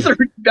story.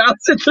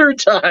 Bouncing through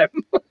time.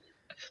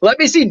 Let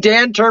me see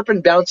Dan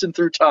Turpin bouncing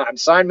through time.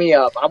 Sign me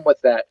up. I'm with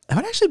that.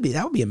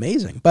 That would be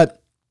amazing.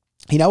 But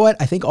you know what?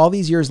 I think all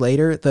these years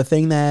later,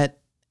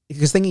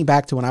 because thinking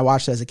back to when I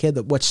watched it as a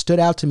kid, what stood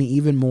out to me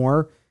even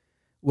more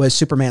was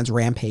Superman's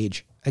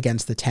rampage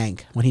against the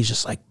tank when he's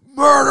just like,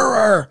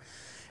 murderer!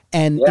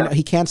 And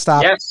he can't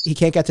stop. Yes. He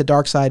can't get to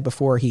Darkseid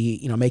before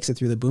he makes it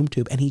through the boom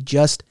tube, and he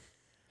just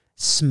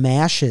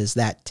smashes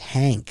that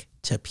tank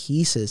to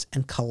pieces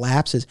and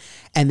collapses.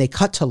 And they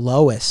cut to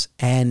Lois,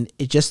 and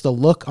it just the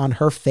look on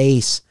her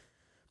face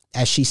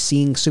as she's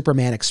seeing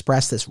Superman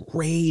express this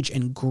rage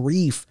and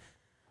grief.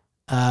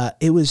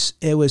 It was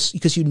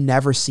because you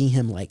never see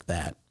him like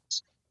that.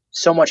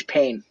 So much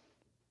pain.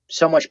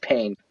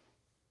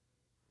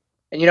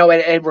 And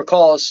it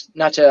recalls,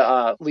 not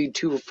to lead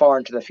too far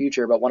into the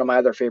future, but one of my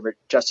other favorite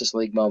Justice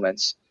League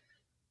moments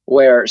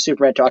where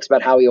Superman talks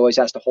about how he always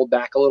has to hold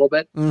back a little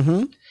bit.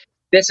 Mm-hmm.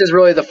 This is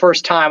really the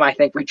first time I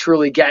think we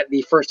truly get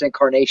the first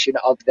incarnation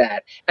of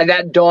that. And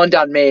that dawned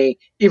on me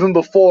even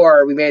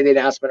before we made the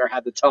announcement or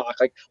had the talk.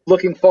 Like,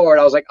 looking forward,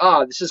 I was like,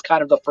 this is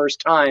kind of the first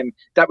time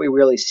that we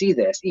really see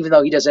this, even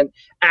though he doesn't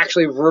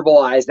actually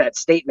verbalize that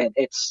statement.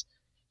 It's,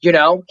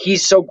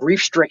 he's so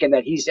grief-stricken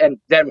that and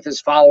then with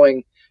his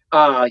following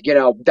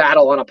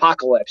battle on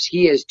Apocalypse,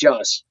 he is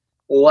just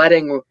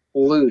letting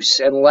loose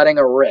and letting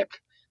a rip.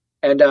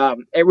 And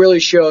it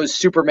really shows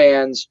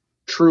Superman's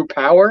true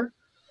power,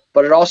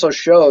 but it also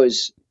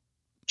shows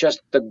just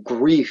the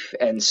grief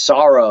and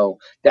sorrow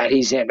that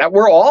he's in, that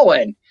we're all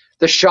in,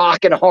 the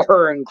shock and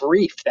horror and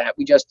grief that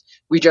we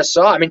just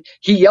saw. I mean,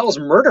 he yells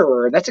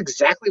murderer, and that's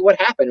exactly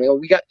what happened.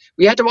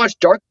 We had to watch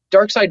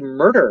Darkseid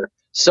murder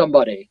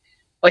somebody,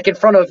 like in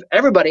front of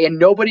everybody, and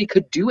nobody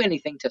could do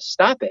anything to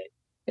stop it.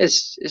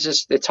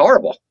 It's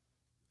horrible.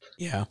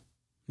 Yeah.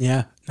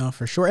 Yeah, no,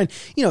 for sure. And,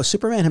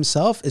 Superman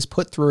himself is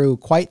put through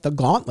quite the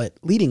gauntlet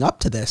leading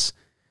up to this,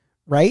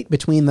 right?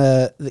 Between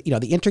the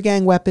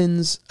Intergang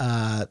weapons,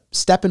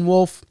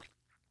 Steppenwolf,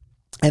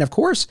 and of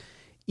course,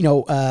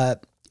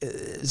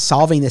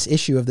 solving this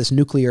issue of this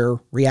nuclear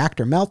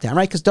reactor meltdown,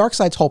 right? Because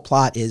Darkseid's whole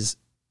plot is,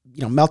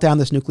 melt down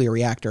this nuclear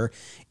reactor.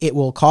 It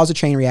will cause a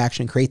chain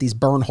reaction, create these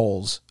burn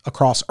holes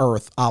across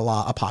Earth, a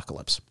la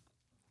Apocalypse.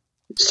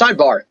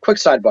 Quick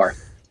sidebar.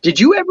 Did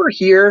you ever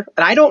hear,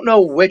 and I don't know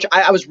which,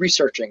 I was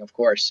researching, of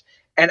course,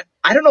 and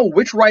I don't know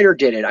which writer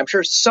did it. I'm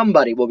sure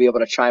somebody will be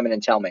able to chime in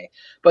and tell me.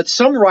 But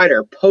some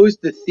writer posed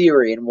the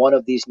theory in one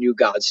of these New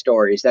God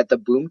stories that the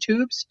boom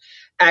tubes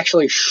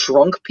actually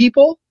shrunk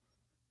people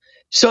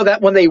so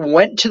that when they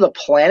went to the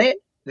planet,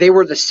 they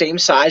were the same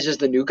size as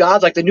the New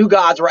Gods. Like, the New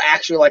Gods were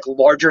actually, like,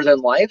 larger than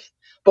life.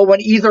 But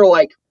when either,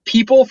 like,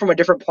 people from a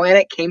different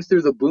planet came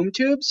through the boom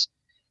tubes,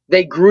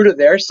 they grew to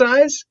their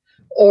size.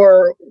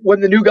 Or when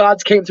the New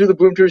Gods came through the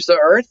boom tubes to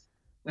Earth,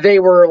 they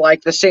were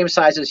like the same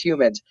size as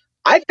humans.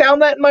 I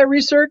found that in my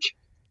research.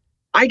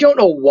 I don't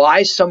know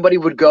why somebody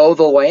would go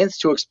the lengths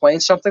to explain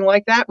something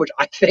like that, which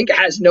I think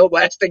has no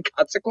lasting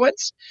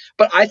consequence.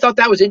 But I thought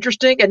that was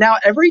interesting. And now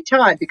every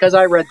time, because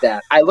I read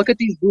that, I look at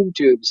these boom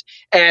tubes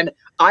and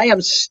I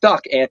am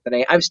stuck,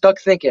 Anthony. I'm stuck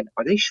thinking,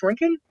 are they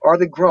shrinking or are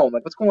they grown?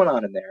 Like, what's going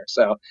on in there?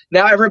 So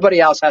now everybody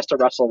else has to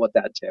wrestle with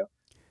that too.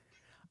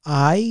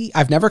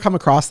 I've never come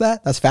across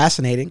that. That's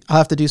fascinating. I'll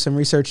have to do some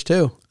research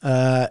too.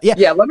 Yeah.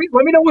 Let me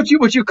know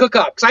what you cook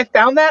up, because I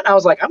found that and I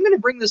was like, I'm going to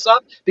bring this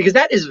up because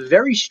that is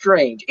very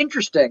strange,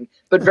 interesting,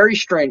 but very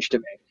strange to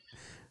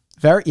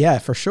me. Yeah,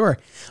 for sure.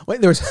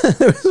 Wait, there was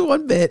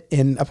one bit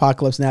in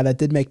Apocalypse Now that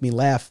did make me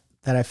laugh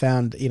that I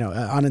found,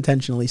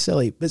 unintentionally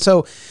silly. But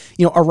so,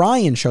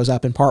 Orion shows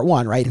up in part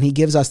 1, right? And he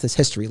gives us this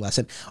history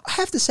lesson. I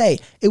have to say,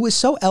 it was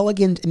so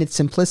elegant in its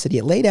simplicity.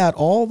 It laid out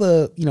all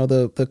the,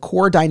 the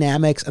core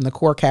dynamics and the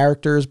core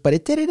characters, but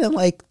it did it in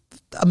like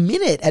a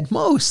minute at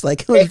most.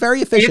 Like, it was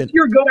very efficient. If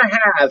you're going to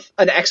have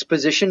an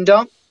exposition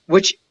dump,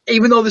 which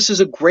even though this is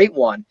a great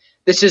one,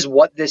 this is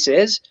what this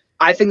is.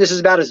 I think this is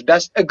about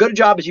a good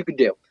job as you could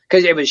do,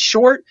 because it was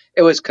short.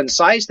 It was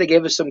concise. They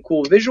gave us some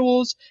cool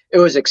visuals. It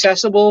was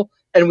accessible.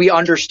 And we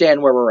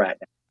understand where we're at.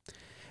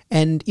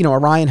 And,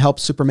 Orion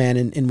helps Superman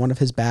in one of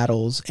his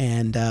battles.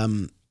 And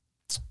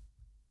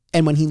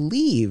when he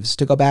leaves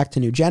to go back to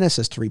New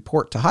Genesis to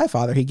report to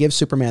Highfather, he gives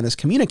Superman this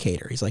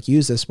communicator. He's like,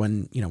 use this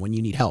when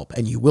you need help,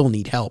 and you will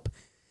need help.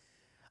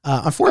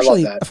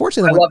 Unfortunately, I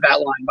love that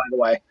line, by the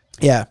way.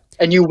 Yeah.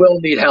 And you will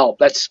need help.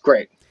 That's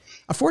great.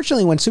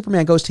 Unfortunately, when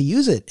Superman goes to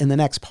use it in the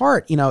next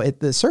part,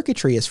 the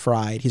circuitry is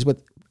fried. He's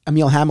with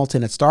Emil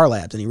Hamilton at Star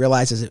Labs, and he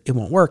realizes it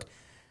won't work.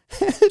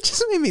 It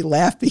just made me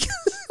laugh because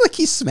like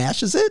he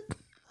smashes it.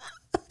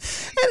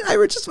 And I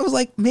was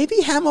like,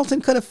 maybe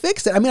Hamilton could have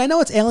fixed it. I mean, I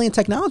know it's alien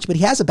technology, but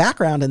he has a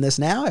background in this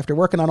now after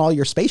working on all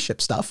your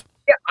spaceship stuff.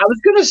 Yeah, I was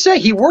going to say,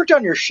 he worked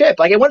on your ship.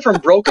 Like, it went from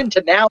broken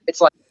to now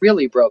it's like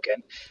really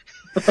broken.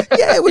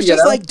 Yeah, it was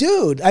just like,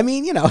 dude, I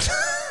mean,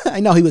 I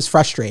know he was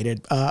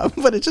frustrated,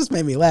 but it just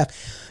made me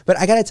laugh. But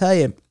I got to tell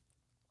you,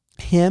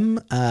 him,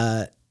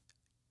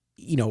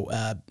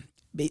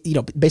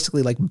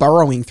 basically like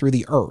burrowing through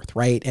the earth,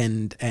 right?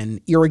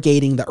 And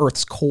irrigating the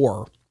earth's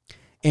core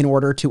in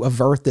order to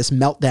avert this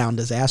meltdown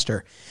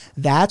disaster.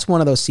 That's one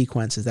of those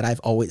sequences that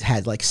I've always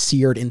had like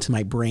seared into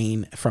my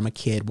brain from a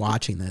kid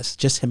watching this,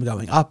 just him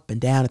going up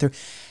and down and through.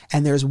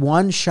 And there's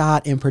one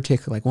shot in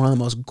particular, like one of the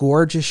most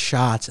gorgeous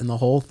shots in the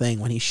whole thing,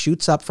 when he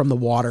shoots up from the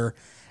water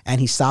and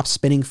he stops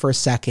spinning for a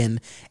second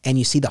and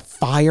you see the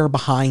fire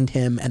behind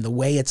him and the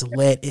way it's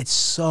lit.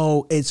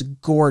 It's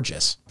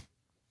gorgeous.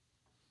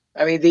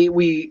 I mean,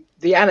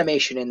 the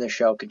animation in the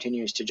show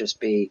continues to just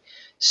be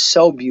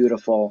so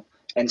beautiful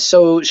and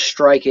so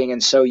striking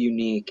and so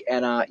unique.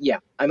 And I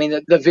mean,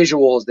 the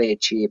visuals they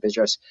achieve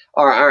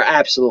are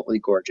absolutely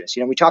gorgeous.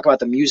 We talk about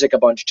the music a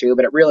bunch too,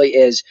 but it really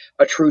is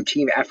a true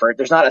team effort.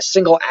 There's not a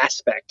single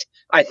aspect,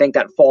 I think,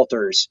 that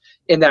falters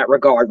in that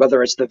regard,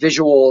 whether it's the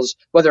visuals,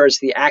 whether it's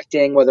the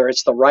acting, whether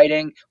it's the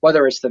writing,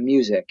 whether it's the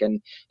music.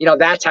 And,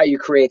 that's how you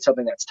create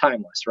something that's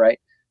timeless, right?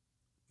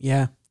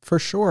 Yeah, for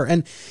sure.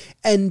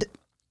 And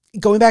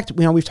going back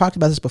to, we've talked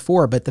about this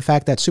before, but the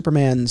fact that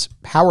Superman's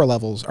power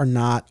levels are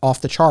not off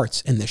the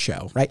charts in this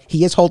show, right?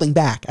 He is holding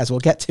back, as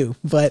we'll get to,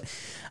 but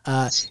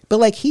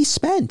like he's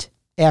spent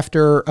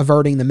after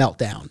averting the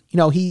meltdown.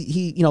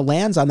 He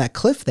lands on that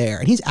cliff there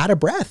and he's out of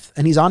breath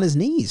and he's on his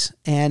knees.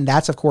 And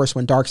that's, of course,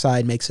 when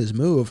Darkseid makes his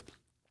move.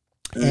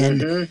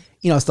 And,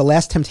 it's the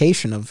last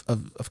temptation of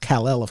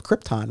Kal-El of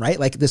Krypton, right?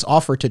 Like this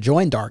offer to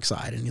join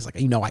Darkseid. And he's like,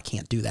 I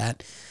can't do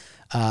that.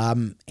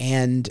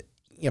 And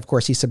of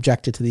course, he's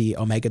subjected to the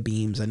Omega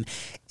beams, and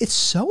it's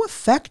so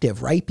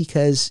effective, right?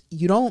 Because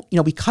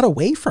we cut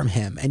away from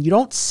him and you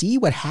don't see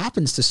what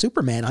happens to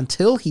Superman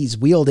until he's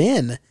wheeled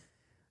in,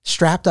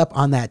 strapped up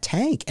on that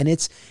tank. And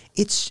it's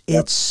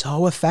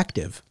so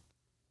effective.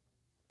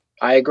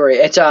 I agree.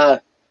 It's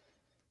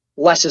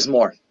less is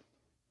more,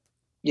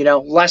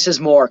 less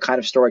is more kind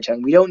of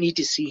storytelling. We don't need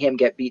to see him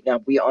get beaten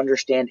up. We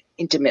understand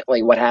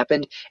intimately what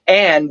happened,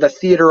 and the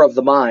theater of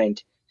the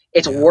mind.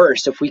 It's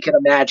worse if we can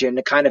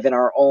imagine kind of in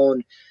our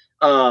own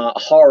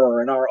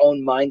horror, in our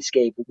own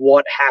mindscape,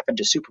 what happened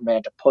to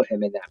Superman to put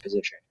him in that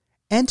position.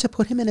 And to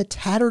put him in a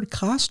tattered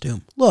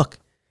costume. Look,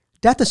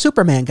 Death of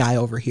Superman guy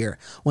over here.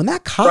 When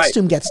that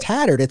costume gets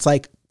tattered, it's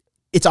like,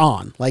 it's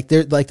on. Like,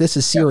 this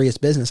is serious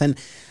business. And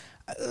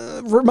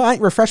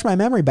refresh my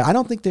memory, but I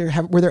don't think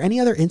were there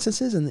any other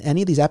instances in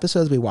any of these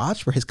episodes we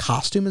watched where his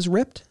costume is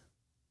ripped?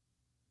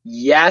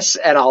 Yes,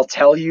 and I'll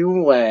tell you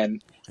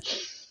when.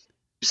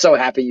 So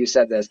happy you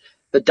said this.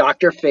 The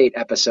Dr. Fate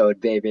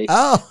episode, baby.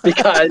 Oh.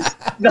 Because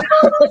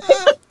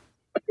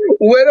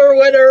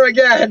winner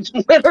again.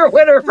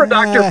 Winner for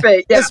Dr.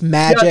 Fate. Yeah. It's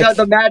magic. Yeah,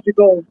 the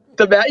magical.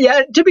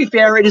 To be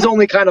fair, it is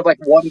only kind of like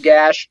one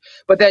gash,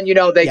 but then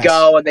they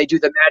go and they do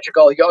the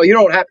magical. You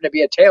don't happen to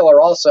be a tailor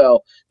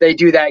also. They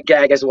do that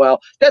gag as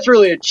well. That's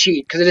really a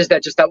cheat because it is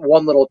just that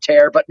one little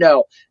tear, but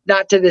no,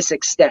 not to this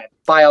extent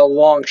by a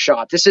long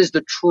shot. This is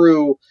the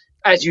true,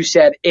 as you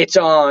said, it's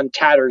on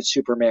tattered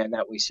Superman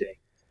that we see.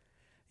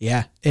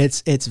 Yeah,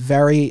 it's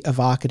very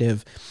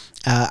evocative.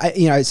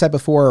 I said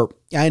before,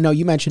 I know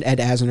you mentioned Ed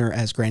Asner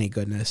as Granny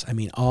Goodness. I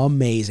mean,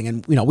 amazing.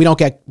 And we don't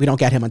get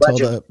him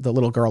until the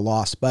little girl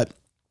lost, but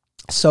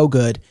so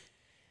good.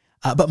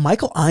 But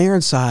Michael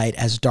Ironside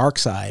as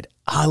Darkseid,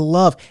 I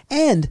love.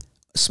 And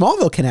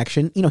Smallville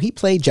connection, he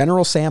played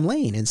General Sam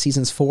Lane in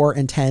seasons 4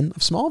 and 10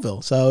 of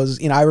Smallville. So it was,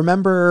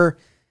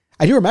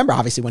 I do remember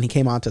obviously when he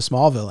came on to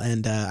Smallville,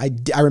 and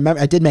I remember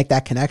I did make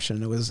that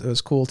connection. It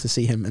was cool to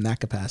see him in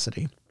that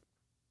capacity.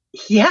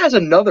 He has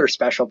another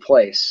special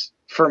place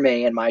for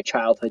me in my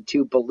childhood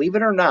too, believe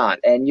it or not.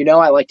 And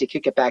I like to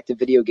kick it back to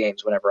video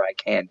games whenever I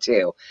can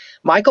too.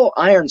 Michael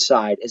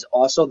Ironside is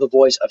also the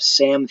voice of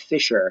Sam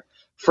Fisher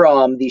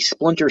from the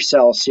Splinter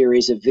Cell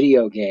series of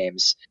video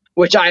games,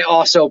 which I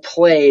also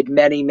played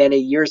many, many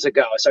years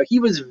ago. So he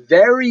was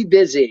very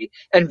busy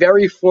and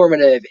very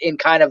formative in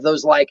kind of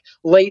those like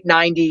late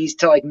 90s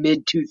to like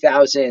mid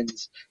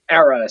 2000s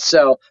era.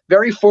 So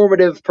very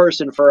formative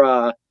person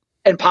for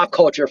and pop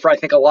culture for, I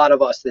think, a lot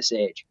of us this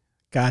age.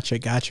 Gotcha.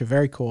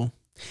 Very cool.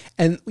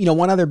 And,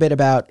 one other bit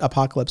about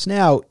Apocalypse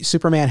Now,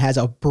 Superman has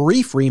a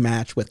brief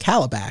rematch with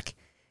Kalibak,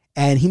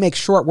 and he makes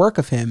short work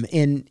of him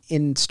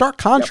in stark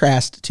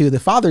contrast to the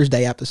Father's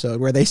Day episode,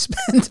 where they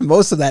spend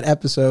most of that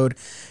episode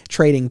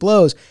trading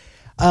blows.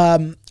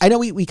 I know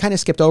we kind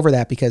of skipped over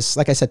that because,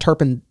 like I said,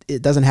 Turpin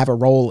doesn't have a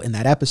role in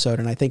that episode,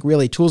 and I think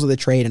really Tools of the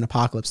Trade and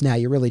Apocalypse Now,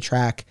 you really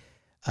track,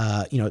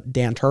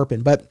 Dan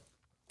Turpin. But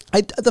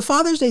the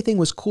Father's Day thing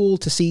was cool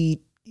to see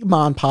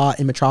Ma and Pa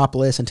in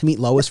Metropolis and to meet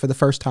Lois for the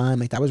first time.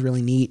 Like, that was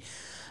really neat.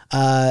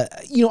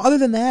 Other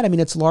than that, I mean,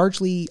 it's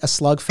largely a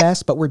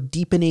slugfest, but we're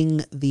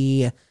deepening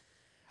the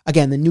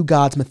again, the New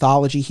Gods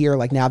mythology here.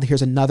 Like now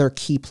here's another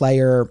key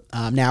player.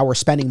 Now we're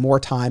spending more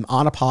time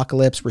on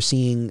Apocalypse. We're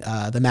seeing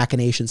the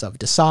machinations of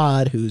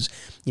Desaad, who's,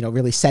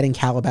 really setting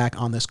Calibac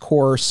on this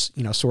course,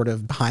 sort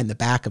of behind the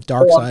back of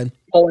Darkseid.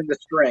 Pulling the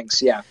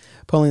strings, yeah.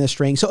 Pulling the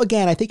strings. So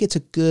again, I think it's a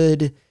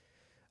good,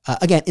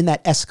 again, in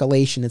that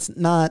escalation, it's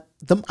not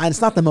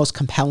the most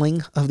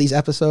compelling of these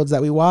episodes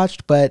that we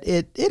watched, but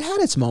it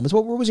had its moments.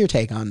 What was your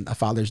take on A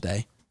Father's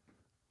Day?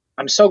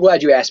 I'm so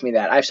glad you asked me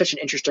that. I have such an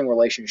interesting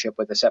relationship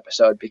with this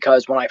episode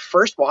because when I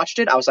first watched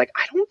it, I was like,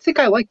 I don't think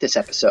I like this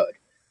episode.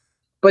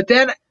 But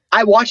then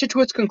I watched it to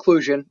its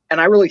conclusion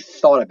and I really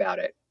thought about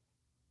it.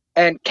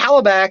 And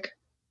Calibac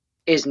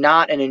is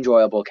not an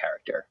enjoyable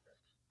character.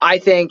 I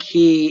think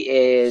he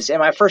is, and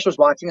when I first was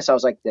watching this, I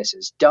was like, this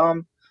is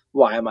dumb.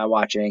 Why am I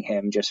watching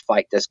him just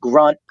fight this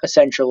grunt,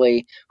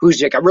 essentially,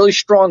 who's like a really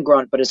strong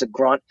grunt, but is a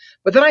grunt?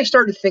 But then I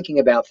started thinking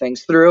about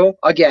things through,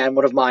 again,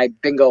 one of my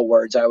bingo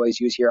words I always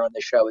use here on the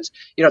show is,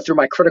 through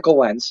my critical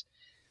lens.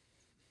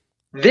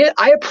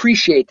 I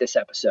appreciate this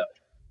episode.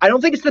 I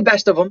don't think it's the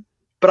best of them,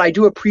 but I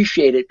do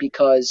appreciate it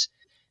because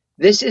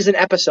this is an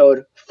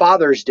episode,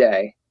 Father's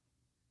Day.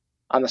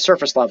 On the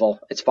surface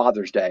level, it's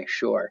Father's Day,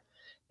 sure.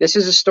 This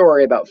is a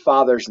story about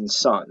fathers and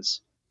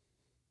sons.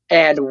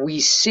 And we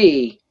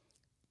see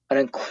an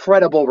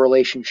incredible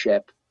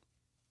relationship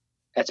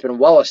that's been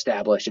well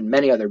established in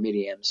many other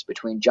mediums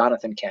between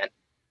Jonathan Kent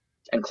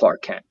and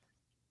Clark Kent.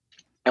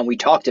 And we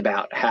talked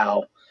about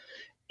how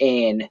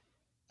in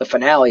the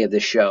finale of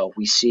this show,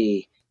 we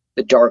see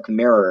the dark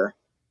mirror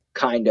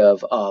kind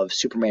of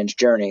Superman's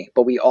journey,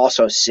 but we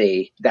also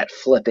see that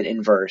flip and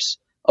inverse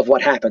of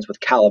what happens with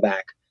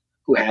Calibac,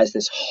 who has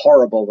this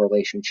horrible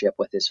relationship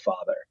with his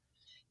father.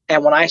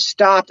 And when I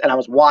stopped and I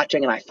was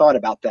watching and I thought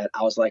about that,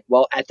 I was like,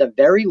 well, at the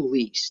very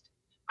least,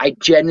 I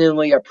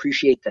genuinely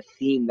appreciate the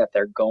theme that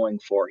they're going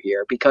for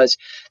here because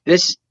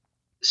this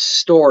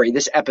story,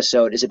 this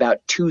episode is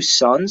about two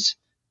sons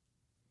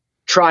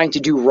trying to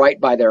do right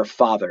by their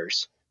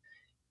fathers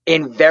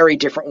in very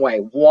different way.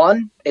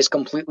 One is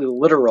completely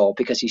literal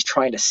because he's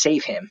trying to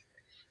save him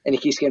and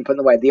he keeps getting put in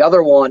the way. The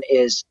other one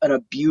is an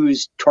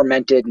abused,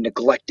 tormented,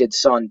 neglected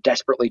son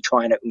desperately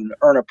trying to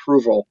earn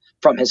approval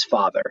from his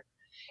father.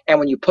 And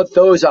when you put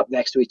those up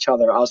next to each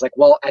other, I was like,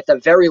 well, at the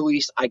very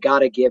least, I got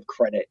to give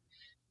credit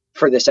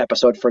for this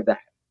episode for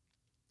that.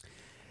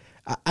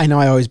 I know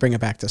I always bring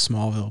it back to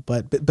Smallville,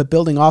 but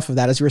building off of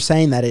that, as you were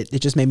saying that, it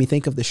just made me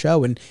think of the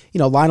show. And,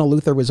 Lionel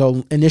Luthor was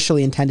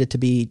initially intended to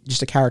be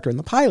just a character in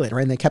the pilot,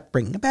 right? And they kept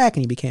bringing it back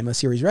and he became a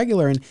series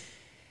regular. And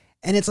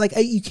it's like,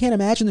 you can't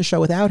imagine the show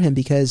without him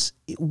because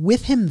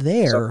with him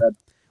there,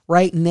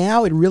 right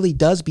now, it really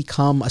does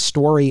become a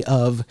story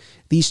of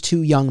these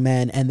two young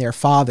men and their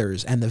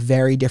fathers and the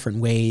very different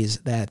ways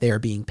that they are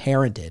being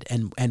parented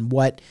and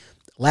what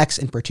Lex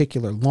in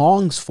particular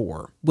longs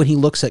for when he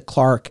looks at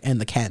Clark and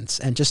the Kents,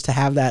 and just to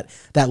have that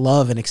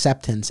love and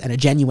acceptance and a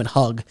genuine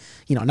hug,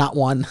 not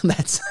one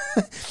that's,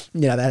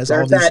 that has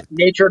all these... that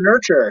nature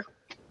nurture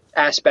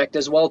aspect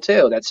as well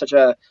too. That's such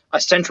a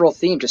central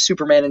theme to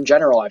Superman in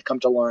general. I've come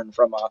to learn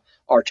from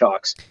our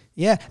talks.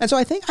 Yeah. And so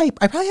I think I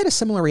probably had a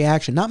similar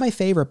reaction, not my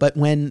favorite, but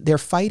when they're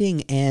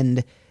fighting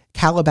and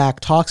Calibac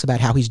talks about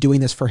how he's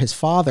doing this for his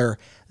father,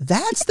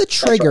 that's the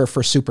trigger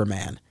for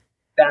Superman.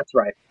 That's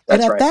right.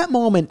 And at that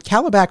moment,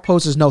 Calibac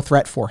poses no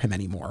threat for him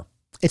anymore.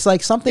 It's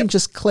like something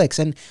just clicks.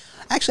 And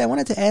actually, I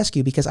wanted to ask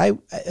you, because I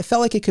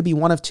felt like it could be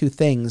one of two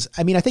things.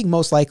 I mean, I think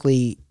most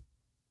likely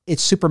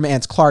it's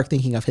Superman's Clark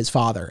thinking of his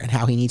father and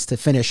how he needs to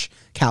finish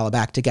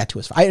Calibac to get to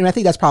his father. And I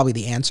think that's probably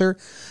the answer.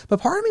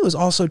 But part of me was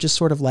also just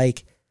sort of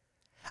like,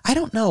 I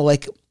don't know,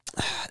 like,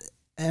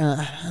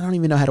 I don't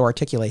even know how to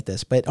articulate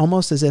this, but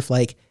almost as if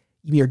like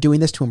you're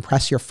doing this to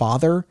impress your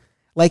father.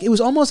 Like, it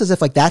was almost as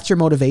if, like, that's your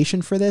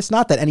motivation for this.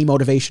 Not that any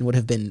motivation would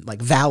have been,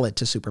 like, valid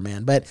to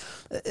Superman, but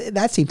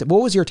that seemed to...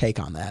 What was your take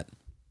on that?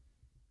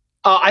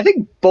 I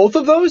think both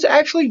of those,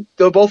 actually,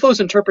 both those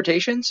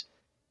interpretations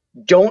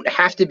don't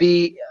have to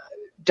be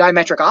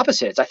diametric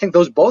opposites. I think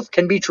those both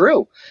can be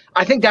true.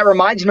 I think that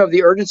reminds him of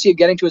the urgency of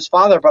getting to his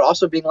father, but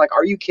also being like,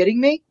 are you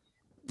kidding me?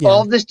 Yeah.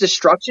 All of this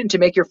destruction to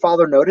make your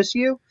father notice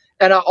you?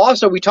 And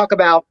also, we talk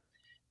about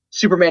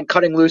Superman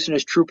cutting loose in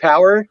his true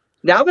power.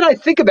 Now that I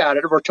think about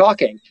it, we're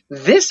talking,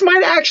 this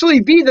might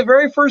actually be the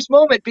very first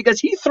moment because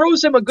he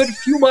throws him a good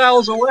few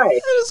miles away.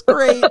 That is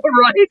great.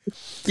 Right?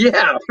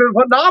 Yeah,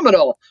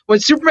 phenomenal. When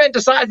Superman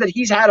decides that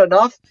he's had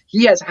enough,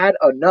 he has had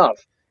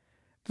enough.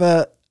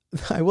 But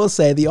I will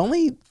say the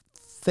only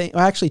thing,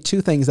 well, actually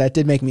two things that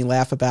did make me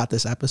laugh about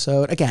this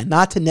episode, again,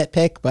 not to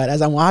nitpick, but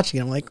as I'm watching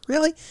it, I'm like,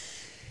 really?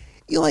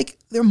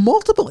 There are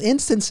multiple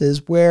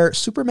instances where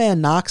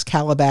Superman knocks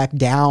Calibac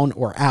down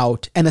or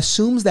out and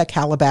assumes that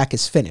Calibac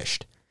is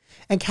finished.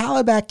 And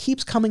Calibac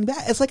keeps coming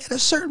back. It's like at a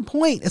certain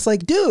point, it's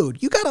like,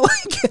 dude, you gotta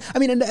I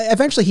mean, and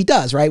eventually he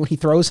does, right? When he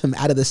throws him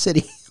out of the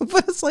city.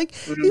 But it's like,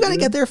 you gotta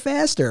get there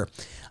faster.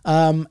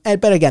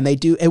 But again, they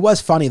do. It was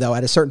funny though,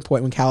 at a certain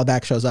point when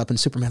Calibac shows up and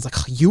Superman's like,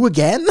 oh, you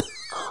again?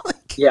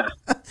 Yeah.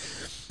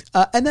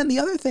 And then the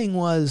other thing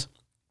was,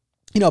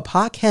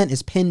 Pa Kent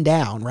is pinned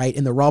down, right,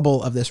 in the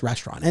rubble of this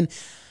restaurant. And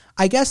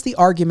I guess the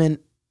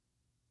argument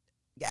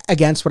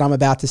against what I'm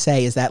about to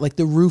say is that like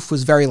the roof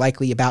was very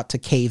likely about to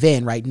cave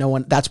in, right?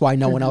 That's why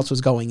no one else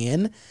was going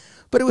in.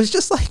 But it was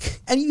just like,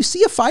 and you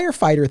see a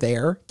firefighter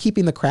there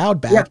keeping the crowd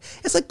back. Yeah.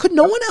 It's like, could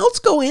no one else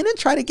go in and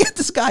try to get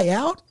this guy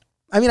out?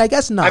 I mean, I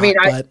guess not. I mean,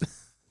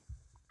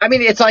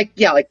 it's like,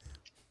 yeah, like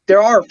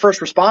there are first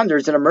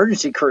responders and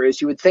emergency crews.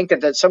 You would think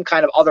that some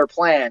kind of other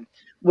plan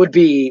would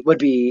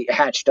be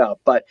hatched up.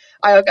 But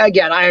I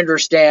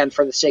understand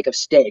for the sake of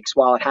stakes,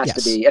 while it has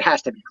to be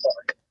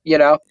Clark, you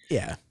know?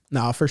 Yeah.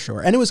 No, for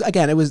sure. And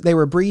they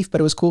were brief, but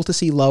it was cool to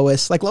see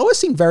Lois. Like Lois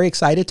seemed very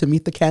excited to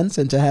meet the Kents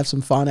and to have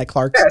some fun at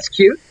Clark's that's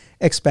cute.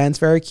 expense.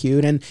 Very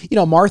cute. And,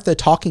 Martha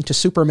talking to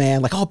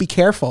Superman, like, oh, be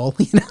careful,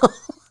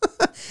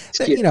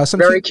 some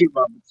very cute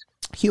moments.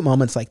 Cute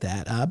moments like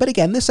that. But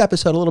again, this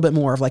episode, a little bit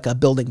more of like a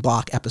building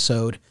block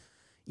episode,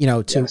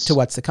 to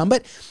what's to come.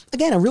 But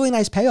again, a really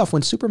nice payoff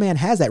when Superman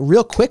has that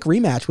real quick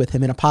rematch with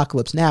him in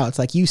Apocalypse Now. It's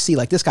like, you see,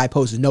 like this guy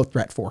poses no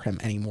threat for him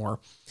anymore.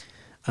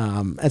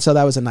 And so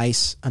that was a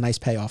nice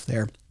payoff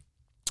there.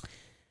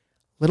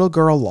 Little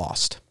Girl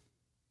Lost.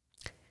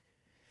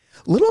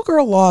 Little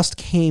Girl Lost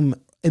came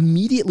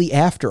immediately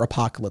after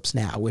Apocalypse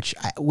Now, which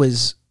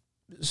was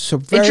so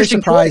very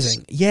surprising.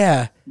 Choice.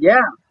 Yeah.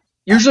 Yeah.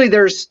 Usually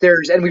there's,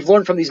 and we've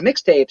learned from these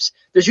mixtapes,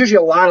 there's usually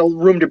a lot of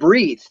room to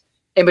breathe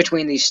in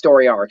between these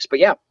story arcs, but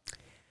yeah.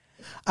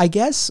 I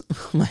guess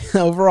my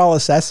overall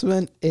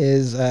assessment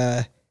is,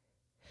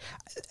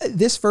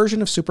 this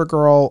version of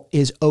Supergirl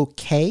is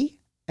okay.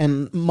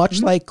 And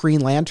much like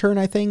Green Lantern,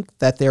 I think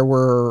that there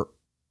were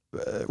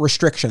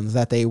restrictions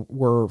that they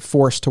were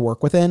forced to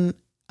work within.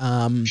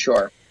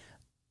 Sure.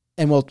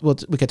 And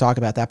we could talk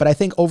about that. But I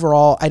think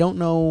overall, I don't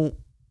know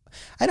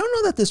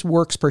that this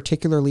works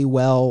particularly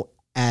well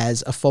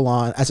as a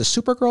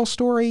Supergirl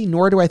story,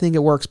 nor do I think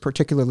it works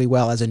particularly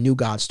well as a New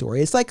God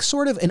story. It's like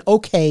sort of an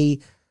okay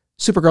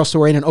Supergirl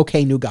story and an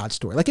okay New God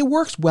story. Like it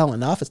works well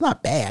enough. It's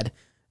not bad.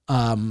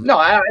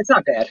 No, it's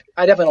not bad.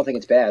 I definitely don't think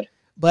it's bad.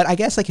 But I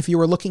guess like if you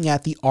were looking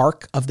at the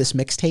arc of this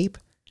mixtape,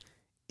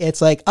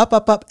 it's like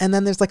up, and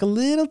then there's like a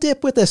little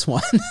dip with this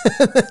one.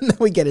 And then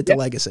we get into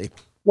Legacy.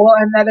 Well,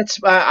 and then it's,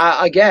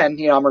 again,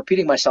 I'm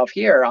repeating myself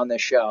here on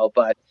this show,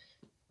 but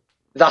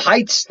the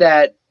heights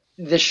that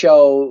this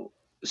show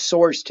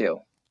soars to,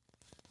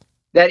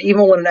 that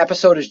even when an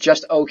episode is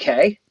just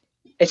okay,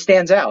 it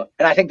stands out.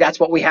 And I think that's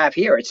what we have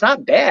here. It's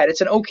not bad.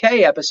 It's an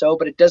okay episode,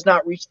 but it does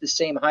not reach the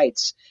same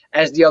heights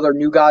as the other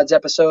New Gods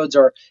episodes,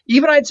 or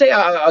even I'd say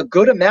a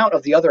good amount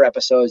of the other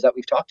episodes that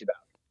we've talked about.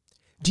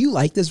 Do you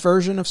like this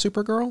version of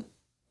Supergirl?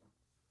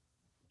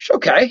 It's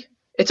okay.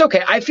 It's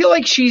okay. I feel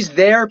like she's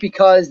there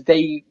because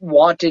they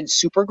wanted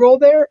Supergirl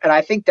there, and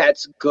I think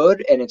that's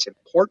good and it's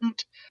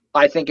important.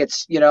 I think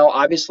it's,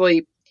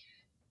 obviously,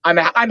 I'm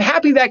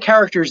happy that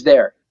character's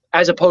there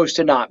as opposed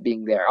to not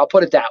being there. I'll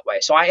put it that way.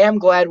 So I am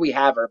glad we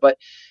have her. But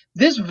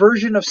this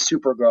version of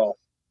Supergirl,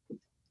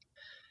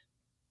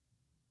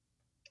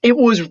 it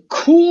was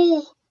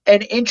cool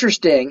and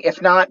interesting,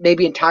 if not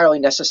maybe entirely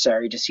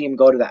necessary, to see him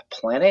go to that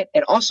planet,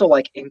 and also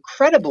like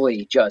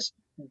incredibly just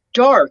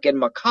dark and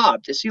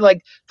macabre to see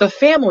like the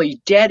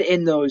family dead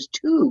in those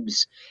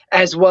tubes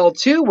as well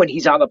too when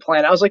he's on the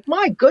planet. I was like,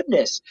 my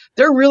goodness,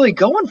 they're really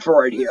going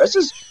for it here. This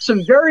is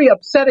some very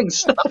upsetting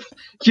stuff,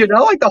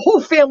 like the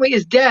whole family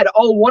is dead.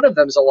 Oh, one of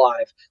them's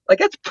alive. Like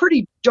that's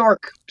pretty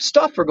dark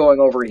stuff we're going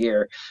over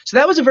here. So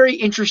that was a very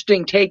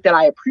interesting take that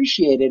I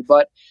appreciated,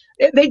 but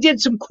they did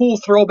some cool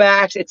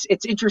throwbacks.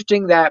 It's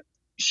interesting that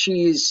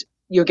she's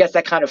gets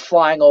that kind of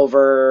flying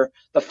over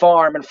the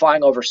farm and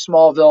flying over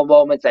Smallville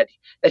moments that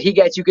he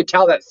gets. You could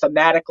tell that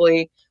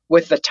thematically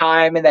with the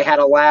time and they had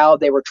allowed,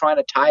 they were trying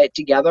to tie it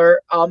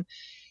together.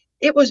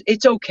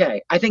 It's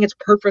okay. I think it's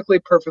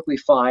perfectly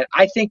fine.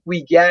 I think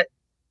we get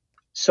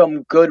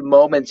some good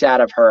moments out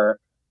of her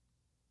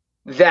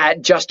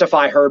that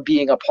justify her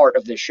being a part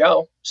of the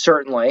show.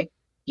 Certainly,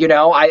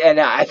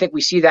 I think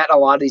we see that in a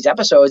lot of these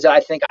episodes. And I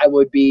think I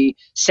would be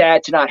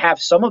sad to not have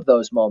some of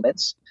those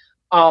moments.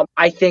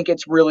 I think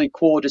it's really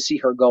cool to see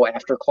her go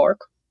after Clark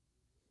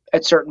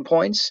at certain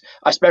points,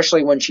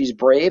 especially when she's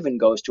brave and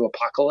goes to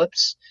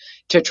Apocalypse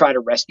to try to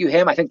rescue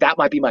him. I think that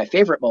might be my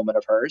favorite moment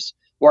of hers,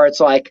 where it's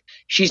like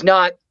she's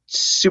not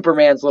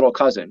Superman's little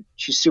cousin.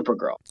 She's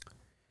Supergirl.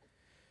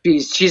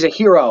 She's a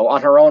hero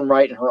on her own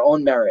right and her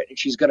own merit, and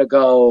she's going to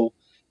go,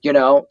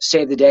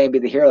 save the day and be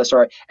the hero of the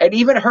story. And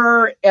even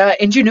her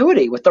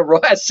ingenuity with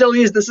as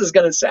silly as this is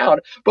going to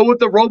sound, but with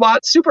the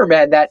robot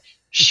Superman that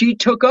she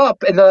took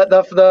up in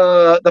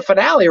the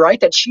finale, right?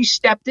 That she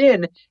stepped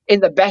in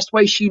the best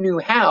way she knew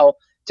how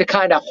to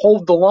kind of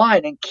hold the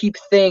line and keep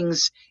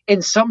things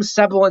in some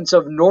semblance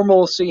of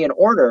normalcy and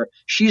order.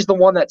 She's the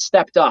one that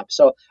stepped up.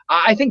 So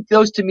I think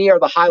those to me are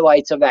the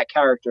highlights of that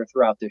character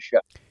throughout this show.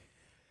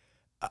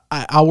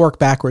 I'll work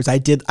backwards. I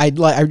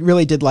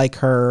really did like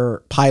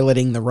her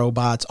piloting the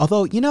robots.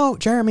 Although,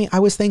 Jeremy, I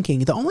was thinking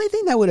the only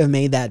thing that would have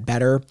made that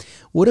better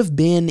would have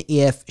been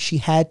if she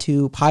had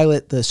to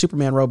pilot the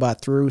Superman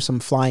robot through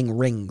some flying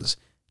rings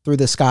through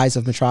the skies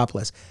of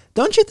Metropolis.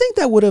 Don't you think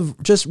that would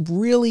have just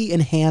really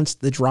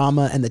enhanced the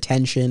drama and the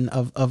tension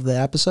of the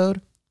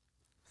episode?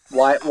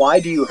 Why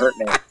do you hurt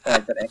me,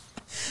 Anthony?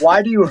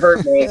 Why do you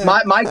hurt me?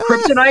 My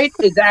kryptonite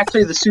is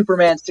actually the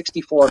Superman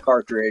 64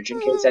 cartridge,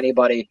 in case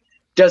anybody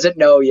doesn't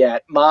know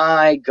yet.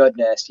 My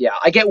goodness. Yeah,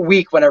 I get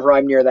weak whenever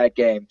I'm near that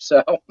game.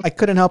 So I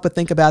couldn't help but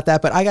think about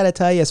that. But I got to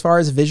tell you, as far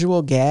as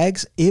visual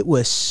gags, it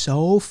was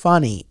so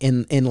funny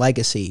in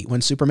Legacy when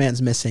Superman's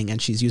missing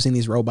and she's using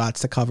these robots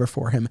to cover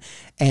for him.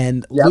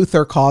 And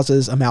Luthor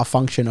causes a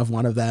malfunction of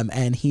one of them.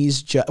 And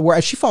he's just,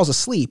 whereas she falls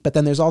asleep. But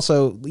then there's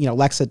also,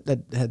 Lex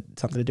had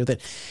something to do with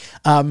it.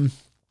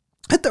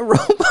 But the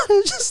robot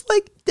is just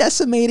like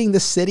decimating the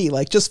city,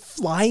 like just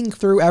flying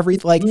through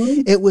everything. Like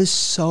it was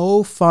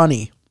so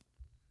funny.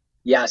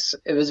 Yes,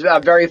 it was a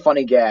very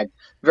funny gag.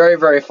 Very,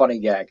 very funny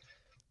gag.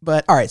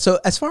 But all right, so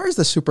as far as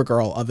the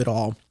Supergirl of it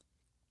all,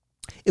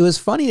 it was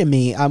funny to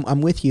me. I'm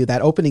with you.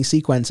 That opening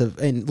sequence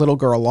in Little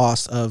Girl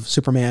Lost of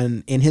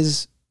Superman in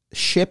his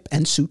ship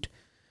and suit,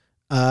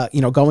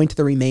 going to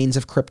the remains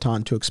of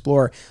Krypton to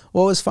explore.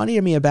 What was funny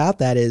to me about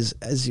that is,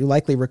 as you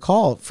likely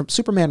recall, from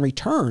Superman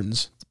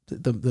Returns,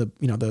 the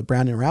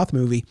Brown and Routh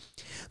movie,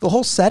 the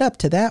whole setup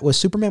to that was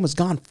Superman was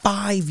gone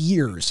 5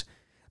 years.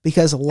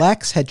 Because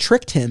Lex had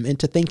tricked him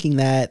into thinking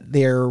that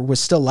there was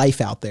still life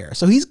out there.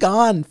 So he's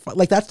gone.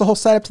 Like, that's the whole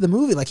setup to the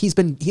movie. Like,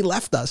 he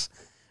left us.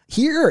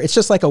 Here, it's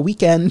just like a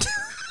weekend.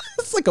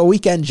 It's like a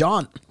weekend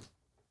jaunt.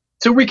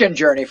 It's a weekend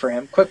journey for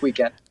him. Quick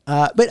weekend.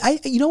 But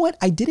you know what?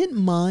 I didn't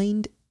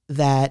mind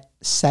that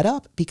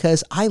setup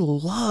because I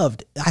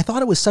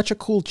thought it was such a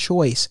cool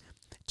choice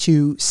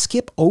to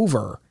skip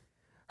over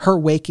her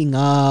waking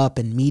up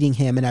and meeting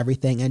him and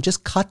everything and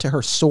just cut to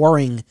her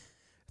soaring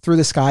through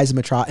the skies of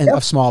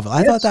Smallville.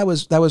 I thought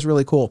that was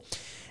really cool.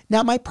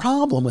 Now, my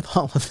problem with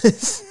all of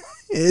this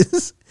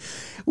is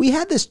we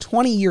had this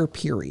 20-year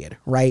period,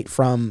 right,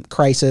 from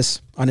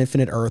Crisis on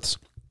Infinite Earths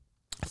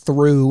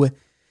through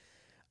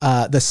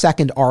the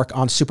second arc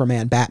on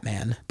Superman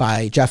Batman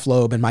by Jeff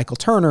Loeb and Michael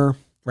Turner,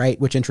 right,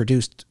 which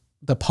introduced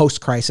the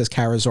post-Crisis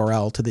Kara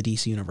Zor-El to the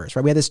DC universe,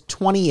 right? We had this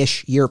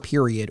 20-ish year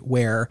period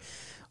where,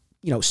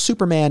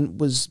 Superman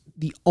was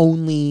the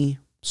only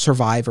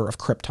survivor of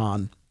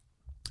Krypton.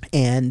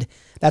 And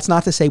that's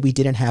not to say we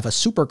didn't have a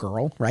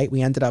Supergirl, right?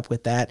 We ended up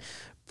with that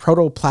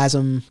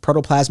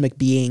protoplasmic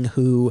being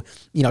who,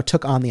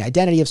 took on the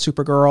identity of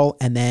Supergirl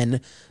and then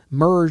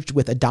merged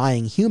with a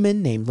dying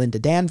human named Linda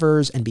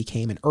Danvers and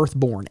became an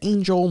Earthborn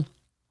angel.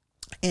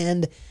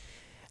 And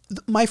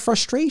my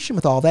frustration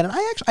with all that, and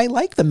I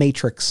like the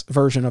Matrix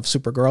version of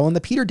Supergirl, and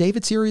the Peter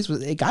David series,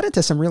 it got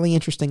into some really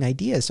interesting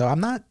ideas. So I'm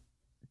not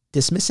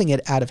dismissing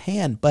it out of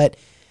hand, but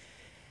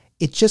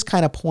it just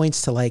kind of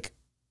points to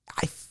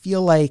I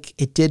feel like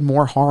it did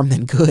more harm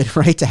than good,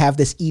 right? To have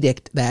this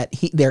edict that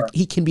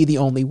he can be the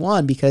only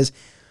one, because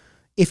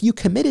if you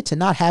committed to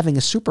not having a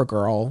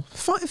Supergirl,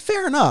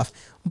 fair enough.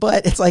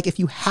 But it's like, if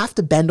you have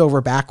to bend over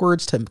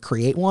backwards to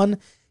create one,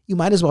 you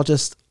might as well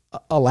just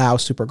allow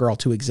Supergirl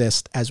to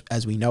exist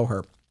as we know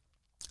her.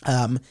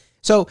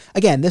 So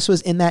again, this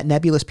was in that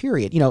nebulous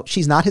period.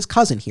 She's not his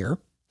cousin here.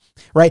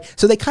 Right.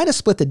 So they kind of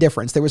split the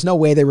difference. There was no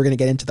way they were going to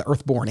get into the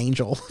Earthborn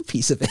Angel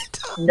piece of it.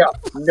 No.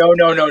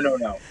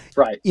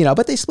 Right.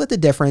 But they split the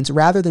difference.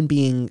 Rather than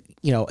being,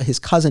 his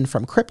cousin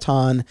from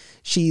Krypton,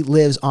 she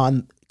lives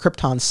on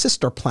Krypton's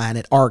sister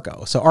planet,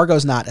 Argo. So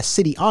Argo's not a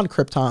city on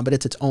Krypton, but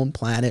it's its own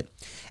planet.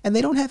 And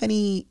they don't have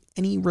any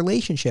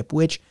relationship,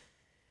 which,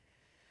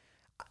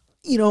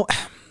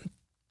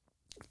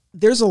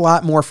 there's a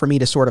lot more for me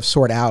to sort of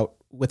sort out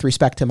with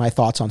respect to my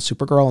thoughts on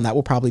Supergirl. And that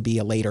will probably be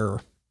a later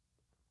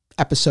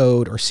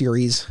episode or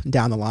series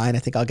down the line. I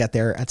think I'll get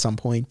there at some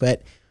point.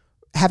 But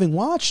having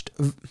watched,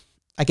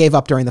 I gave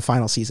up during the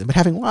final season, but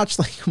having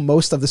watched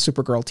most of the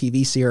Supergirl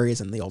TV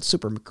series and the old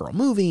Supergirl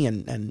movie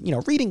and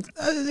reading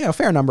a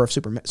fair number of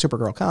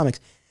Supergirl comics,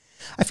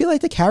 I feel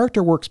like the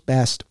character works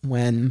best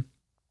when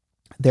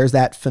there's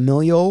that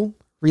familial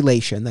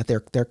relation, that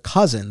they're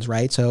cousins,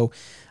 right? So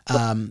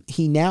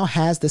he now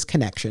has this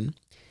connection,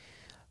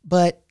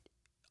 but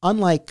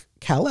unlike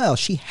Kal-El,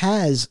 she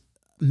has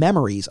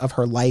memories of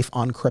her life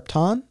on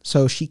Krypton,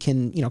 so she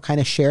can, kind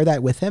of share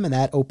that with him, and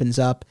that opens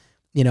up,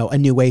 a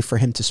new way for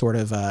him to sort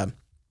of,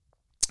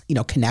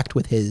 connect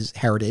with his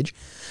heritage.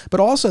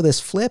 But also this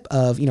flip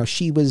of,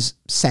 she was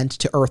sent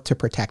to Earth to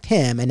protect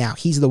him, and now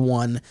he's the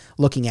one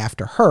looking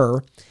after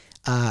her.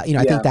 I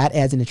think that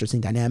adds an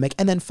interesting dynamic.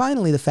 And then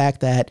finally, the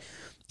fact that,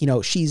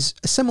 she's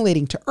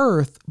assimilating to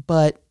Earth,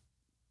 but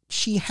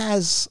she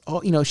has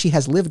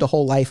lived a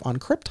whole life on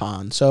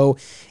Krypton. So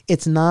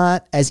it's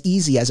not as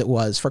easy as it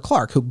was for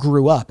Clark, who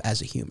grew up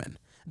as a human.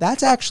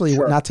 That's actually,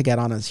 not to get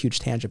on a huge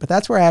tangent, but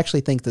that's where I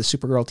actually think the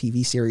Supergirl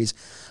TV series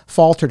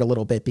faltered a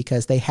little bit,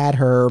 because they had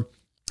her,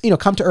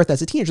 come to Earth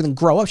as a teenager and then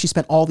grow up. She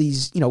spent all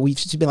these,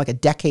 she's been like a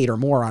decade or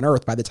more on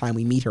Earth by the time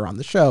we meet her on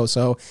the show.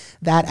 So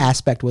that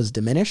aspect was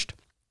diminished.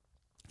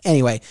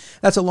 Anyway,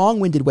 that's a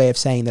long-winded way of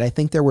saying that I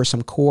think there were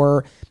some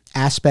core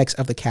aspects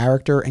of the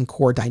character and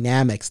core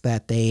dynamics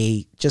that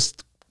they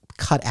just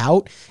cut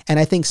out. And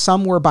I think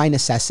some were by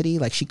necessity,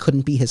 like she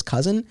couldn't be his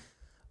cousin.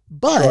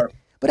 But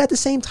at the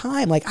same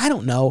time, like, I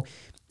don't know,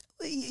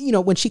 you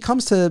know, when she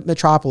comes to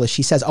Metropolis,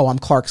 she says, "Oh, I'm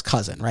Clark's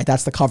cousin," right?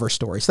 That's the cover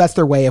story. So that's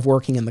their way of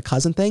working in the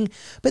cousin thing.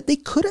 But they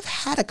could have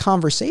had a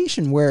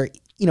conversation where,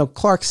 you know,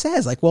 Clark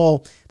says like,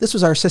 "Well, this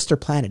was our sister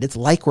planet. It's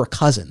like we're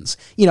cousins.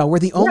 You know, we're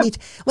the only,"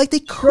 like they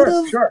could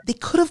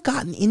have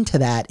gotten into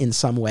that in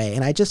some way.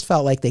 And I just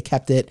felt like they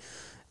kept it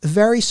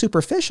very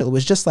superficial. It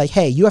was just like,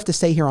 "Hey, you have to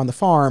stay here on the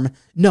farm.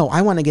 No,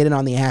 I want to get in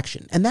on the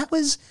action." And that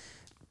was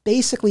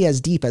basically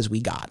as deep as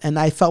we got. And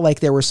I felt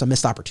like there were some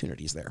missed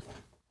opportunities there.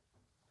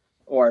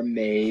 Or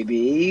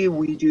maybe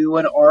we do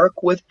an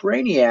arc with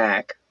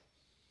Brainiac,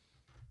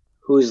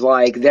 who's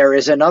like, there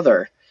is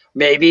another.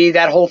 Maybe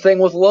that whole thing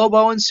with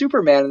Lobo and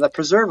Superman and the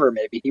Preserver,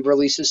 maybe he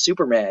releases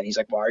Superman. He's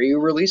like, "Why are you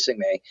releasing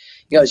me?"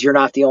 He goes, "You're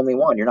not the only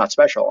one. You're not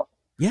special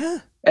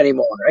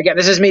anymore." Again,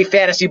 this is me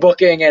fantasy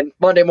booking and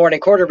Monday morning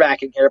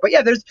quarterbacking here. But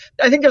yeah,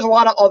 I think there's a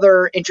lot of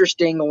other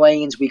interesting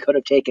lanes we could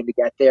have taken to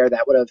get there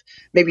that would have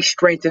maybe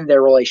strengthened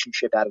their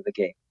relationship out of the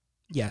gate.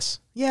 Yes.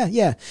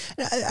 Yeah.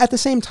 At the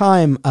same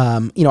time,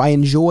 you know, I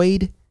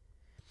enjoy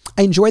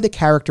the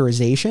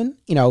characterization.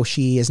 You know,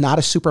 she is not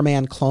a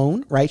Superman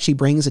clone, right? She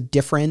brings a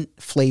different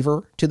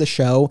flavor to the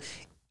show.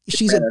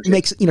 She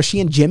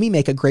and Jimmy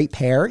make a great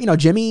pair. You know,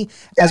 Jimmy,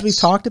 as we've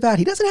talked about,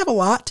 he doesn't have a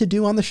lot to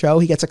do on the show.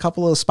 He gets a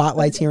couple of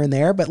spotlights here and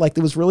there, but like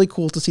it was really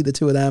cool to see the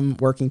two of them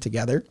working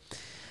together.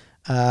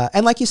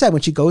 And like you said,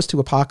 when she goes to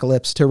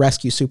Apokolips to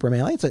rescue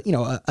Superman, it's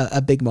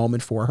a big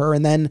moment for her.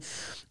 And then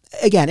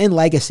again, in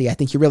Legacy, I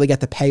think you really get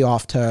the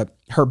payoff to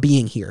her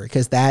being here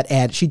because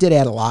she did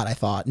add a lot, I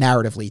thought,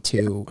 narratively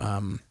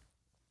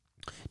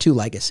to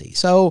Legacy.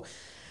 So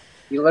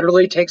he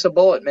literally takes a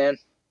bullet, man.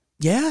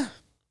 Yeah.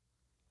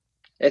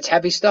 It's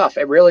heavy stuff.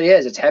 It really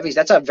is. It's heavy.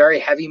 That's a very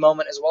heavy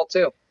moment as well,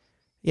 too.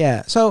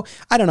 Yeah. So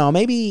I don't know.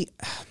 Maybe,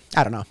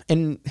 I don't know.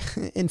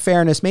 In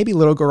fairness, maybe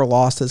Little Girl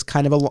Lost is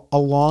kind of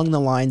along the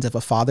lines of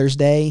a Father's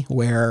Day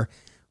where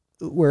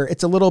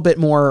it's a little bit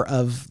more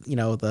of, you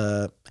know,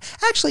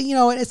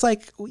 it's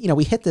like, you know,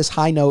 we hit this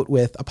high note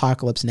with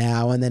Apokolips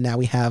Now, and then now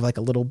we have like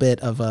a little bit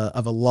of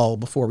a lull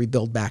before we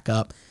build back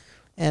up.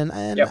 And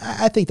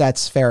I think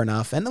that's fair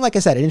enough. And like I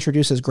said, it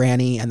introduces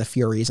Granny and the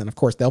Furies, and of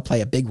course they'll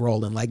play a big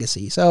role in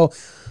Legacy. So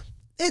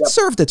it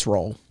served its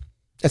role,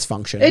 its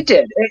function. It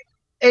did.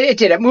 It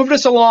did. It moved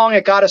us along.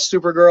 It got us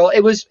Supergirl.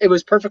 It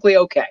was perfectly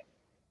okay.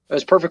 It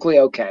was perfectly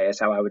okay is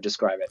how I would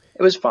describe it.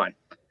 It was fun.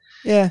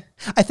 Yeah.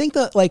 I think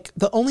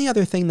the only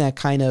other thing that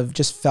kind of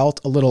just felt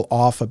a little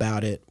off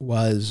about it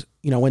was,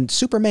 you know, when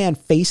Superman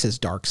faces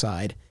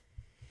Darkseid,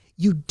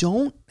 you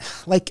don't,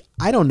 like,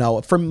 I don't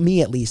know, for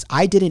me at least,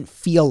 I didn't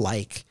feel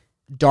like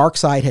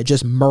Darkseid had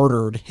just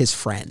murdered his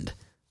friend,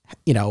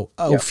 you know,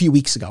 a few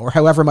weeks ago or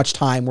however much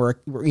time we're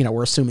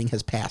assuming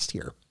has passed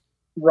here.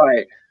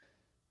 Right.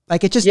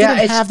 Like it just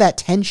didn't have that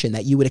tension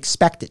that you would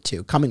expect it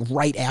to coming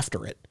right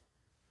after it.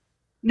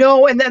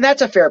 No, and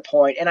that's a fair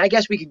point. And I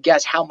guess we could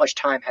guess how much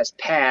time has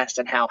passed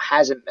and how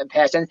hasn't been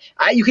passed. And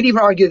you could even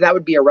argue that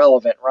would be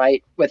irrelevant,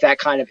 right? With that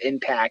kind of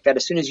impact, that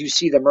as soon as you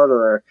see the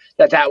murderer,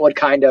 that would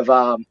kind of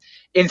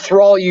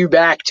enthrall you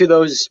back to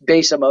those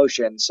base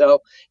emotions.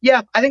 So,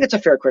 yeah, I think it's a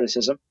fair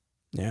criticism.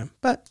 Yeah.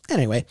 But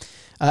anyway,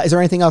 is there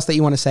anything else that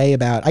you want to say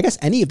about, I guess,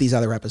 any of these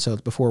other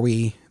episodes before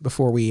we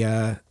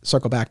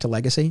circle back to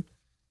Legacy?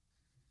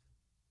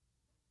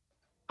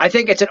 I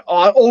think it's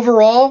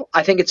overall,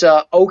 I think it's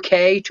a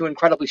okay to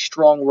incredibly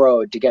strong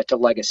road to get to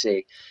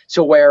Legacy.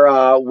 So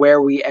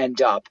where we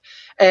end up.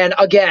 And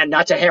again,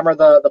 not to hammer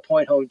the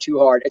point home too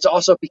hard, it's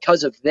also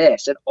because of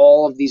this and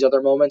all of these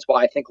other moments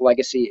why I think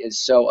Legacy is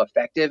so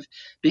effective,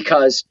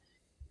 because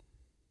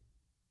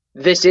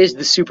this is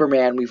the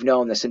Superman we've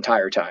known this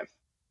entire time.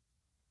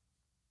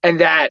 And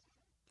that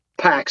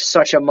packs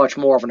such a much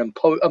more of an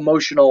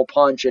emotional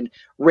punch and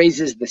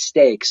raises the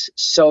stakes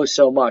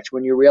so much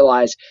when you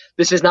realize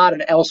this is not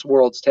an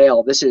Elseworlds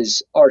tale. This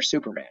is our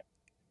Superman.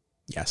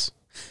 Yes.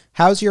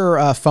 How's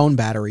your phone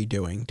battery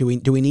doing? Do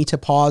we need to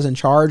pause and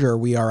charge, or are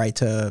we all right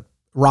to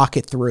rock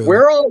it through?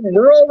 We're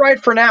all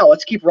right for now.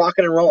 Let's keep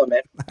rocking and rolling,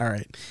 man. All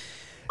right.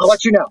 I'll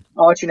let you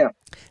know.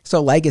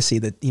 So Legacy,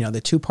 the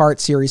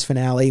 2-part series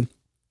finale,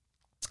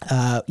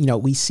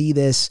 we see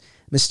this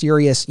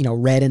mysterious,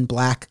 red and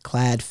black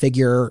clad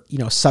figure,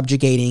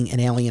 subjugating an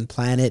alien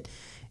planet.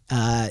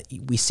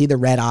 We see the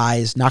red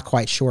eyes, not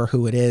quite sure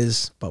who it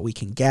is, but we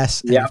can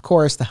guess. And of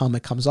course, the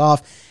helmet comes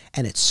off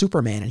and it's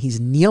Superman and he's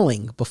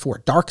kneeling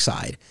before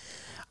Darkseid.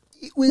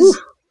 It was,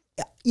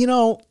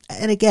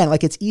 and again,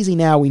 like it's easy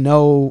now. We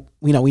know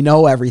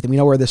everything. We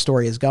know where the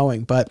story is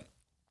going, but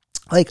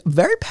like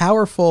very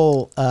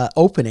powerful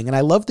opening. And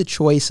I love the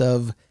choice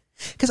of,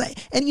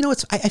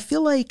 I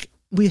feel like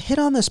we hit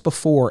on this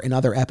before in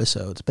other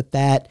episodes, but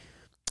that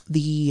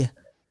the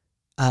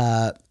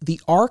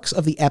arcs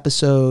of the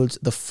episodes,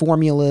 the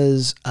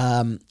formulas,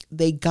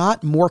 they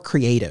got more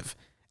creative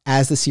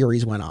as the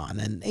series went on.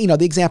 And, you know,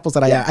 the examples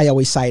that I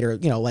always cite are,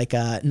 you know, like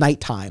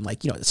Nighttime,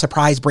 like, you know,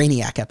 surprise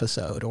Brainiac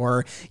episode,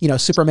 or, you know,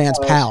 Superman's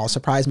pal,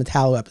 surprise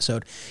Metallo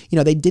episode. You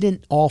know, they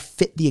didn't all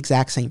fit the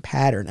exact same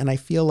pattern. And I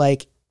feel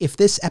like if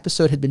this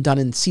episode had been done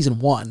in season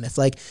 1, it's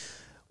like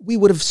we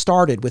would have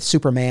started with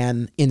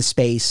Superman in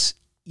space,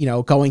 you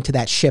know, going to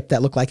that ship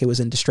that looked like it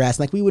was in distress.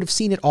 Like we would have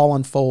seen it all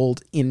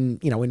unfold in,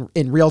 you know,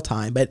 in real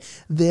time. But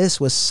this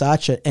was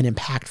such an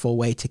impactful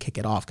way to kick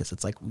it off, because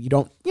it's like, you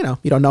don't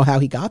know how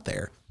he got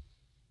there.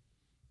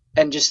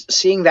 And just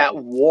seeing that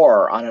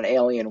war on an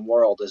alien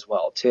world as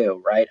well,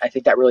 too, right? I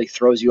think that really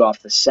throws you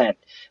off the scent,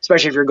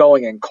 especially if you're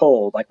going in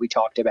cold, like we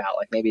talked about,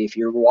 like maybe if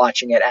you're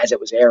watching it as it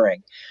was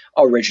airing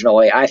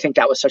originally. I think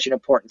that was such an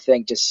important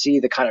thing to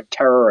see the kind of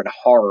terror and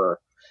horror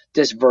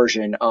this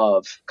version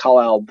of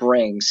Kal-El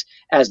brings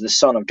as the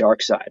son of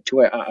Darkseid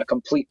to a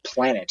complete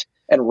planet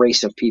and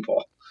race of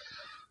people.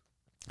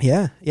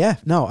 Yeah.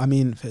 No, I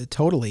mean,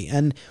 totally.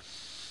 And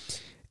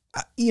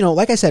you know,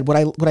 like I said, what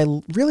I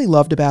really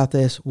loved about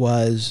this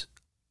was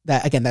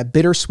that, again, that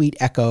bittersweet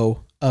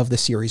echo of the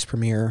series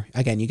premiere.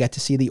 Again, you get to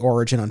see the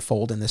origin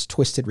unfold in this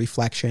twisted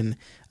reflection.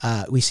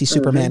 We see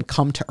Superman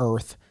come to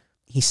Earth.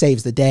 He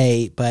saves the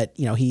day, but,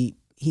 you know, he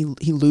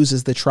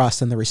loses the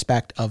trust and the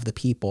respect of the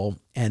people.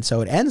 And so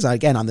it ends,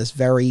 again, on this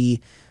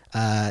very,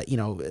 you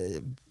know,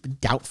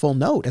 doubtful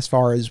note as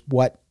far as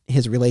what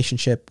his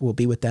relationship will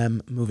be with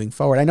them moving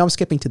forward. I know I'm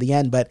skipping to the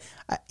end, but,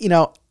 you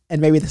know, and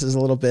maybe this is a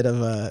little bit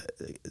of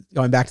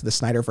going back to the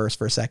Snyderverse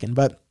for a second,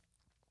 but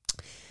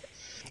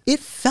it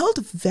felt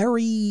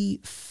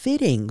very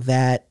fitting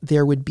that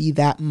there would be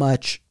that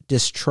much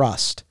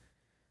distrust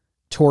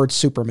towards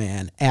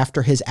Superman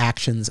after his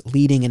actions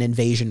leading an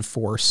invasion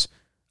force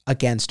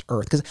against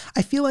Earth. Because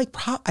I feel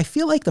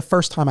like the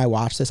first time I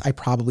watched this, I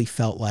probably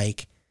felt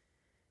like,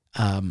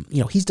 you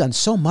know, he's done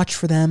so much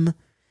for them,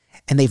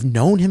 and they've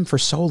known him for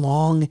so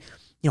long.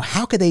 You know,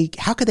 how could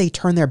they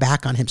turn their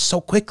back on him so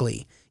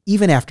quickly,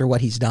 even after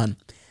what he's done?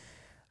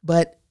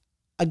 But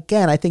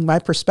again, I think my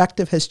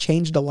perspective has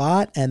changed a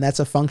lot, and that's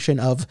a function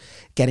of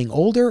getting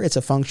older. It's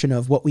a function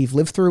of what we've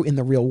lived through in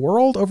the real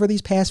world over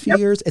these past few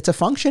years. It's a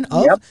function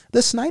of the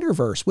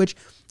Snyderverse, which,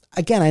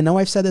 again, I know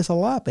I've said this a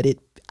lot, but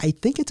I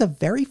think it's a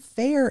very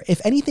fair,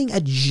 if anything,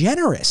 a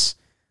generous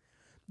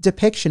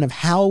depiction of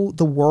how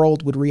the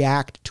world would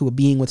react to a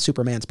being with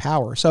Superman's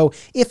power. So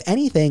if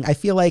anything, I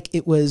feel like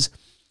it was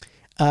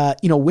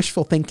you know,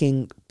 wishful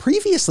thinking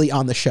previously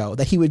on the show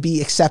that he would be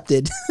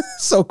accepted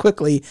so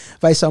quickly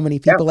by so many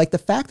people. Like the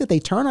fact that they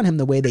turn on him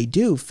the way they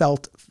do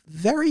felt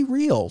very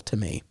real to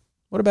me.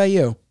 What about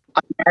you?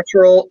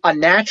 A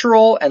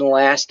natural and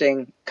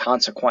lasting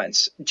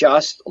consequence,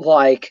 just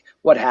like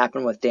what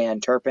happened with Dan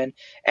Turpin.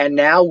 And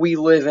now we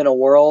live in a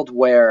world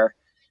where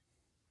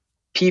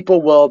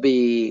people will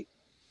be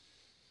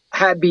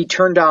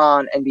turned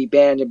on and be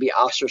banned and be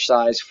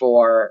ostracized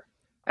for,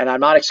 and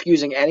I'm not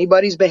excusing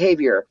anybody's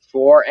behavior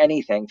for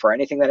anything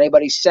that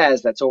anybody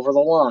says that's over the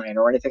line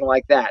or anything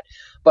like that,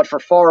 but for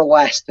far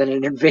less than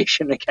an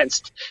invasion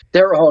against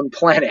their own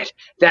planet,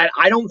 that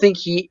I don't think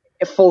he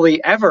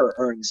fully ever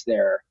earns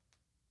their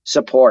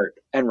support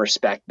and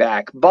respect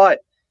back.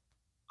 But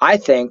I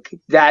think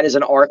that is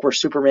an arc where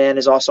Superman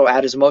is also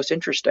at his most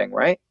interesting,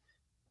 right?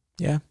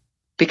 Yeah.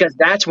 Because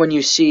that's when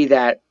you see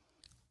that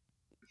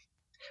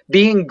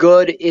being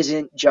good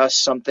isn't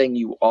just something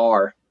you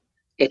are.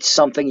 It's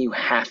something you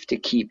have to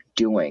keep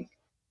doing.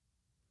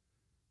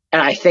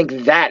 And I think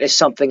that is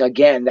something,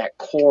 again, that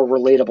core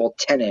relatable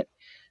tenet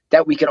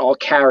that we can all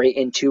carry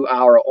into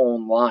our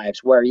own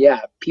lives where,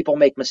 yeah, people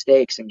make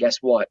mistakes. And guess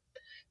what?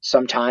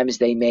 Sometimes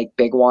they make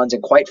big ones.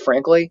 And quite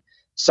frankly,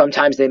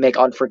 sometimes they make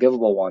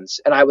unforgivable ones.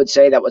 And I would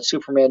say that what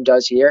Superman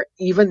does here,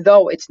 even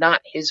though it's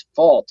not his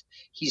fault,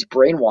 he's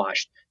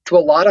brainwashed to a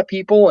lot of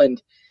people.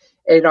 And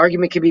an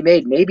argument can be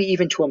made, maybe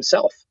even to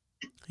himself,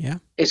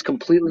 is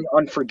completely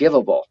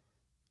unforgivable.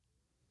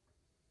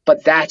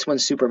 But that's when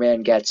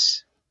Superman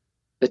gets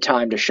the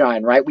time to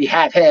shine, right? We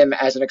have him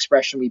as an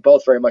expression we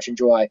both very much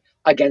enjoy,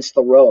 against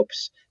the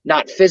ropes,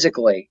 not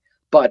physically,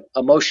 but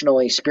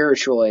emotionally,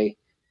 spiritually,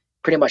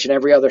 pretty much in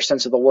every other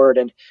sense of the word.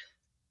 And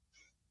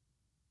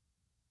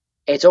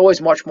it's always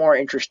much more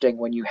interesting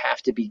when you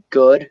have to be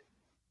good,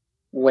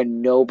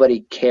 when nobody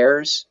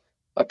cares,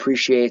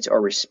 appreciates, or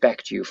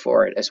respects you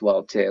for it as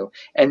well, too.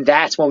 And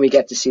that's when we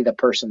get to see the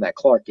person that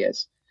Clark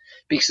is.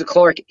 Because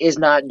Clark is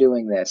not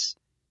doing this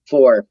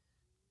for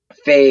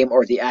fame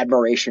or the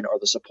admiration or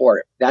the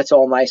support. That's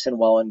all nice and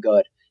well and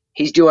good.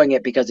 He's doing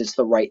it because it's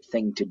the right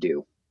thing to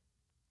do.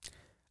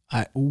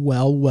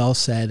 Well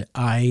said.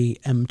 I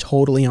am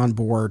totally on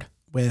board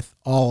with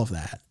all of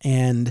that.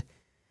 And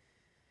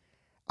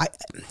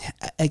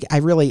I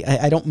really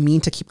don't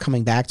mean to keep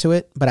coming back to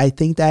it, but I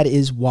think that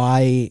is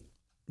why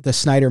the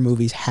Snyder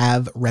movies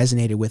have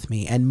resonated with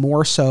me, and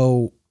more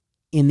so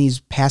in these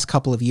past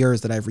couple of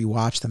years that I've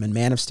rewatched them, and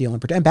Man of Steel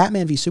and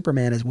Batman v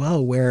Superman as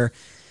well, where,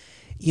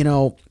 you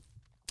know,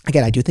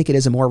 again, I do think it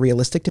is a more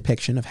realistic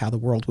depiction of how the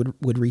world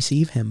would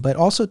receive him. But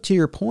also, to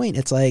your point,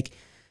 it's like,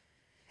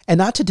 and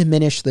not to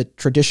diminish the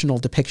traditional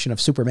depiction of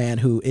Superman,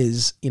 who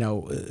is,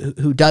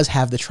 who does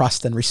have the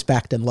trust and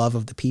respect and love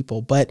of the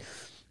people, but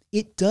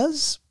it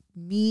does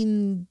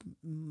mean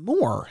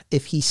more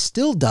if he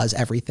still does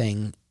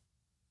everything,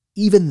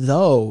 even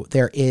though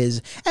there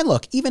is, and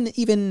look, even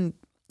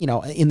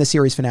in the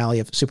series finale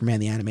of Superman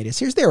the Animated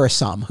Series, there are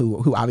some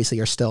who obviously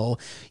are still,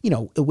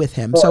 with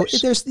him. So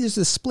there's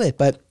this split,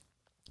 but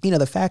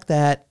the fact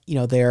that,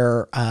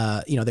 there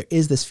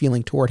is this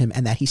feeling toward him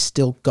and that he's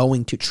still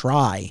going to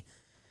try,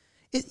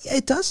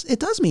 it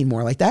does mean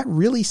more. Like, that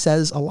really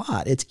says a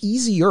lot. It's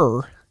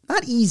easier,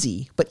 not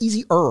easy, but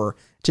easier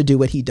to do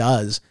what he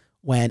does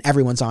when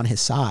everyone's on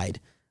his side.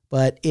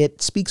 But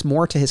it speaks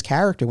more to his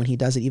character when he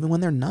does it, even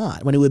when they're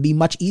not, when it would be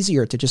much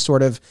easier to just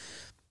sort of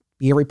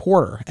be a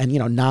reporter and,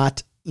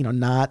 not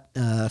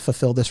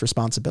fulfill this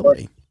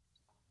responsibility.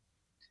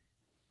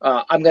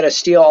 I'm going to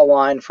steal a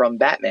line from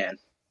Batman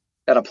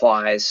that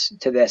applies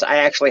to this. I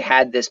actually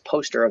had this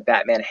poster of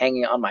Batman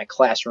hanging on my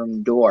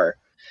classroom door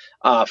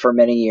for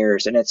many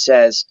years. And it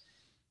says,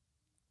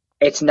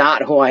 "It's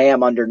not who I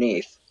am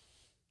underneath,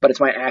 but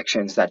it's my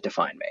actions that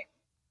define me."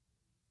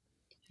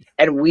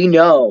 And we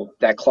know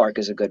that Clark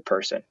is a good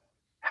person.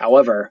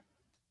 However,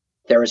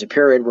 there was a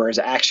period where his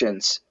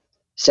actions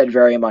said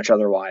very much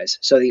otherwise.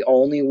 So the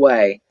only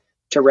way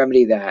to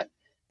remedy that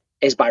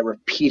is by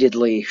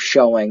repeatedly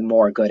showing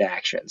more good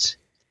actions.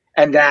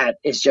 And that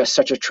is just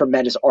such a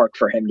tremendous arc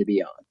for him to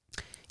be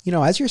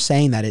on. As you're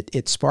saying that,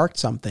 it sparked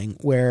something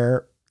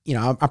where,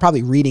 I'm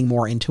probably reading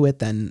more into it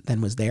than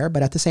was there.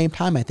 But at the same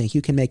time, I think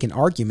you can make an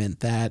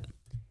argument that,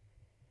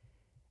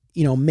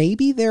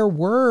 maybe there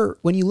were,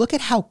 when you look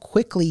at how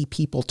quickly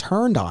people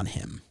turned on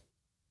him,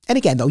 and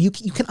again, though, you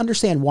can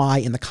understand why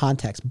in the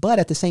context, but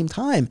at the same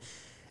time,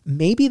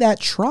 maybe that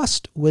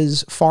trust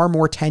was far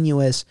more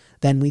tenuous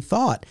than we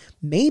thought.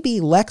 Maybe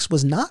Lex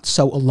was not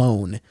so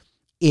alone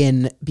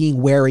in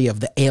being wary of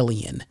the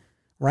alien,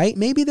 right?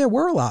 Maybe there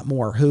were a lot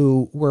more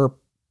who were,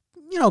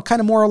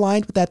 kind of more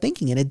aligned with that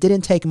thinking, and it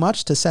didn't take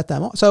much to set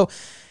them off. So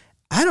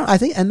I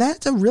think, and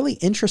that's a really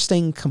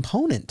interesting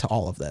component to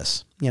all of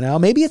this.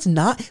 Maybe it's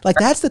not, like,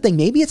 that's the thing.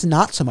 Maybe it's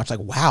not so much like,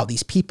 wow,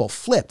 these people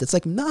flipped. It's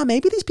like, nah,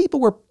 maybe these people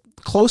were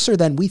closer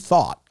than we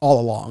thought all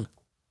along.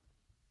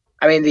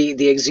 I mean, the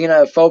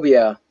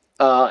xenophobia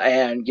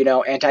and,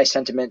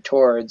 anti-sentiment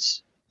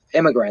towards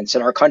immigrants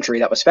in our country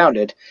that was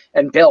founded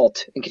and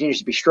built and continues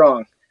to be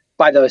strong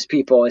by those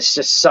people is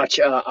just such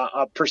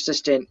a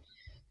persistent.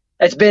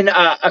 It's been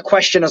a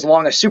question as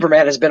long as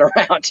Superman has been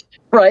around,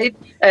 right?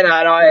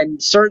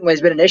 And certainly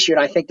has been an issue.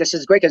 And I think this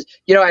is great because,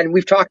 and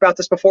we've talked about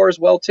this before as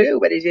well, too,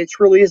 but it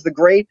truly is the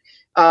great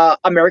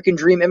American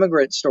dream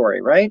immigrant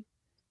story, right?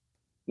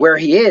 Where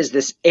he is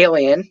this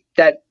alien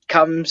that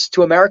comes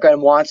to America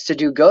and wants to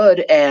do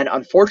good. And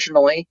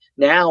unfortunately,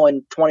 now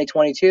in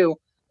 2022,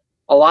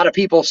 a lot of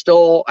people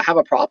still have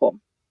a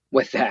problem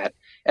with that.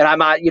 And I'm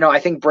not, I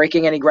think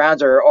breaking any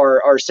grounds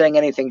or saying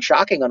anything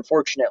shocking,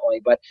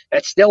 unfortunately, but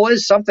that still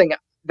is something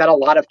that a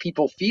lot of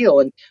people feel.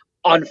 And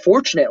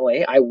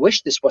unfortunately, I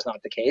wish this was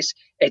not the case.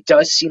 It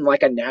does seem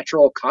like a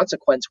natural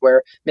consequence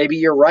where maybe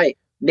you're right.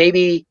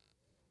 Maybe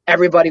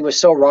everybody was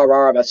so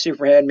rah-rah about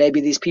Superman. Maybe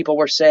these people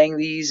were saying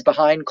these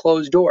behind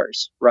closed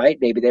doors, right?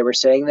 Maybe they were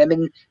saying them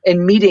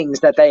in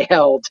meetings that they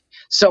held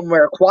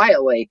somewhere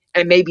quietly.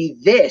 And maybe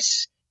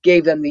this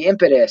gave them the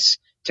impetus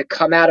to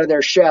come out of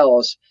their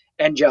shells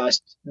and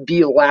just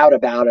be loud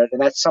about it.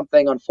 And that's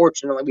something,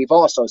 unfortunately, we've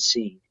also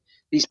seen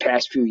these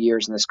past few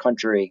years in this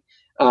country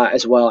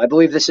as well. I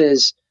believe this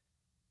is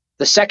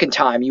the second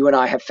time you and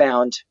I have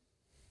found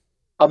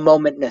a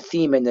moment and a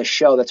theme in this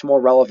show that's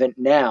more relevant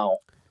now,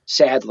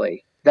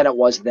 sadly, than it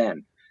was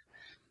then.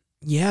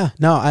 Yeah,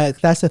 no,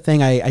 that's the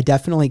thing. I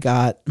definitely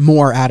got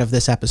more out of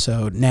this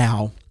episode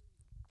now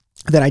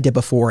than I did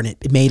before, and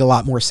it made a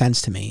lot more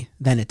sense to me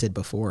than it did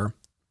before.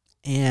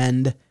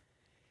 And,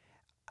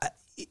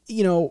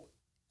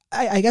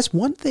 I guess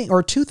one thing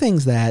or two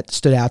things that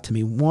stood out to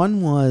me.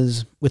 One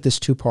was with this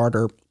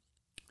two-parter,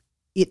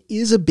 it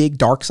is a big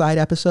Darkseid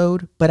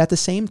episode, but at the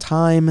same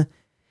time,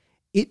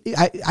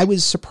 I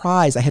was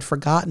surprised. I had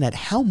forgotten at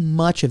how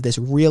much of this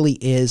really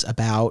is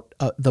about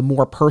the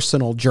more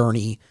personal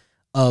journey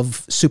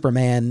of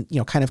Superman,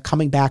 kind of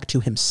coming back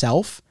to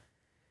himself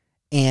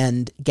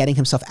and getting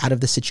himself out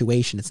of the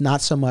situation. It's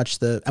not so much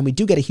and we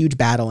do get a huge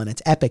battle and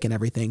it's epic and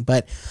everything,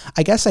 but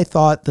I guess I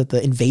thought that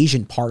the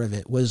invasion part of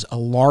it was a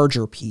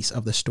larger piece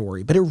of the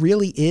story, but it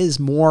really is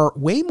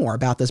way more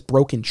about this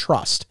broken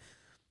trust.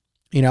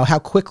 How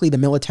quickly the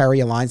military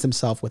aligns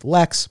themselves with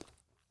Lex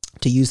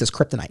to use this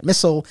kryptonite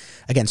missile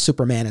against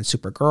Superman and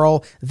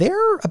Supergirl.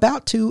 They're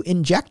about to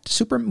inject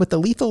Superman with the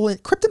lethal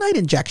kryptonite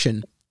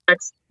injection.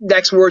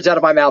 Next words out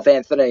of my mouth,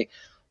 Anthony.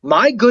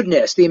 My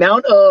goodness, the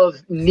amount of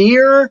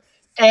near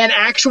and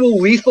actual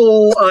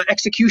lethal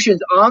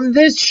executions on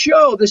this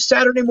show, this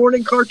Saturday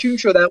morning cartoon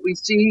show that we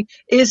see,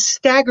 is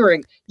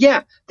staggering.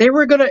 Yeah, they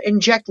were going to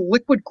inject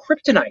liquid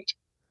kryptonite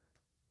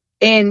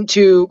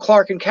into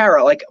Clark and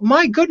Kara. Like,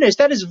 my goodness,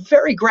 that is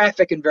very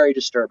graphic and very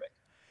disturbing.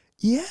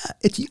 Yeah,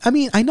 I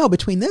mean, I know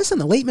between this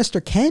and the late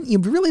Mr. Kent, you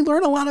really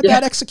learn a lot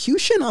about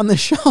execution on the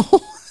show.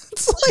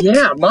 It's like,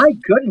 yeah, my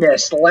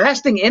goodness,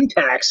 lasting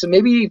impacts.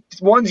 Maybe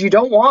ones you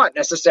don't want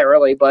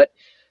necessarily, but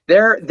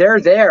they're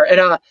there.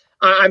 And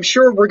I'm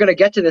sure we're going to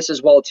get to this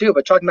as well too.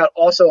 But talking about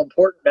also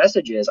important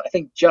messages, I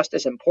think just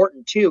as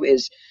important too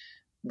is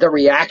the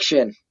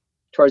reaction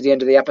towards the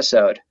end of the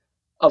episode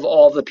of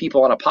all the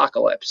people on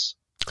Apocalypse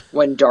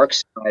when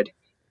Darkseid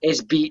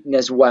is beaten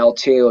as well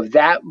too.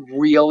 That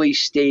really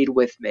stayed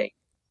with me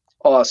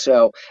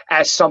also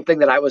as something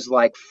that I was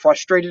like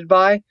frustrated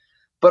by,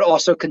 but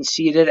also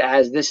conceded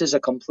as this is a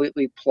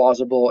completely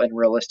plausible and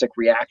realistic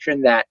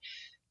reaction that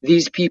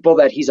these people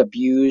that he's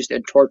abused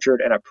and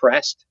tortured and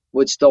oppressed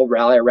would still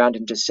rally around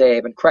him to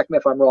save. And correct me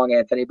if I'm wrong,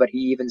 Anthony, but he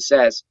even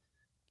says,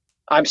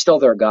 I'm still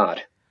their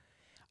God.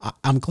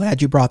 I'm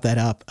glad you brought that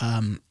up.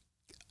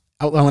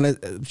 I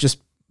want to just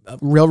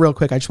real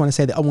quick. I just want to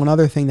say that one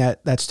other thing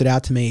that stood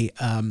out to me,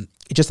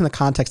 just in the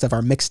context of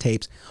our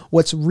mixtapes,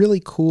 what's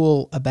really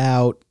cool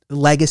about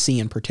Legacy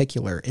in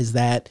particular is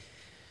that,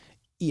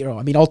 you know,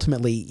 I mean,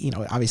 ultimately, you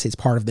know, obviously it's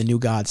part of the New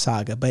God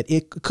saga, but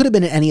it could have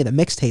been in any of the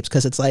mixtapes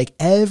because it's like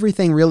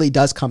everything really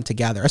does come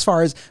together. As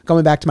far as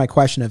going back to my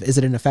question of, is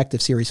it an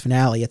effective series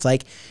finale? It's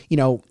like, you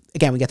know,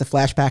 again, we get the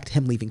flashback to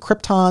him leaving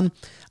Krypton.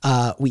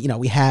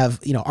 We have,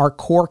 you know, our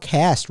core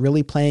cast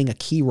really playing a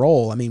key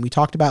role. I mean, we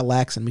talked about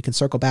Lex and we can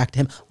circle back to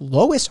him.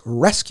 Lois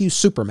rescues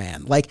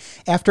Superman. Like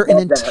after an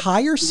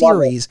entire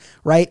series,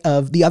 right,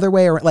 of the other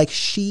way around, like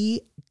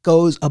she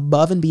goes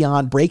above and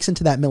beyond, breaks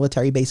into that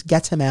military base,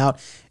 gets him out,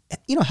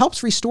 you know,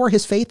 helps restore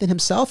his faith in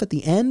himself at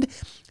the end.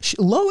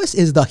 Lois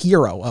is the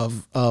hero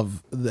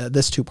of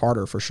this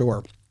two-parter for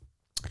sure.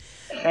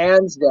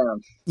 Hands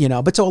down. You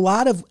know, but so a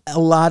lot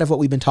of what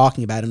we've been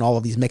talking about in all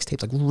of these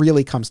mixtapes like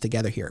really comes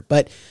together here.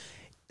 But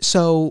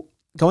so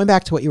going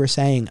back to what you were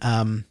saying,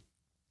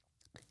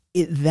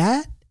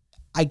 that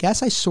I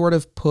guess I sort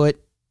of put,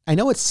 I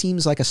know it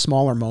seems like a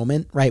smaller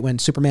moment, right? When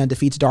Superman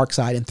defeats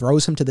Darkseid and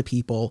throws him to the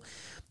people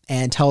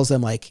and tells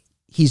them like,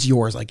 he's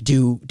yours, like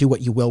do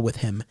what you will with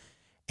him.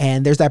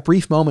 And there's that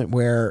brief moment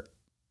where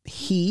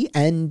he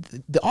and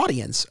the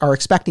audience are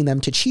expecting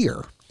them to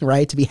cheer,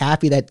 right? To be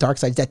happy that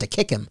Darkseid's dead, to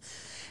kick him.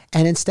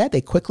 And instead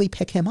they quickly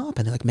pick him up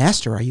and they're like,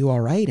 Master, are you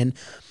all right? And,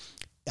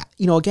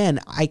 you know,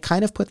 again, I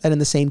kind of put that in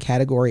the same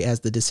category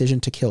as the decision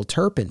to kill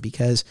Turpin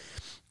because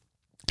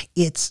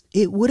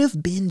it would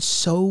have been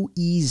so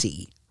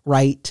easy,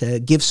 right? To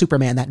give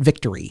Superman that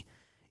victory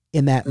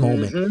in that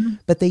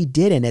moment, but they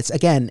didn't. It's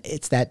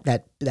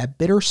that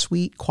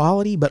bittersweet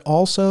quality, but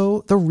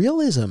also the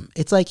realism.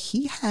 It's like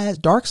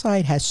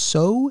Darkseid has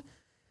so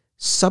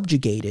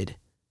subjugated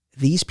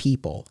these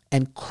people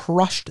and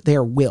crushed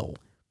their will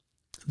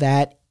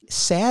that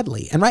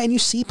sadly, and you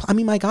see, I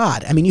mean, my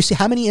God, I mean, you see,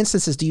 how many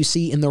instances do you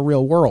see in the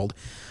real world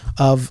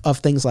of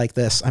things like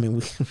this? I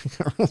mean,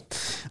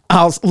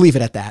 I'll leave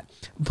it at that,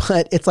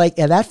 but it's like,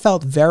 yeah, that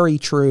felt very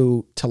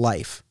true to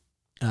life.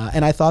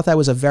 And I thought that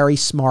was a very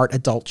smart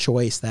adult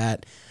choice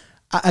that,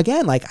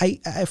 again, like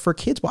I for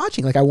kids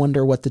watching, like I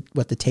wonder what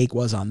the take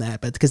was on that,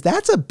 but because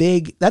that's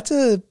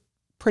a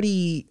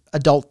pretty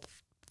adult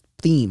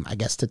theme, I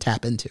guess, to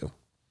tap into.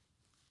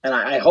 And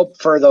I hope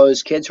for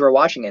those kids who are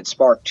watching it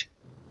sparked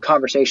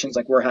conversations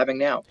like we're having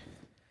now,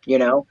 you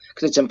know,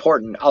 because it's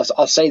important.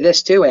 I'll say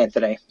this too,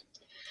 Anthony.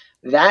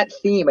 That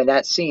theme and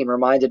that scene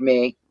reminded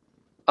me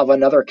of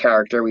another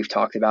character we've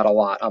talked about a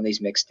lot on these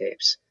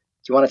mixtapes.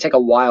 Do you want to take a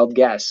wild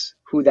guess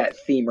who that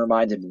theme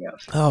reminded me of?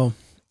 Oh,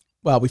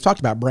 well, we've talked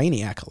about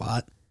Brainiac a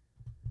lot.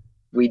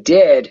 We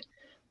did,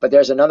 but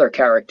there's another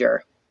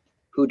character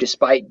who,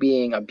 despite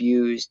being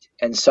abused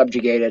and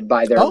subjugated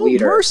by their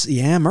leader. Mercy.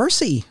 Yeah,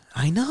 Mercy.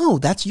 I know.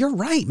 You're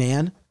right,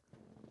 man.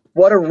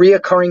 What a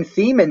reoccurring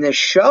theme in this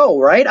show,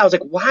 right? I was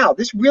like, wow,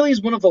 this really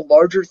is one of the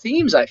larger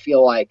themes, I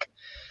feel like,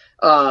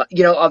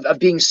 of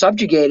being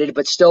subjugated,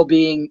 but still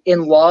being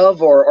in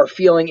love or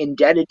feeling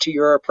indebted to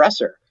your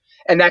oppressor.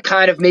 And that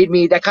kind of gave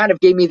me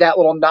that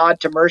little nod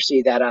to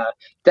Mercy that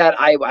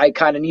I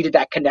kind of needed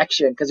that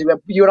connection because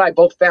you and I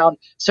both found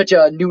such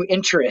a new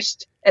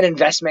interest and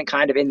investment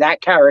kind of in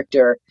that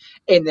character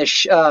in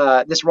this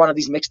run of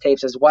these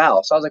mixtapes as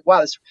well. So I was like,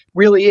 wow, this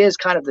really is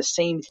kind of the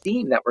same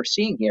theme that we're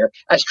seeing here,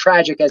 as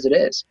tragic as it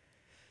is.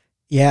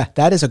 Yeah,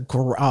 that is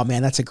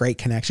that's a great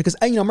connection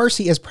because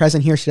Mercy is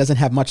present here. She doesn't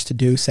have much to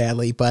do,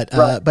 sadly, but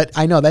right. But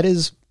I know that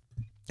is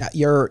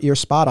you're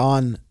spot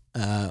on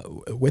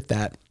with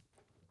that.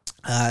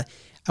 I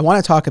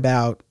want to talk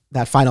about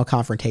that final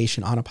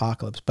confrontation on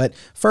Apocalypse, but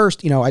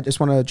first, I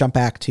just want to jump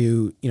back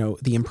to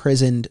the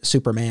imprisoned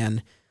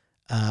Superman,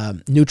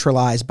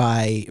 neutralized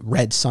by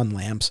red sun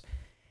lamps,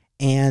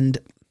 and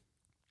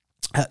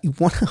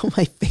one of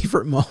my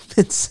favorite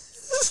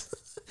moments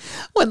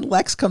when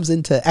Lex comes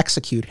in to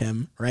execute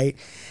him, right?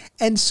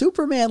 And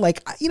Superman,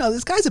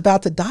 this guy's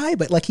about to die,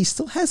 but he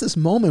still has this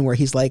moment where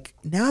he's like,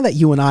 now that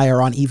you and I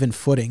are on even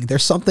footing,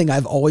 there's something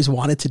I've always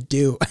wanted to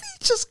do.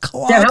 He just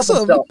clocks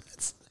him.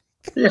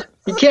 Yeah,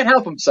 he can't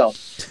help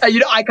himself.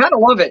 I kind of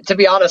love it, to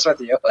be honest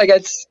with you.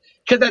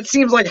 because that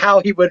seems like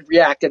how he would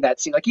react in that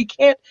scene. Like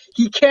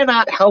he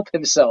cannot help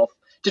himself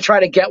to try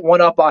to get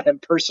one up on him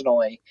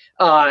personally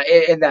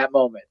in that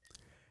moment.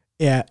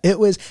 Yeah, it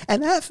was,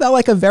 and that felt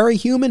like a very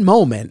human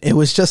moment. It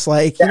was just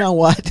like, you know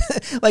what,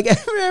 like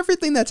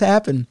everything that's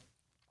happened.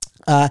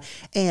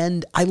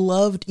 And I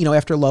loved,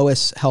 after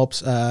Lois helps,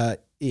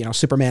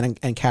 Superman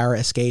and Kara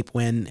escape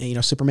when,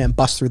 Superman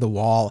busts through the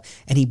wall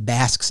and he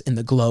basks in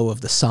the glow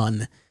of the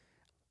sun.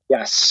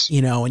 Yes.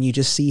 And you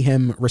just see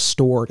him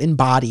restored in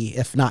body,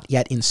 if not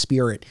yet in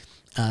spirit.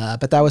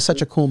 But that was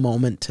such a cool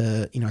moment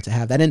to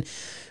have that. And,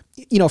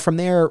 from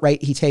there,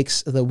 right, he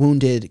takes the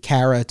wounded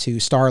Kara to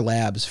Star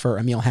Labs for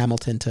Emil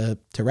Hamilton to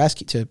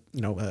rescue,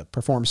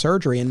 perform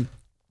surgery. And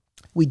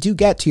we do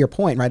get to your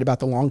point, right, about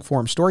the long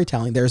form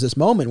storytelling. There's this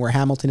moment where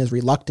Hamilton is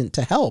reluctant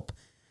to help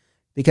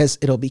because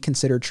it'll be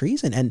considered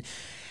treason. And,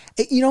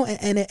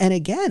 and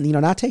again,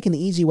 not taking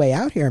the easy way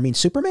out here. I mean,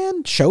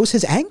 Superman shows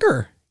his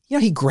anger.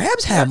 He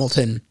grabs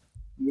Hamilton.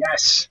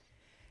 Yes.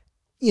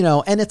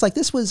 And it's like,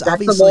 this was That's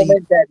obviously a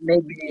moment that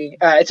made me,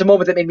 it's a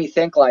moment that made me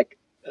think like,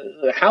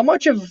 how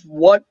much of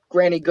what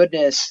Granny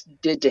Goodness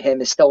did to him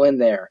is still in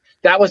there?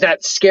 That was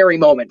that scary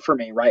moment for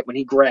me, right? When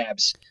he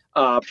grabs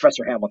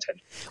Professor Hamilton.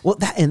 Well,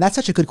 that's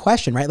such a good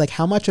question, right? Like,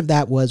 how much of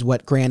that was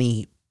what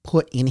Granny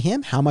put in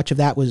him? How much of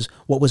that was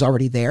what was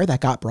already there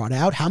that got brought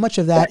out? How much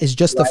of that is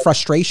just the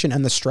frustration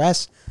and the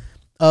stress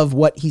of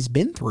what he's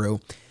been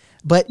through?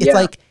 But it's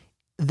like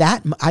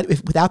that,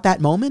 without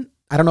that moment,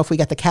 I don't know if we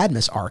get the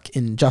Cadmus arc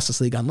in Justice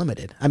League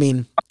Unlimited. I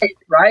mean,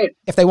 right.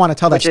 If they want to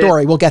tell that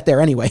story, we'll get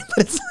there anyway.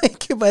 But it's like,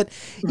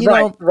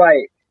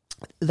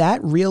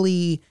 that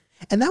really,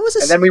 and that was,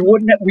 and then we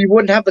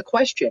wouldn't have the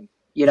Question,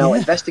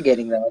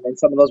 investigating them in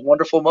some of those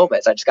wonderful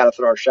moments. I just got to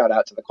throw a shout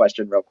out to the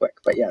Question real quick,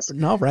 but yes,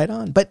 no, right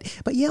on. But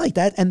yeah, like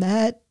that, and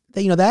that.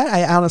 That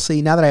I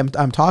honestly, now that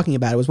I'm talking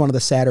about it, was one of the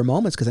sadder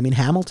moments because I mean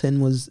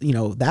Hamilton was,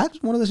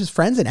 that's one of his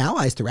friends and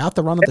allies throughout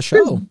the run of the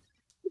show.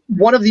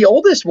 One of the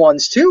oldest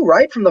ones too,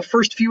 right? From the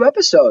first few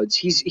episodes.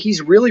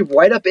 He's really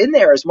right up in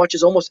there as much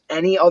as almost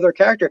any other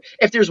character.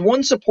 If there's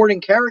one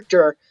supporting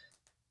character,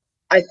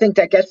 I think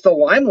that gets the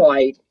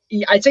limelight,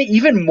 I'd say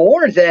even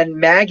more than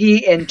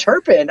Maggie and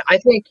Turpin. I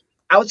think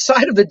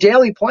outside of the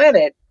Daily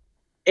Planet,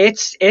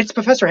 it's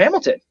Professor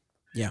Hamilton.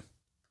 Yeah.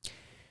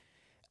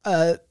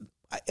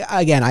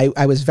 Again,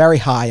 I was very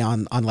high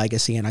on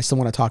Legacy, and I still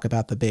want to talk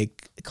about the big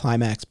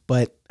climax,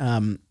 but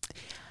there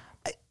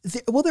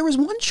was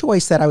one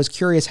choice that I was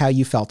curious how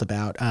you felt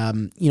about.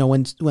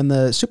 When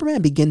the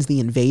Superman begins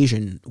the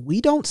invasion, we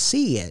don't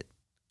see it.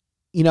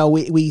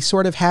 We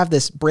sort of have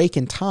this break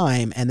in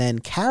time, and then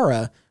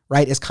Kara,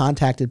 right, is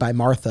contacted by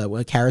Martha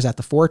when Kara's at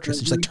the fortress.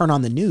 And she's like, turn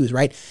on the news,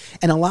 right?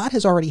 And a lot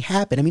has already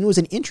happened. I mean, it was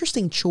an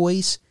interesting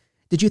choice.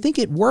 Did you think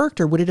it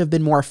worked, or would it have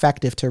been more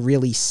effective to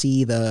really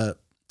see the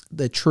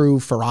true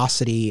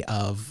ferocity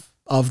of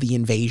the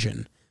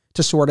invasion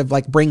to sort of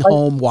like bring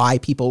home why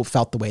people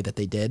felt the way that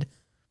they did?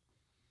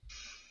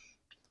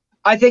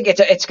 I think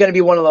it's going to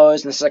be one of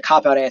those, and this is a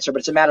cop-out answer, but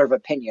it's a matter of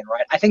opinion,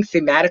 right? I think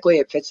thematically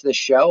it fits this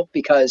show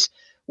because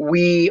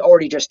we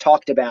already just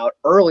talked about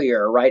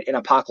earlier, right, in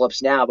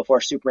Apocalypse Now,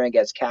 before Superman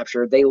gets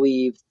captured, they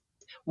leave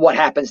what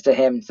happens to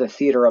him to the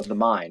theater of the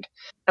mind.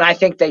 And I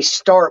think they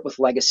start with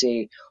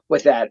Legacy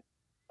with that,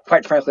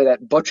 quite frankly,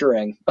 that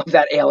butchering of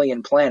that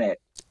alien planet.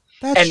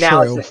 That's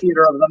now true. It's the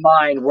theater of the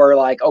mind where,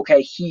 like,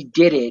 okay, he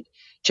did it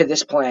to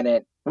this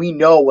planet. We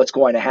know what's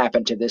going to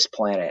happen to this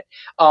planet.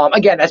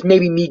 Again, that's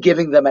maybe me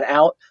giving them an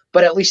out,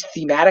 but at least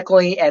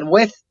thematically and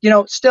with,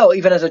 still,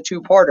 even as a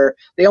two-parter,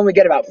 they only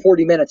get about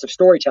 40 minutes of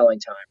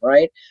storytelling time,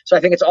 right? So I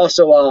think it's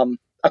also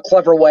a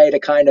clever way to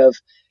kind of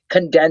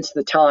condense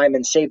the time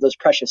and save those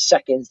precious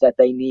seconds that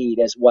they need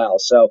as well.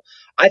 So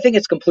I think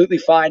it's completely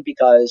fine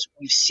because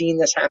we've seen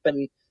this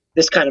happen,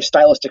 this kind of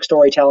stylistic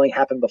storytelling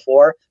happen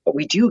before, but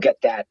we do get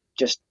that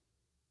just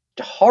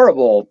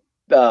horrible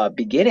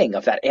beginning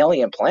of that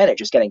alien planet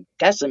just getting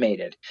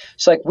decimated.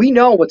 It's like, we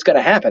know what's going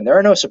to happen. There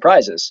are no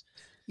surprises.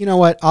 You know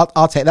what?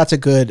 I'll take that's a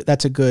good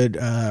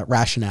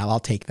rationale. I'll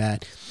take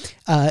that.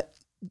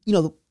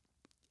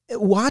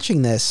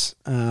 Watching this,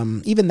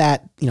 even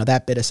that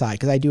that bit aside,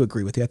 because I do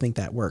agree with you. I think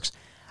that works.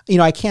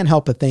 I can't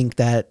help but think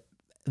that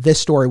this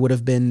story would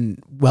have been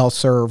well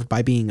served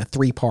by being a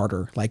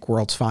 3-parter like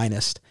World's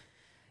Finest.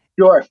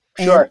 Sure.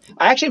 I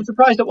actually am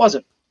surprised it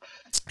wasn't.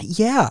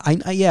 Yeah,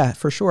 yeah,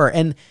 for sure.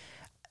 And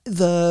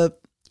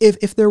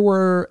if there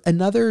were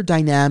another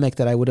dynamic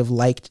that I would have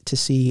liked to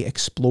see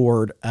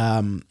explored,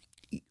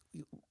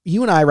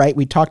 you and I, right,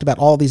 we talked about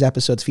all these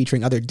episodes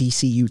featuring other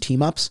DCU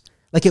team-ups.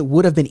 Like, it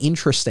would have been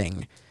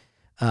interesting.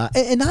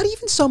 And not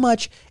even so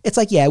much, it's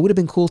like, yeah, it would have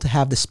been cool to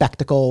have the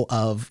spectacle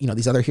of,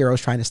 these other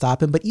heroes trying to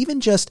stop him, but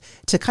even just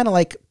to kind of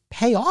like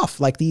pay off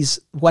like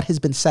what has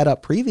been set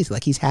up previously.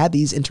 Like, he's had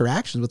these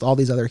interactions with all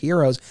these other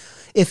heroes.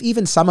 If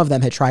even some of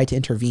them had tried to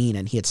intervene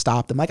and he had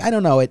stopped them, like, I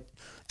don't know,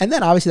 and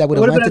then obviously that would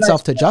have lent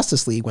itself to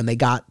Justice League when they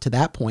got to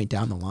that point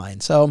down the line.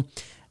 So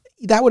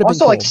that would have been cool.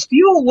 Also, like,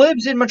 Steel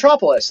lives in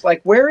Metropolis.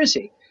 Like, where is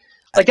he?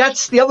 Like,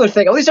 that's the other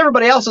thing. At least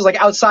everybody else is like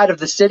outside of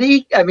the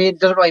city. I mean, it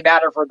doesn't really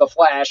matter for the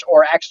Flash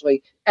or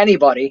actually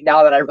anybody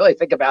now that I really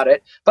think about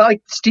it. But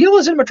like, Steel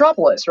is in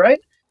Metropolis, right?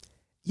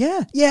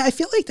 Yeah. I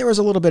feel like there was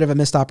a little bit of a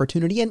missed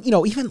opportunity. And,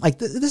 even like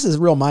this is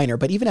real minor,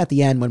 but even at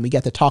the end, when we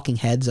get the talking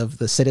heads of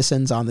the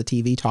citizens on the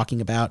TV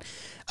talking about,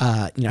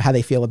 how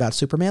they feel about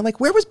Superman, like,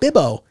 where was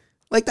Bibbo?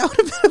 Like, that would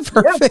have been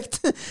a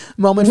perfect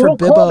moment for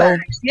Bibbo. Callbacks.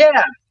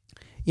 Yeah.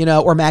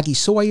 Or Maggie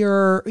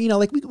Sawyer,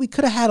 like we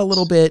could have had a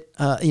little bit,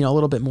 a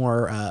little bit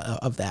more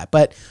of that.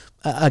 But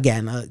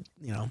again,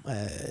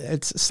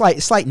 it's a slight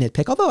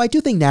nitpick. Although I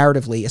do think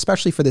narratively,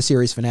 especially for the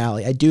series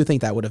finale, I do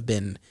think that would have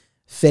been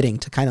fitting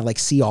to kind of like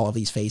see all of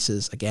these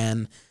faces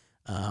again.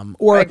 I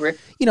agree.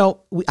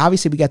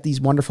 Obviously we got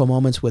these wonderful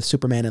moments with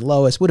Superman and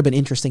Lois. Would have been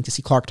interesting to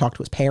see Clark talk to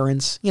his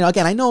parents.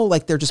 Again, I know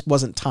like there just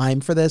wasn't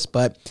time for this,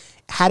 but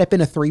had it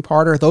been a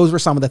 3-parter, those were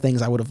some of the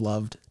things I would have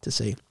loved to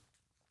see.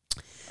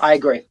 I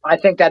agree. I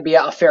think that'd be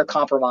a fair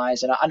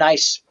compromise and a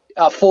nice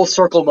full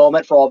circle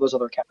moment for all those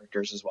other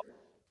characters as well.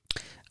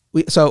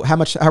 So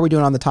how are we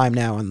doing on the time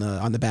now on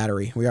the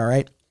battery? We all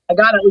right? I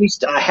got at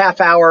least a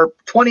half hour,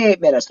 28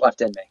 minutes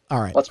left in me.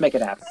 All right. Let's make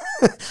it happen.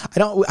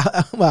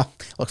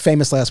 Look,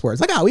 famous last words.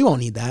 Like, we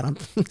won't need that.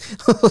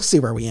 We'll see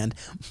where we end.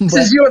 This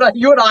is you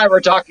and I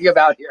were talking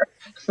about here.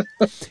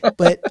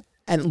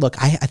 And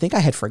look, I think I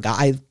had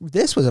forgot.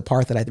 This was a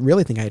part that I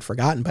really think I had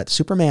forgotten, but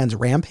Superman's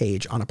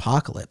rampage on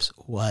Apokolips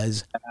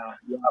was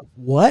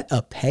what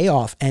a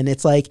payoff. And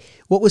it's like,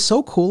 what was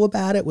so cool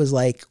about it was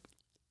like,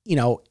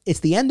 it's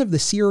the end of the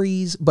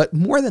series, but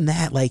more than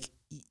that, like,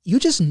 you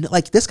just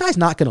like, this guy's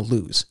not going to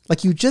lose.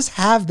 Like, you just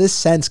have this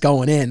sense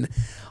going in,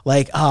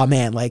 like, oh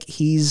man, like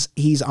he's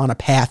on a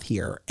path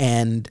here,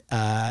 and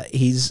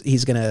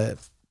he's gonna,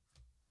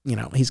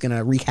 he's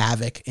gonna wreak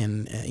havoc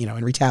in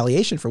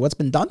retaliation for what's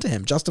been done to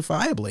him,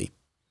 justifiably.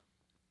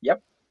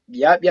 Yep,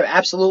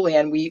 absolutely.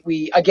 And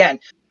we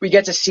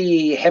get to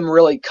see him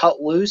really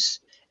cut loose,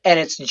 and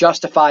it's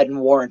justified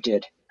and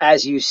warranted.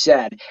 As you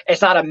said,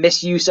 it's not a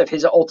misuse of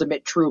his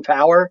ultimate true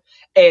power.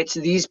 It's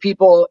these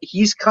people.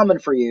 He's coming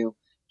for you.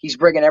 He's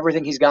bringing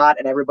everything he's got,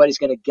 and everybody's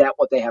going to get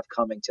what they have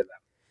coming to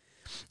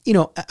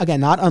them.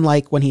 Again, not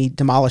unlike when he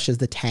demolishes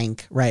the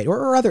tank, right?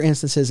 Or other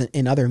instances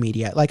in other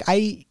media. Like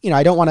I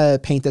don't want to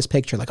paint this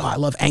picture like, oh, I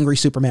love angry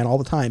Superman all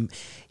the time.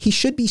 He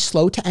should be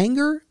slow to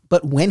anger,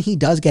 but when he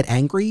does get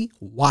angry,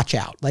 watch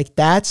out. Like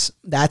that's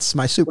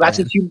my Superman.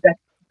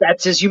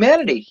 That's his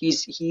humanity.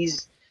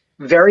 He's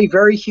very,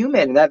 very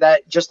human.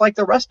 That just like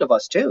the rest of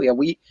us too. Yeah,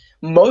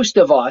 most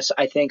of us,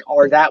 I think,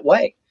 are that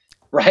way.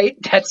 Right?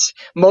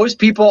 Most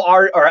people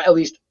are, or at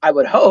least I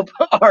would hope,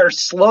 are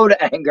slow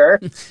to anger.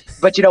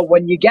 But,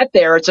 when you get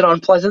there, it's an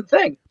unpleasant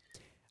thing.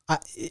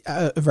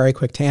 A very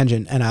quick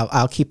tangent, and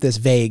I'll keep this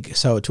vague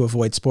so to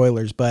avoid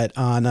spoilers. But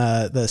on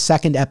the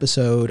second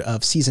episode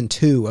of season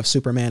 2 of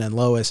Superman and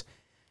Lois,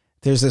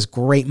 there's this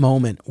great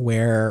moment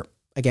where,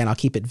 again, I'll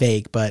keep it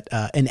vague, but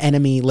an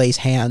enemy lays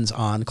hands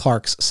on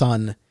Clark's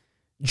son,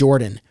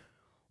 Jordan.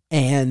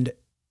 And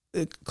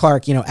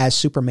Clark, as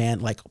Superman,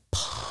 like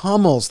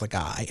pummels the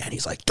guy, and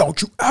he's like,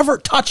 "Don't you ever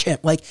touch him!"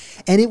 Like,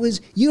 and it was,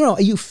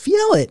 you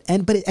feel it,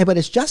 but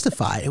it's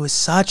justified. It was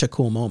such a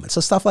cool moment. So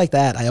stuff like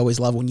that, I always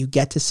love when you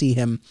get to see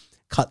him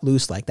cut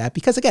loose like that,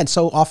 because again,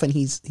 so often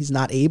he's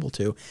not able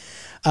to.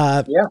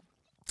 Yeah.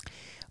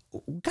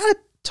 Got to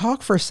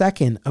talk for a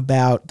second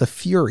about the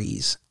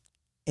Furies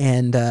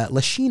and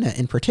Lashina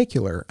in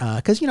particular,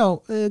 because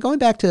going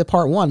back to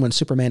part 1 when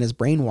Superman is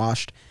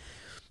brainwashed.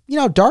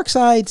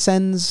 Darkseid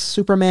sends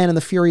Superman and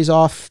the Furies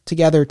off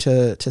together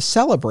to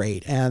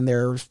celebrate, and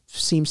there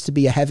seems to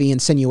be a heavy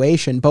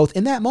insinuation both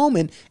in that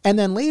moment and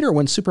then later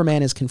when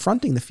Superman is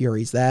confronting the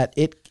Furies that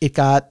it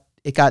got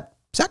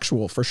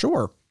sexual for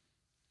sure.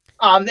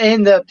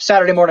 In the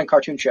Saturday morning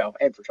cartoon show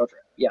and for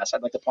children. Yes,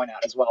 I'd like to point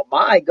out as well.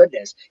 My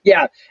goodness.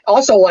 Yeah.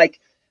 Also, like,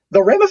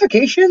 the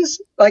ramifications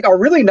are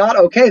really not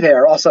okay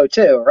there also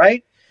too,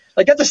 right?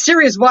 Like, that's a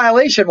serious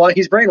violation while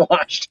he's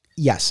brainwashed.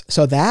 Yes.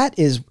 So that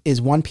is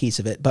one piece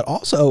of it. But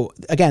also,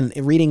 again,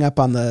 reading up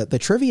on the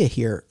trivia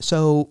here.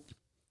 So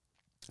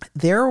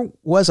there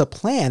was a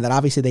plan that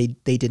obviously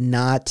they did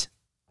not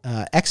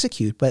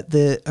execute, but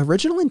the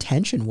original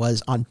intention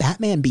was on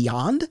Batman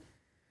Beyond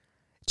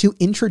to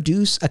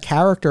introduce a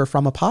character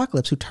from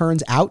Apokolips who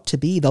turns out to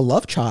be the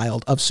love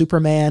child of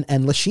Superman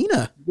and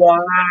Lashina.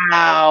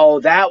 Wow,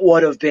 that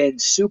would have been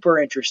super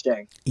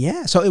interesting.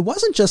 Yeah, so it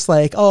wasn't just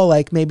like, oh,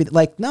 like maybe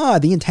like, no,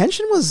 the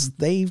intention was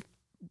they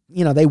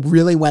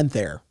really went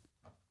there.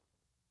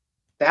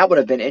 That would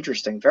have been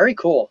interesting. Very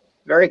cool.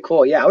 Very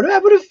cool. Yeah, I would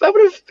have.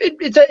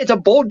 It's a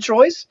bold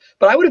choice,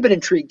 but I would have been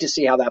intrigued to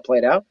see how that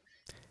played out.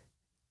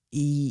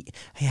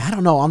 I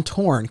don't know. I'm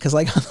torn because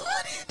like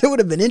it would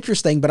have been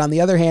interesting, but on the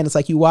other hand, it's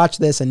like you watch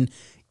this and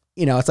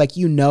it's like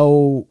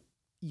you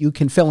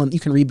can fill in, you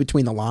can read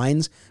between the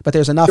lines, but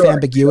there's enough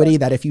ambiguity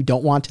that if you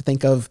don't want to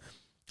think of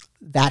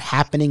that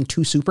happening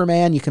to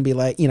Superman, you can be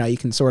like, you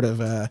can sort of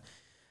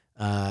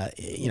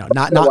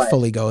not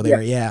fully go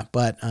there, yeah.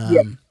 But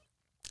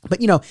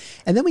but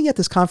and then we get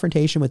this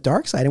confrontation with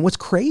Darkseid, and what's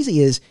crazy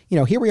is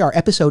here we are,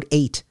 episode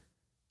 8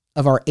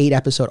 of our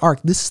 8-episode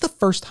arc, this is the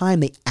first time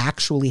they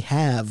actually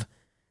have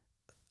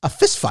a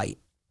fist fight.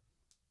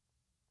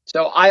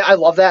 So I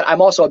love that.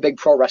 I'm also a big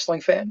pro wrestling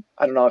fan.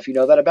 I don't know if you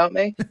know that about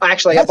me.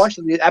 Actually, Yes. a bunch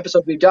of the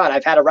episodes we've done,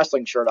 I've had a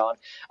wrestling shirt on.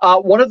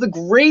 One of the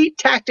great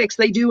tactics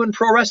they do in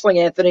pro wrestling,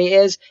 Anthony,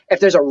 is if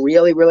there's a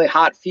really, really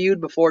hot feud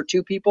before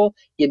two people,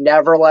 you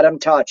never let them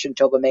touch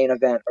until the main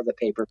event or the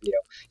pay-per-view.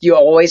 You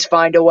always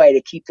find a way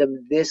to keep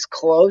them this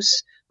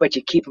close, but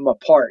you keep them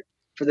apart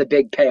for the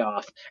big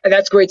payoff. And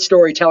that's great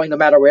storytelling no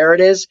matter where it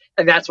is.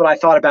 And that's what I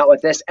thought about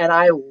with this. And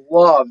I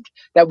loved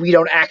that we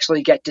don't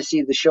actually get to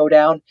see the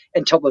showdown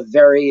until the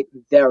very,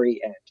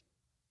 very end.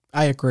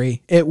 I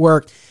agree. It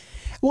worked.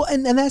 Well,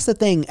 and that's the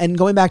thing. And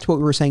going back to what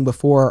we were saying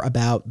before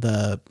about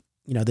the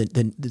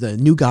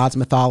New Gods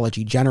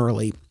mythology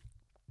generally,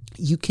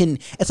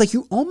 it's like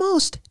you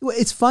almost,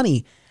 it's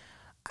funny.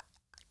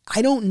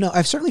 I don't know.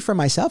 I've certainly for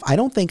myself, I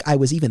don't think I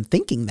was even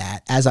thinking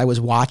that as I was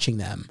watching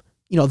them.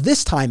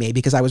 This time maybe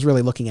because I was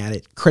really looking at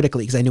it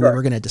critically because I knew we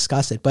were going to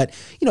discuss it. But,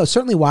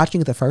 certainly watching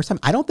it the first time,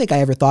 I don't think I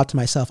ever thought to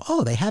myself,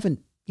 oh, they haven't,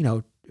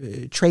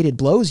 traded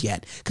blows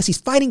yet. Because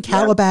he's fighting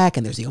Calabac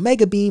and there's the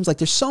Omega Beams. Like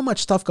there's so much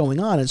stuff going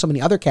on and so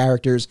many other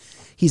characters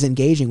he's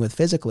engaging with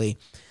physically.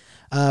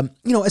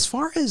 As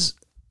far as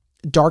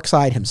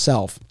Darkseid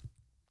himself,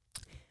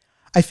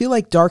 I feel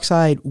like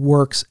Darkseid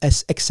works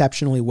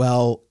exceptionally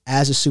well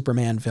as a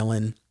Superman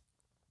villain.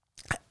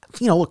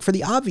 Look, for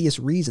the obvious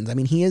reasons. I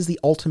mean, he is the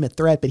ultimate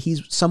threat, but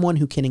he's someone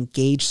who can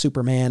engage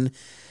Superman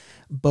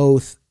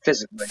both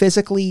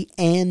physically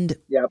and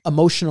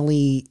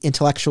emotionally,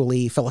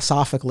 intellectually,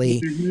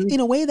 philosophically, in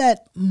a way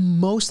that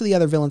most of the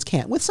other villains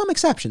can't, with some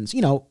exceptions.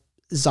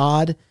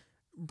 Zod,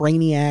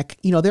 Brainiac,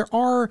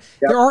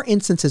 there are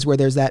instances where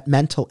there's that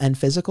mental and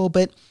physical,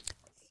 but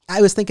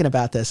I was thinking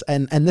about this,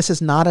 and this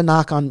is not a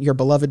knock on your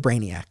beloved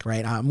Brainiac,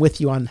 right? I'm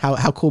with you on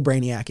how cool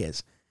Brainiac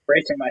is.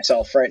 Bracing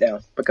myself right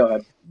now, but go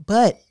ahead.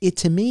 But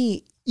to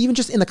me, even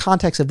just in the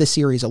context of this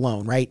series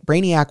alone, right?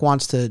 Brainiac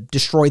wants to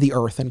destroy the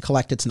Earth and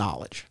collect its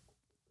knowledge,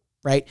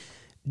 right?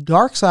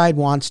 Darkseid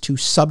wants to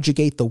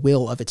subjugate the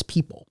will of its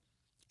people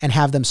and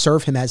have them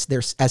serve him as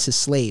his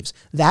slaves.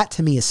 That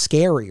to me is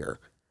scarier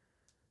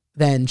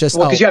than just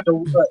because you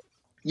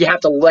have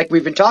to, like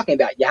we've been talking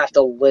about, you have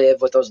to live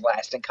with those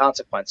lasting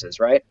consequences,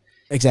 right?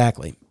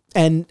 Exactly,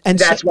 and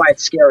that's why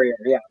it's scarier.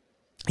 Yeah.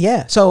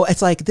 Yeah, so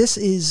it's like this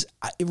is,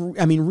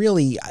 I mean,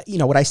 really,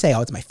 what I say,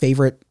 it's my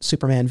favorite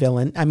Superman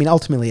villain. I mean,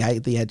 ultimately,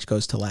 the edge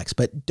goes to Lex,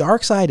 but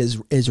Darkseid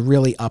is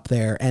really up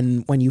there.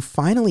 And when you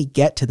finally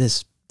get to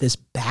this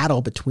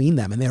battle between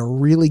them, and they're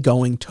really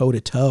going toe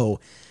to toe,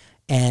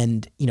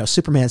 and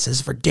Superman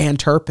says for Dan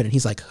Turpin, and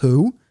he's like,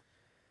 who?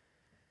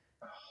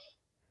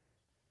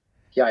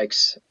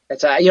 Yikes!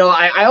 It's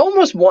I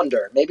almost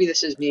wonder. Maybe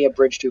this is me a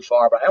bridge too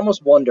far, but I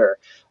almost wonder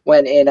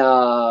when in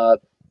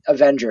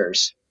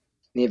Avengers.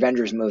 The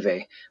Avengers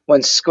movie,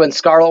 when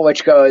Scarlet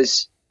Witch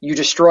goes, you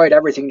destroyed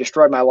everything,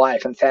 destroyed my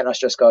life, and Thanos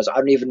just goes, I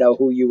don't even know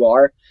who you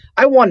are.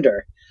 I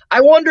wonder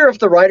if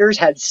the writers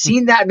had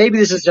seen that. Maybe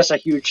this is just a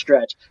huge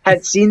stretch.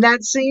 Had seen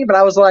that scene, but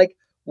I was like,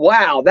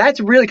 wow, that's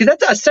really, because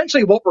that's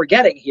essentially what we're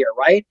getting here,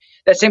 right?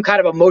 That same kind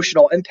of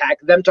emotional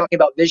impact. Them talking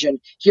about Vision,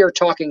 here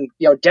talking,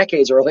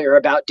 decades earlier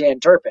about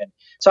Dan Turpin.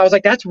 So I was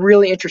like, that's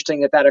really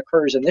interesting that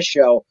occurs in this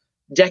show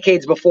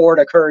decades before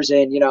it occurs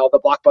in the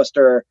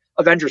blockbuster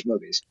Avengers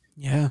movies.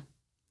 Yeah.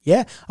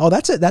 Yeah. Oh,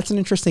 that's an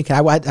interesting. I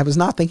was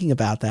not thinking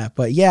about that,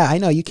 but yeah, I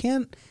know you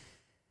can't.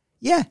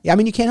 Yeah. I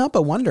mean, you can't help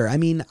but wonder. I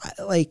mean,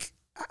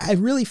 I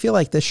really feel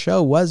like this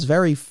show was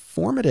very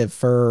formative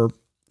for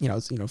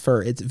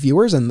for its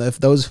viewers, and if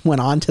those went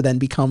on to then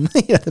become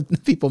the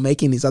people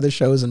making these other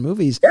shows and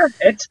movies. Yeah,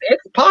 it's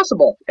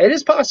possible. It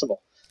is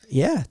possible.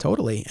 Yeah,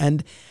 totally.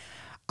 And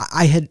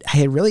I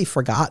had really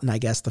forgotten, I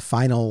guess, the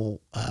final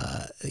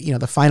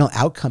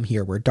outcome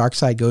here, where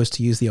Darkseid goes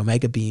to use the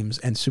Omega Beams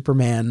and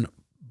Superman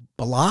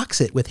blocks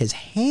it with his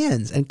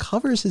hands and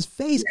covers his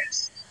face.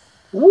 Yes.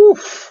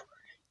 Oof.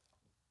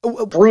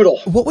 Brutal.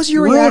 What was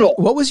your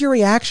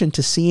reaction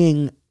to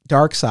seeing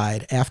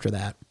Darkseid after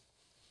that?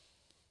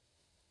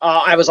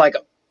 I was like,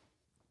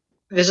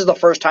 this is the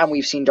first time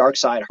we've seen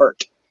Darkseid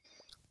hurt.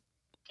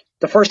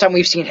 The first time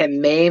we've seen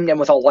him maimed and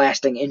with a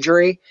lasting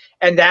injury.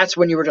 And that's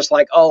when you were just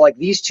like, oh, like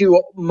these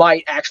two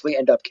might actually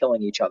end up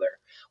killing each other,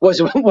 was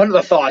one of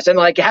the thoughts. And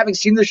like having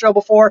seen the show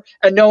before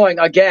and knowing,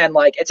 again,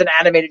 like it's an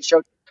animated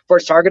show for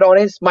its target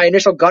audience, my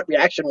initial gut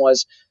reaction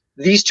was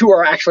these two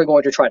are actually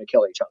going to try to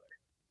kill each other.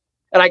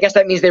 And I guess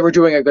that means they were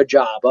doing a good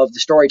job of the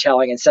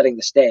storytelling and setting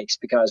the stakes,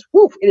 because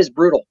it is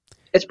brutal.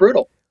 It's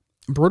brutal.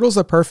 Brutal's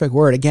the perfect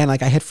word. Again,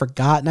 like I had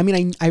forgotten. I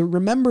mean, I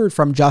remembered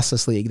from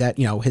Justice League that,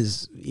 he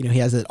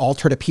has an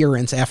altered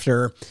appearance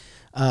after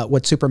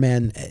what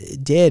Superman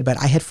did, but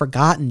I had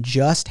forgotten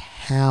just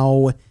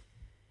how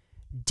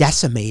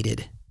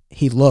decimated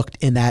he looked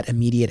in that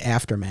immediate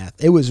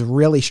aftermath. It was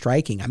really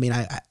striking. I mean,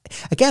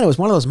 again, it was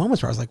one of those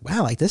moments where I was like,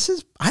 wow, like this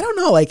is, I don't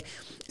know, like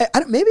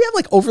maybe I'm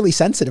like overly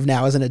sensitive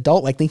now as an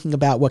adult, like thinking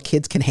about what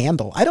kids can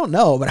handle. I don't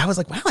know, but I was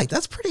like, wow, like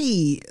that's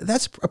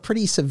a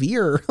pretty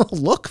severe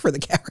look for the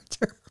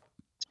character.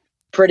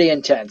 Pretty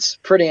intense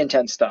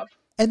stuff.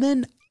 And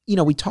then,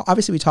 we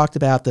talked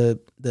about the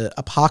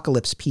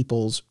Apocalypse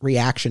people's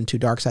reaction to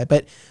Darkseid,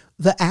 but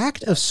the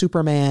act of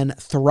Superman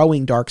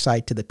throwing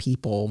Darkseid to the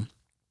people,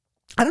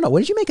 I don't know. What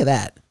did you make of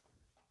that?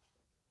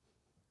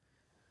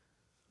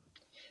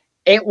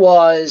 It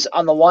was,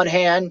 on the one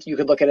hand, you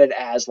could look at it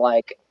as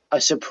like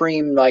a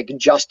supreme like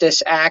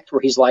justice act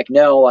where he's like,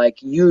 no, like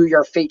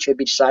your fate should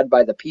be decided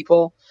by the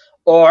people.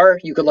 Or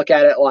you could look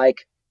at it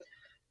like,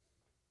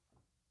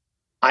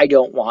 I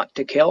don't want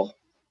to kill,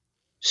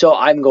 so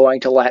I'm going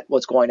to let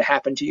what's going to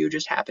happen to you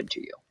just happen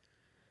to you.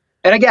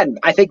 And again,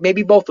 I think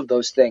maybe both of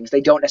those things,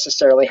 they don't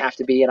necessarily have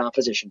to be in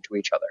opposition to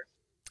each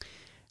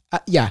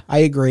other. Yeah, I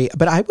agree.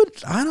 But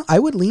I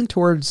would lean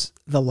towards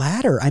the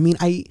latter. I mean,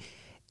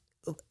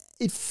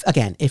 it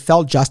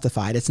felt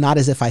justified. It's not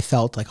as if I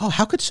felt like, oh,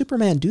 how could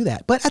Superman do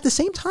that? But at the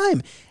same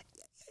time,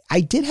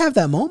 I did have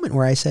that moment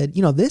where I said,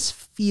 this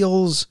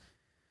feels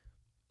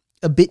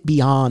a bit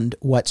beyond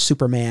what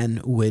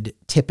Superman would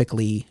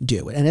typically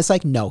do. And it's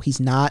like, no, he's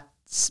not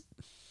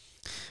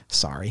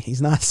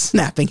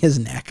snapping his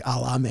neck a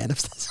la Man of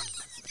Steel.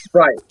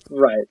 Right.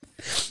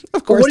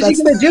 Of course. What is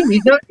he going to do?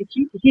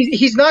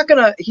 He's not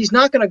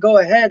going to go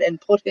ahead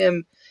and put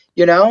him,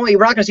 we're not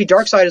going to see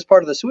Darkseid as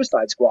part of the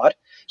Suicide Squad.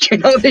 They're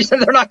not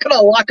going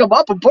to lock him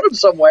up and put him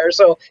somewhere.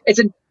 So it's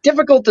a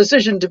difficult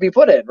decision to be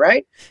put in,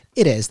 right?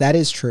 It is. That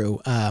is true.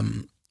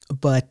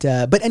 But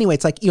anyway,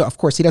 it's like, of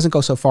course he doesn't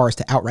go so far as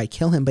to outright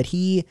kill him, but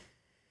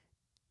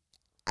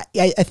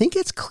I think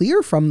it's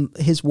clear from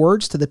his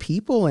words to the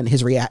people and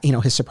his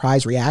his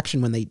surprise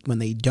reaction when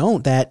they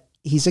don't, that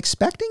he's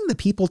expecting the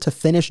people to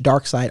finish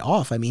Darkseid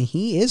off. I mean,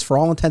 he is, for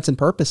all intents and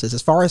purposes,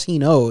 as far as he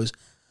knows,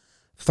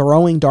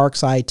 throwing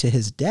Darkseid to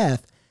his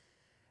death,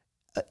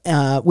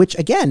 which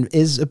again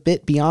is a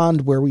bit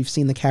beyond where we've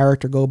seen the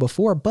character go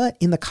before. But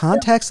in the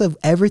context of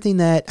everything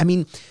that, I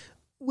mean,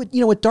 what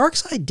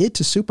Darkseid did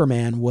to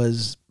Superman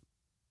was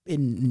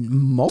in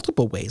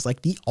multiple ways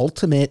like the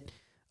ultimate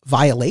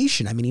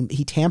violation. I mean,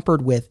 he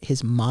tampered with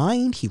his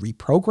mind. He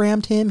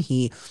reprogrammed him.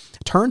 He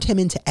turned him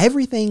into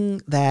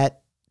everything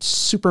that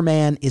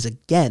Superman is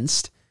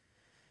against,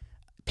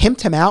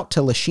 pimped him out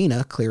to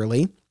Lashina,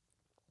 clearly.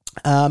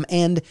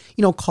 And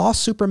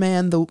cost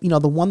Superman the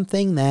one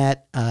thing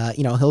that,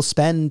 he'll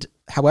spend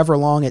however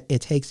long it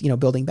takes,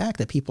 building back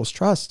the people's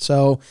trust.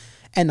 So,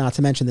 and not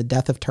to mention the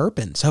death of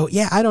Turpin. So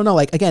yeah, I don't know.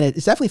 Like, again, it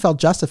definitely felt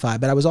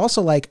justified, but I was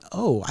also like,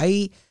 oh,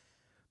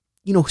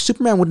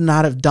 Superman would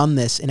not have done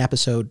this in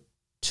episode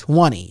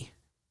 20.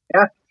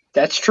 Yeah,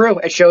 that's true.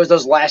 It shows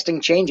those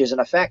lasting changes and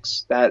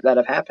effects that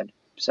have happened.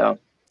 So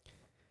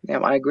yeah,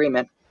 I agree,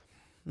 man.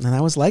 And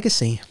that was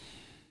Legacy.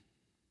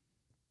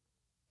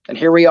 And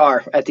here we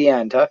are at the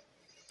end, huh?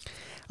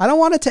 I don't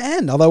want it to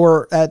end, although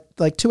we're at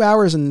like 2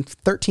 hours and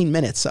 13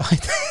 minutes. So I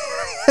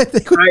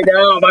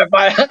know.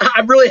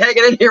 I'm really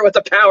hanging in here with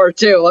the power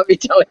too. Let me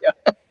tell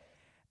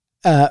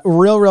you.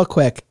 Real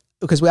quick,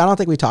 because I don't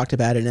think we talked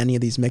about it in any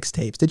of these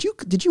mixtapes.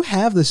 Did you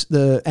have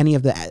any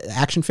of the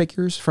action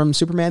figures from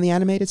Superman the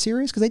Animated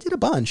Series? Because they did a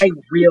bunch.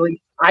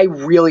 I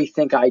really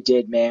think I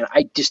did, man.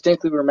 I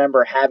distinctly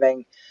remember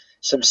having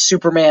some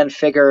Superman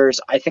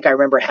figures. I think I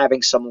remember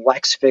having some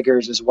Lex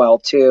figures as well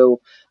too.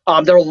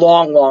 They're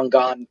long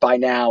gone by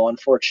now,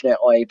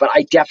 unfortunately, but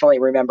I definitely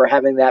remember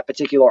having that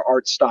particular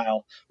art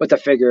style with the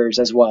figures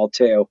as well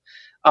too.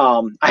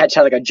 I had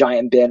like a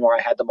giant bin where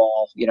I had them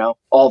all,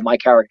 all of my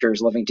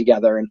characters living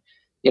together, and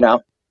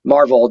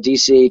Marvel,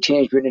 DC,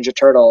 Teenage Mutant Ninja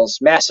Turtles,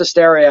 mass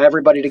hysteria,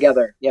 everybody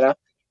together,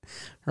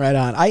 Right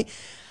on.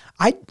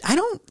 I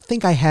don't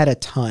think I had a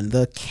ton.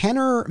 The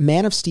Kenner,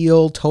 Man of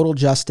Steel, Total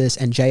Justice,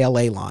 and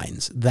JLA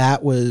lines,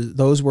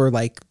 those were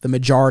like the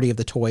majority of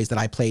the toys that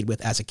I played with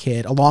as a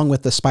kid, along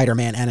with the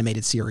Spider-Man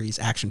animated series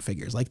action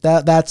figures like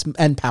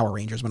and Power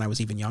Rangers when I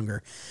was even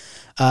younger.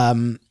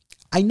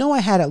 I know I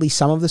had at least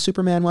some of the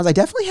Superman ones. I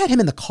definitely had him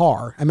in the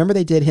car. I remember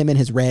they did him in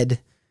his red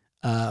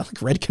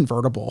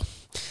convertible.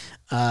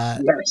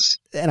 Yes.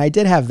 And I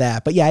did have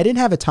that, but yeah, I didn't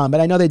have a ton, but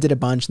I know they did a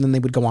bunch, and then they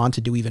would go on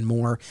to do even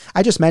more.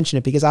 I just mentioned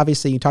it because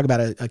obviously you talk about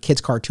a kid's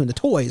cartoon, the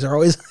toys are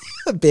always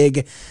a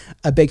big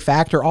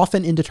factor,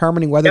 often in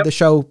determining whether the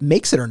show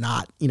makes it or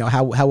not,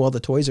 how well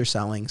the toys are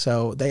selling.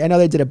 So I know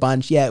they did a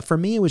bunch. Yeah. For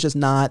me, it was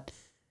not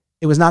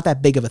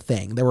that big of a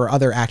thing. There were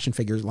other action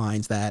figures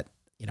lines that,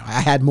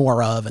 I had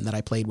more of and that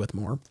I played with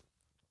more.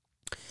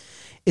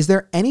 Is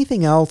there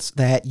anything else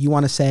that you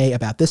want to say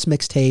about this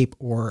mixtape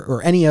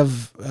or any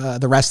of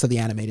the rest of the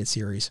animated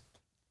series?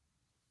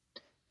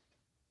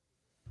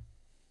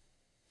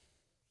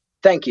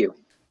 Thank you.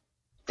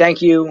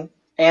 Thank you,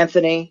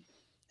 Anthony.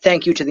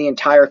 Thank you to the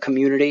entire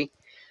community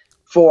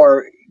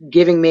for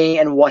giving me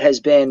and what has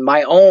been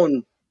my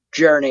own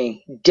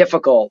journey,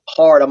 difficult,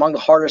 hard, among the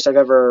hardest I've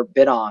ever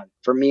been on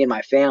for me and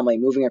my family,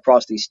 moving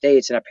across these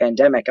states in a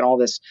pandemic and all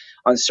this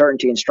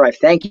uncertainty and strife.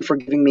 Thank you for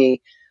giving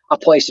me a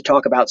place to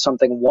talk about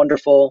something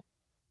wonderful,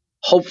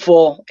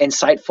 hopeful,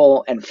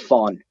 insightful, and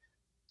fun.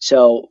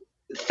 So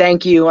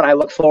thank you, and I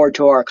look forward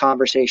to our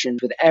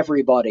conversations with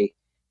everybody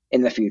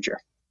in the future.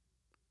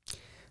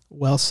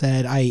 Well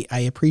said. I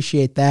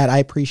appreciate that. I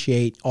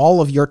appreciate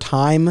all of your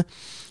time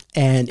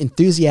and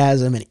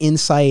enthusiasm and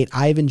insight.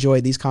 I've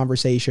enjoyed these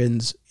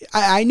conversations.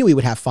 I knew we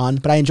would have fun,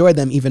 but I enjoyed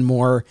them even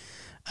more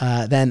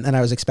than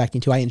I was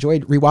expecting to. I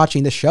enjoyed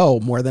rewatching the show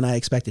more than I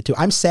expected to.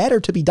 I'm sadder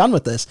to be done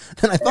with this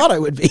than I thought I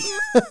would be.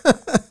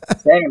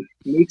 Same.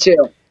 Me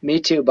too. Me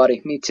too,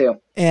 buddy. Me too.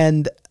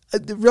 And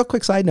the real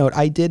quick side note,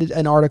 I did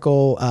an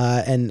article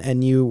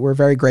and you were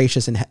very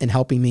gracious in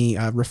helping me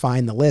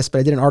refine the list, but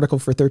I did an article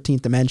for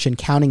 13th Dimension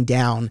counting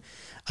down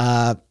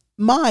our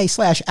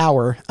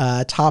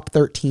top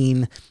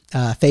 13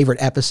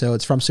 favorite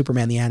episodes from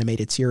Superman the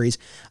Animated Series.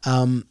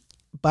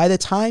 By the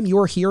time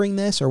you're hearing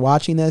this or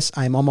watching this,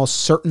 I'm almost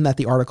certain that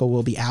the article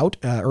will be out,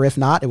 or if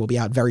not, it will be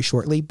out very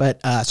shortly.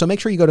 But so make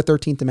sure you go to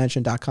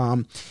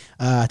 13thdimension.com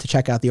to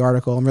check out the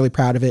article. I'm really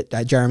proud of it.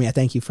 Jeremy, I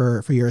thank you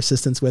for your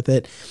assistance with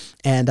it.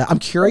 And I'm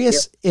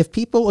curious if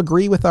people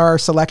agree with our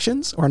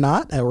selections or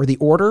not, or the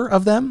order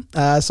of them.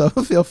 So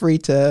feel free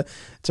to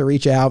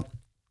reach out.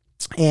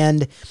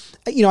 And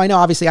I know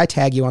obviously I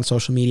tag you on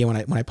social media when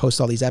I post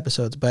all these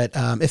episodes, but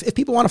if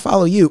people want to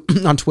follow you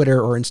on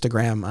Twitter or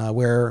Instagram,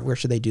 where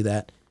should they do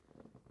that?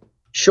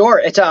 Sure.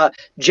 It's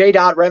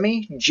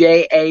J.Remy,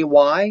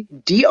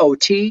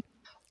 JAYDOTREMY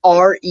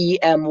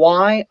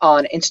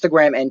on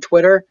Instagram and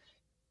Twitter.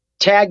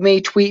 Tag me,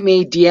 tweet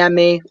me, DM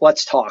me.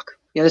 Let's talk.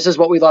 This is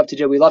what we love to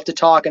do. We love to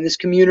talk, and this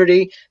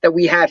community that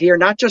we have here,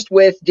 not just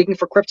with Digging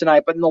for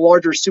Kryptonite, but in the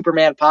larger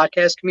Superman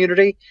podcast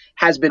community,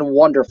 has been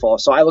wonderful.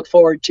 So I look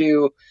forward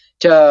to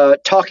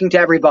talking to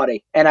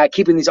everybody and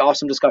keeping these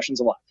awesome discussions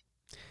alive.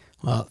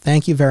 Well,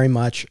 thank you very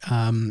much.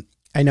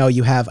 I know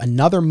you have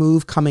another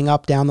move coming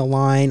up down the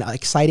line,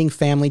 exciting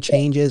family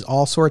changes,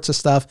 all sorts of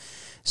stuff.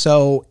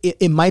 So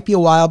it might be a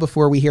while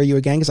before we hear you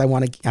again, because I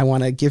want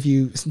to give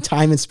you some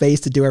time and space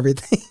to do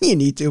everything you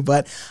need to.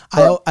 But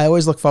I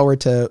always look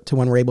forward to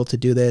when we're able to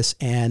do this,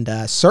 and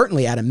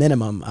certainly at a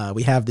minimum,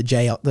 we have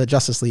the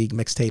Justice League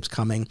mixtapes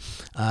coming,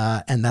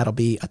 and that'll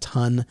be a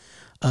ton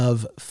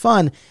of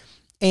fun.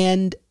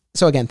 And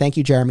so again, thank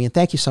you, Jeremy, and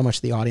thank you so much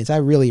to the audience. I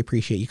really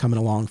appreciate you coming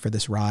along for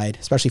this ride,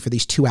 especially for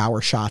these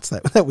 2-hour shots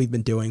that we've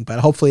been doing. But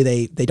hopefully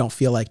they don't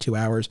feel like 2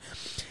 hours.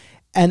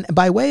 And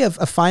by way of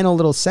a final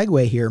little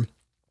segue here,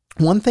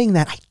 one thing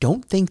that I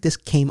don't think this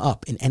came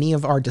up in any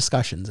of our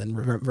discussions, and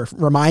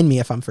remind me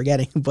if I'm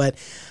forgetting, but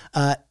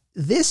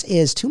this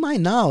is, to my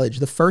knowledge,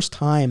 the first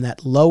time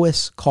that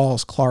Lois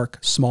calls Clark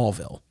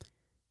Smallville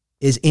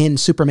is in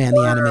Superman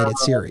the Animated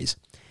Series.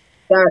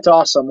 That's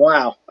awesome.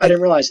 Wow. I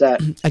didn't realize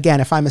that. Again,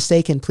 if I'm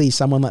mistaken, please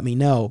someone let me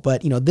know.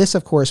 But, this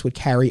of course would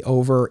carry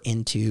over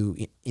into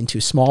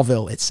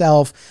Smallville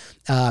itself,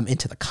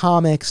 into the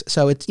comics.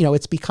 So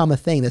it's become a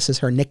thing. This is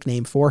her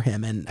nickname for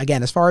him. And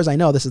again, as far as I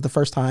know, this is the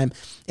first time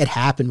it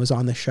happened was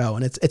on the show.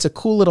 And it's a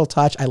cool little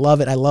touch. I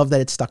love it. I love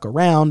that it stuck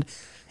around.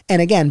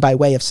 And again, by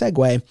way of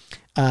segue,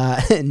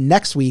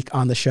 next week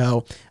on the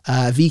show,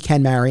 V.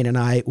 Ken Marion and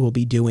I will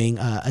be doing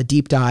a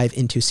deep dive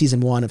into season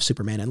 1 of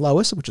Superman and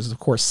Lois, which is of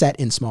course set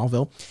in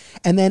Smallville.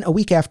 And then a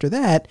week after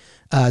that,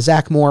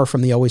 Zach Moore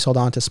from the Always Hold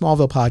On to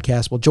Smallville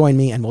podcast will join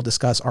me, and we'll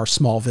discuss our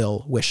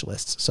Smallville wish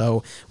lists.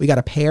 So we got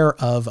a pair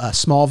of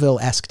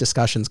Smallville-esque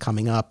discussions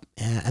coming up,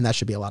 and that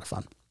should be a lot of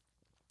fun.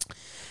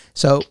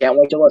 So can't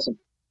wait to listen.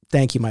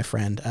 Thank you, my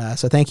friend.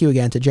 So thank you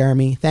again to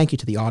Jeremy. Thank you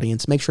to the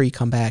audience. Make sure you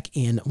come back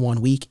in 1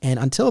 week. And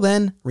until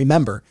then,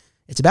 remember,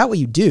 it's about what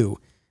you do.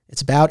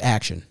 It's about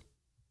action.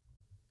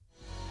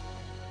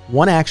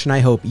 One action I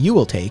hope you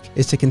will take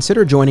is to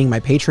consider joining my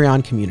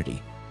Patreon community.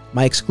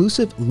 My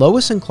exclusive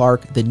Lois and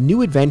Clark, The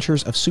New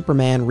Adventures of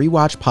Superman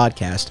Rewatch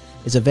podcast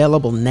is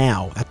available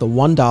now at the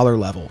 $1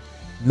 level.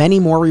 Many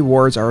more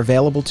rewards are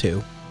available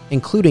too,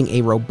 including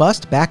a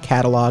robust back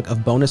catalog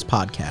of bonus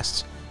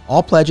podcasts.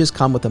 All pledges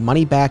come with a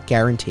money-back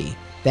guarantee.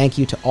 Thank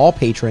you to all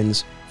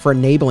patrons for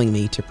enabling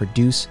me to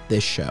produce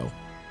this show.